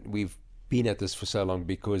 and we've been at this for so long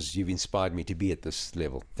because you've inspired me to be at this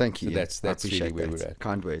level. Thank you. So that's really where we're at.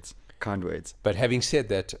 Kind words. But having said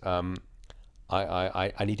that,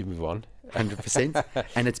 I need to move on. 100%.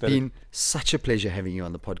 And it's been such a pleasure having you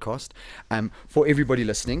on the podcast. For everybody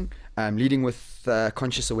listening, Leading with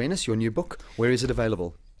Conscious Awareness, your new book, where is it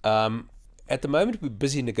available? At the moment, we're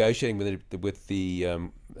busy negotiating with the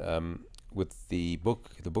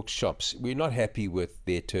bookshops. We're not happy with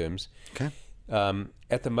their terms. Okay.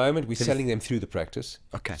 At the moment, we're selling them through the practice.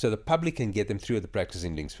 Okay. So the public can get them through the practice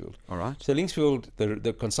in Linksfield. All right. So Linksfield,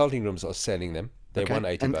 the consulting rooms are selling them. They're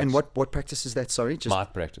 $180. And what practice is that? Sorry, just my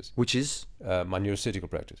practice, which is my neurosurgical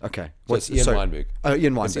practice. Okay, so it's Ian Weinberg. Oh,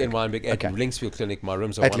 Ian Weinberg. It's Ian Weinberg at Linksfield Clinic. My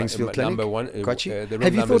rooms are at Linksfield Clinic. Number 1. Got you.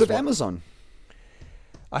 Have you thought of Amazon?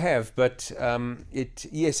 I have, but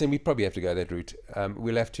yes, and we probably have to go that route.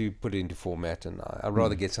 We'll have to put it into format, and I'd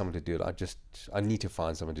rather get someone to do it. I need to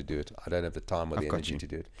find someone to do it. I don't have the time or the energy to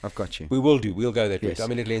do it. I've got you. We'll go that route. I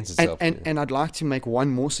mean, it lends itself. And I'd like to make one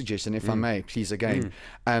more suggestion, if I may, please, again.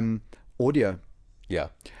 Audio. Yeah.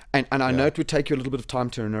 And I know it would take you a little bit of time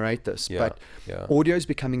to narrate this, but audio is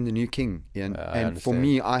becoming the new king, Ian. And for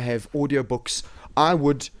me, I have audiobooks. I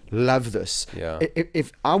would love this. Yeah.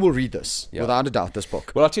 If I will read this, without a doubt, this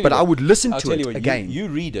book. Well, I'll tell you but what, I would listen to it what, again. You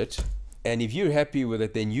read it, and if you're happy with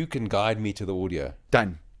it, then you can guide me to the audio.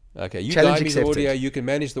 Done. Okay, you Challenge guide me to the accepted. audio, you can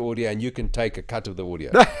manage the audio, and you can take a cut of the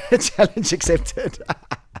audio. Challenge accepted.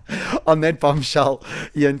 On that bombshell,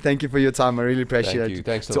 Ian, thank you for your time. I really appreciate it.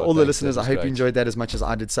 Thanks to all the listeners, I hope you enjoyed that as much as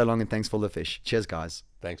I did. So long, and thanks for the fish. Cheers, guys.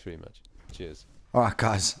 Thanks very much. Cheers. All right,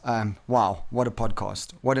 guys. Wow, what a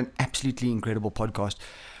podcast. What an absolutely incredible podcast.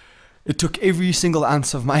 It took every single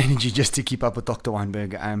ounce of my energy just to keep up with Dr.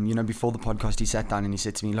 Weinberg. Before the podcast, he sat down and he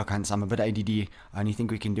said to me, look, Hans, I'm a bit ADD. I only think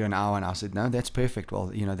we can do an hour. And I said, no, that's perfect.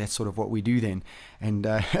 Well, that's sort of what we do then. And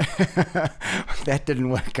that didn't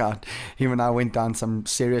work out. Him and I went down some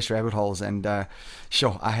serious rabbit holes. And I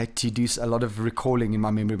had to do a lot of recalling in my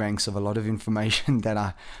memory banks of a lot of information that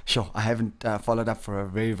I haven't followed up for a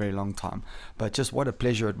very, very long time. But just what a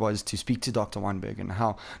pleasure it was to speak to Dr. Weinberg and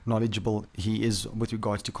how knowledgeable he is with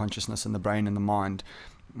regards to consciousness and the brain and the mind.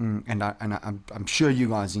 I'm sure you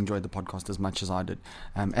guys enjoyed the podcast as much as I did.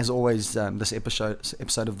 As always, this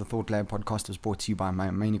episode of the Thought Lab podcast is brought to you by my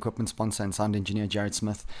main equipment sponsor and sound engineer, Jared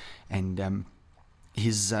Smith, and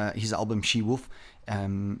his album She Wolf.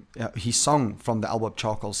 His song from the album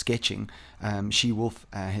Charcoal Sketching, She Wolf,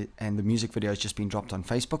 and the music video has just been dropped on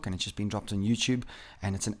Facebook, and it's just been dropped on YouTube,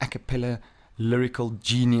 and it's an a cappella lyrical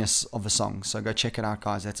genius of a song. So go check it out,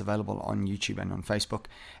 guys. That's available on YouTube and on Facebook.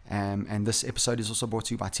 And this episode is also brought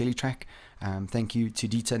to you by Tellytrack. Thank you to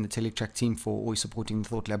Dita and the Tellytrack team for always supporting the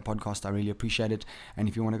Thought Lab podcast. I really appreciate it. And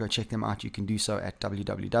if you want to go check them out, you can do so at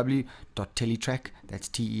www.tellytrack, that's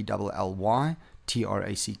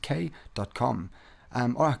TELLYTRACK.com. All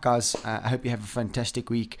right, guys, I hope you have a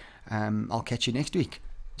fantastic week. I'll catch you next week.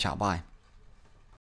 Ciao, bye.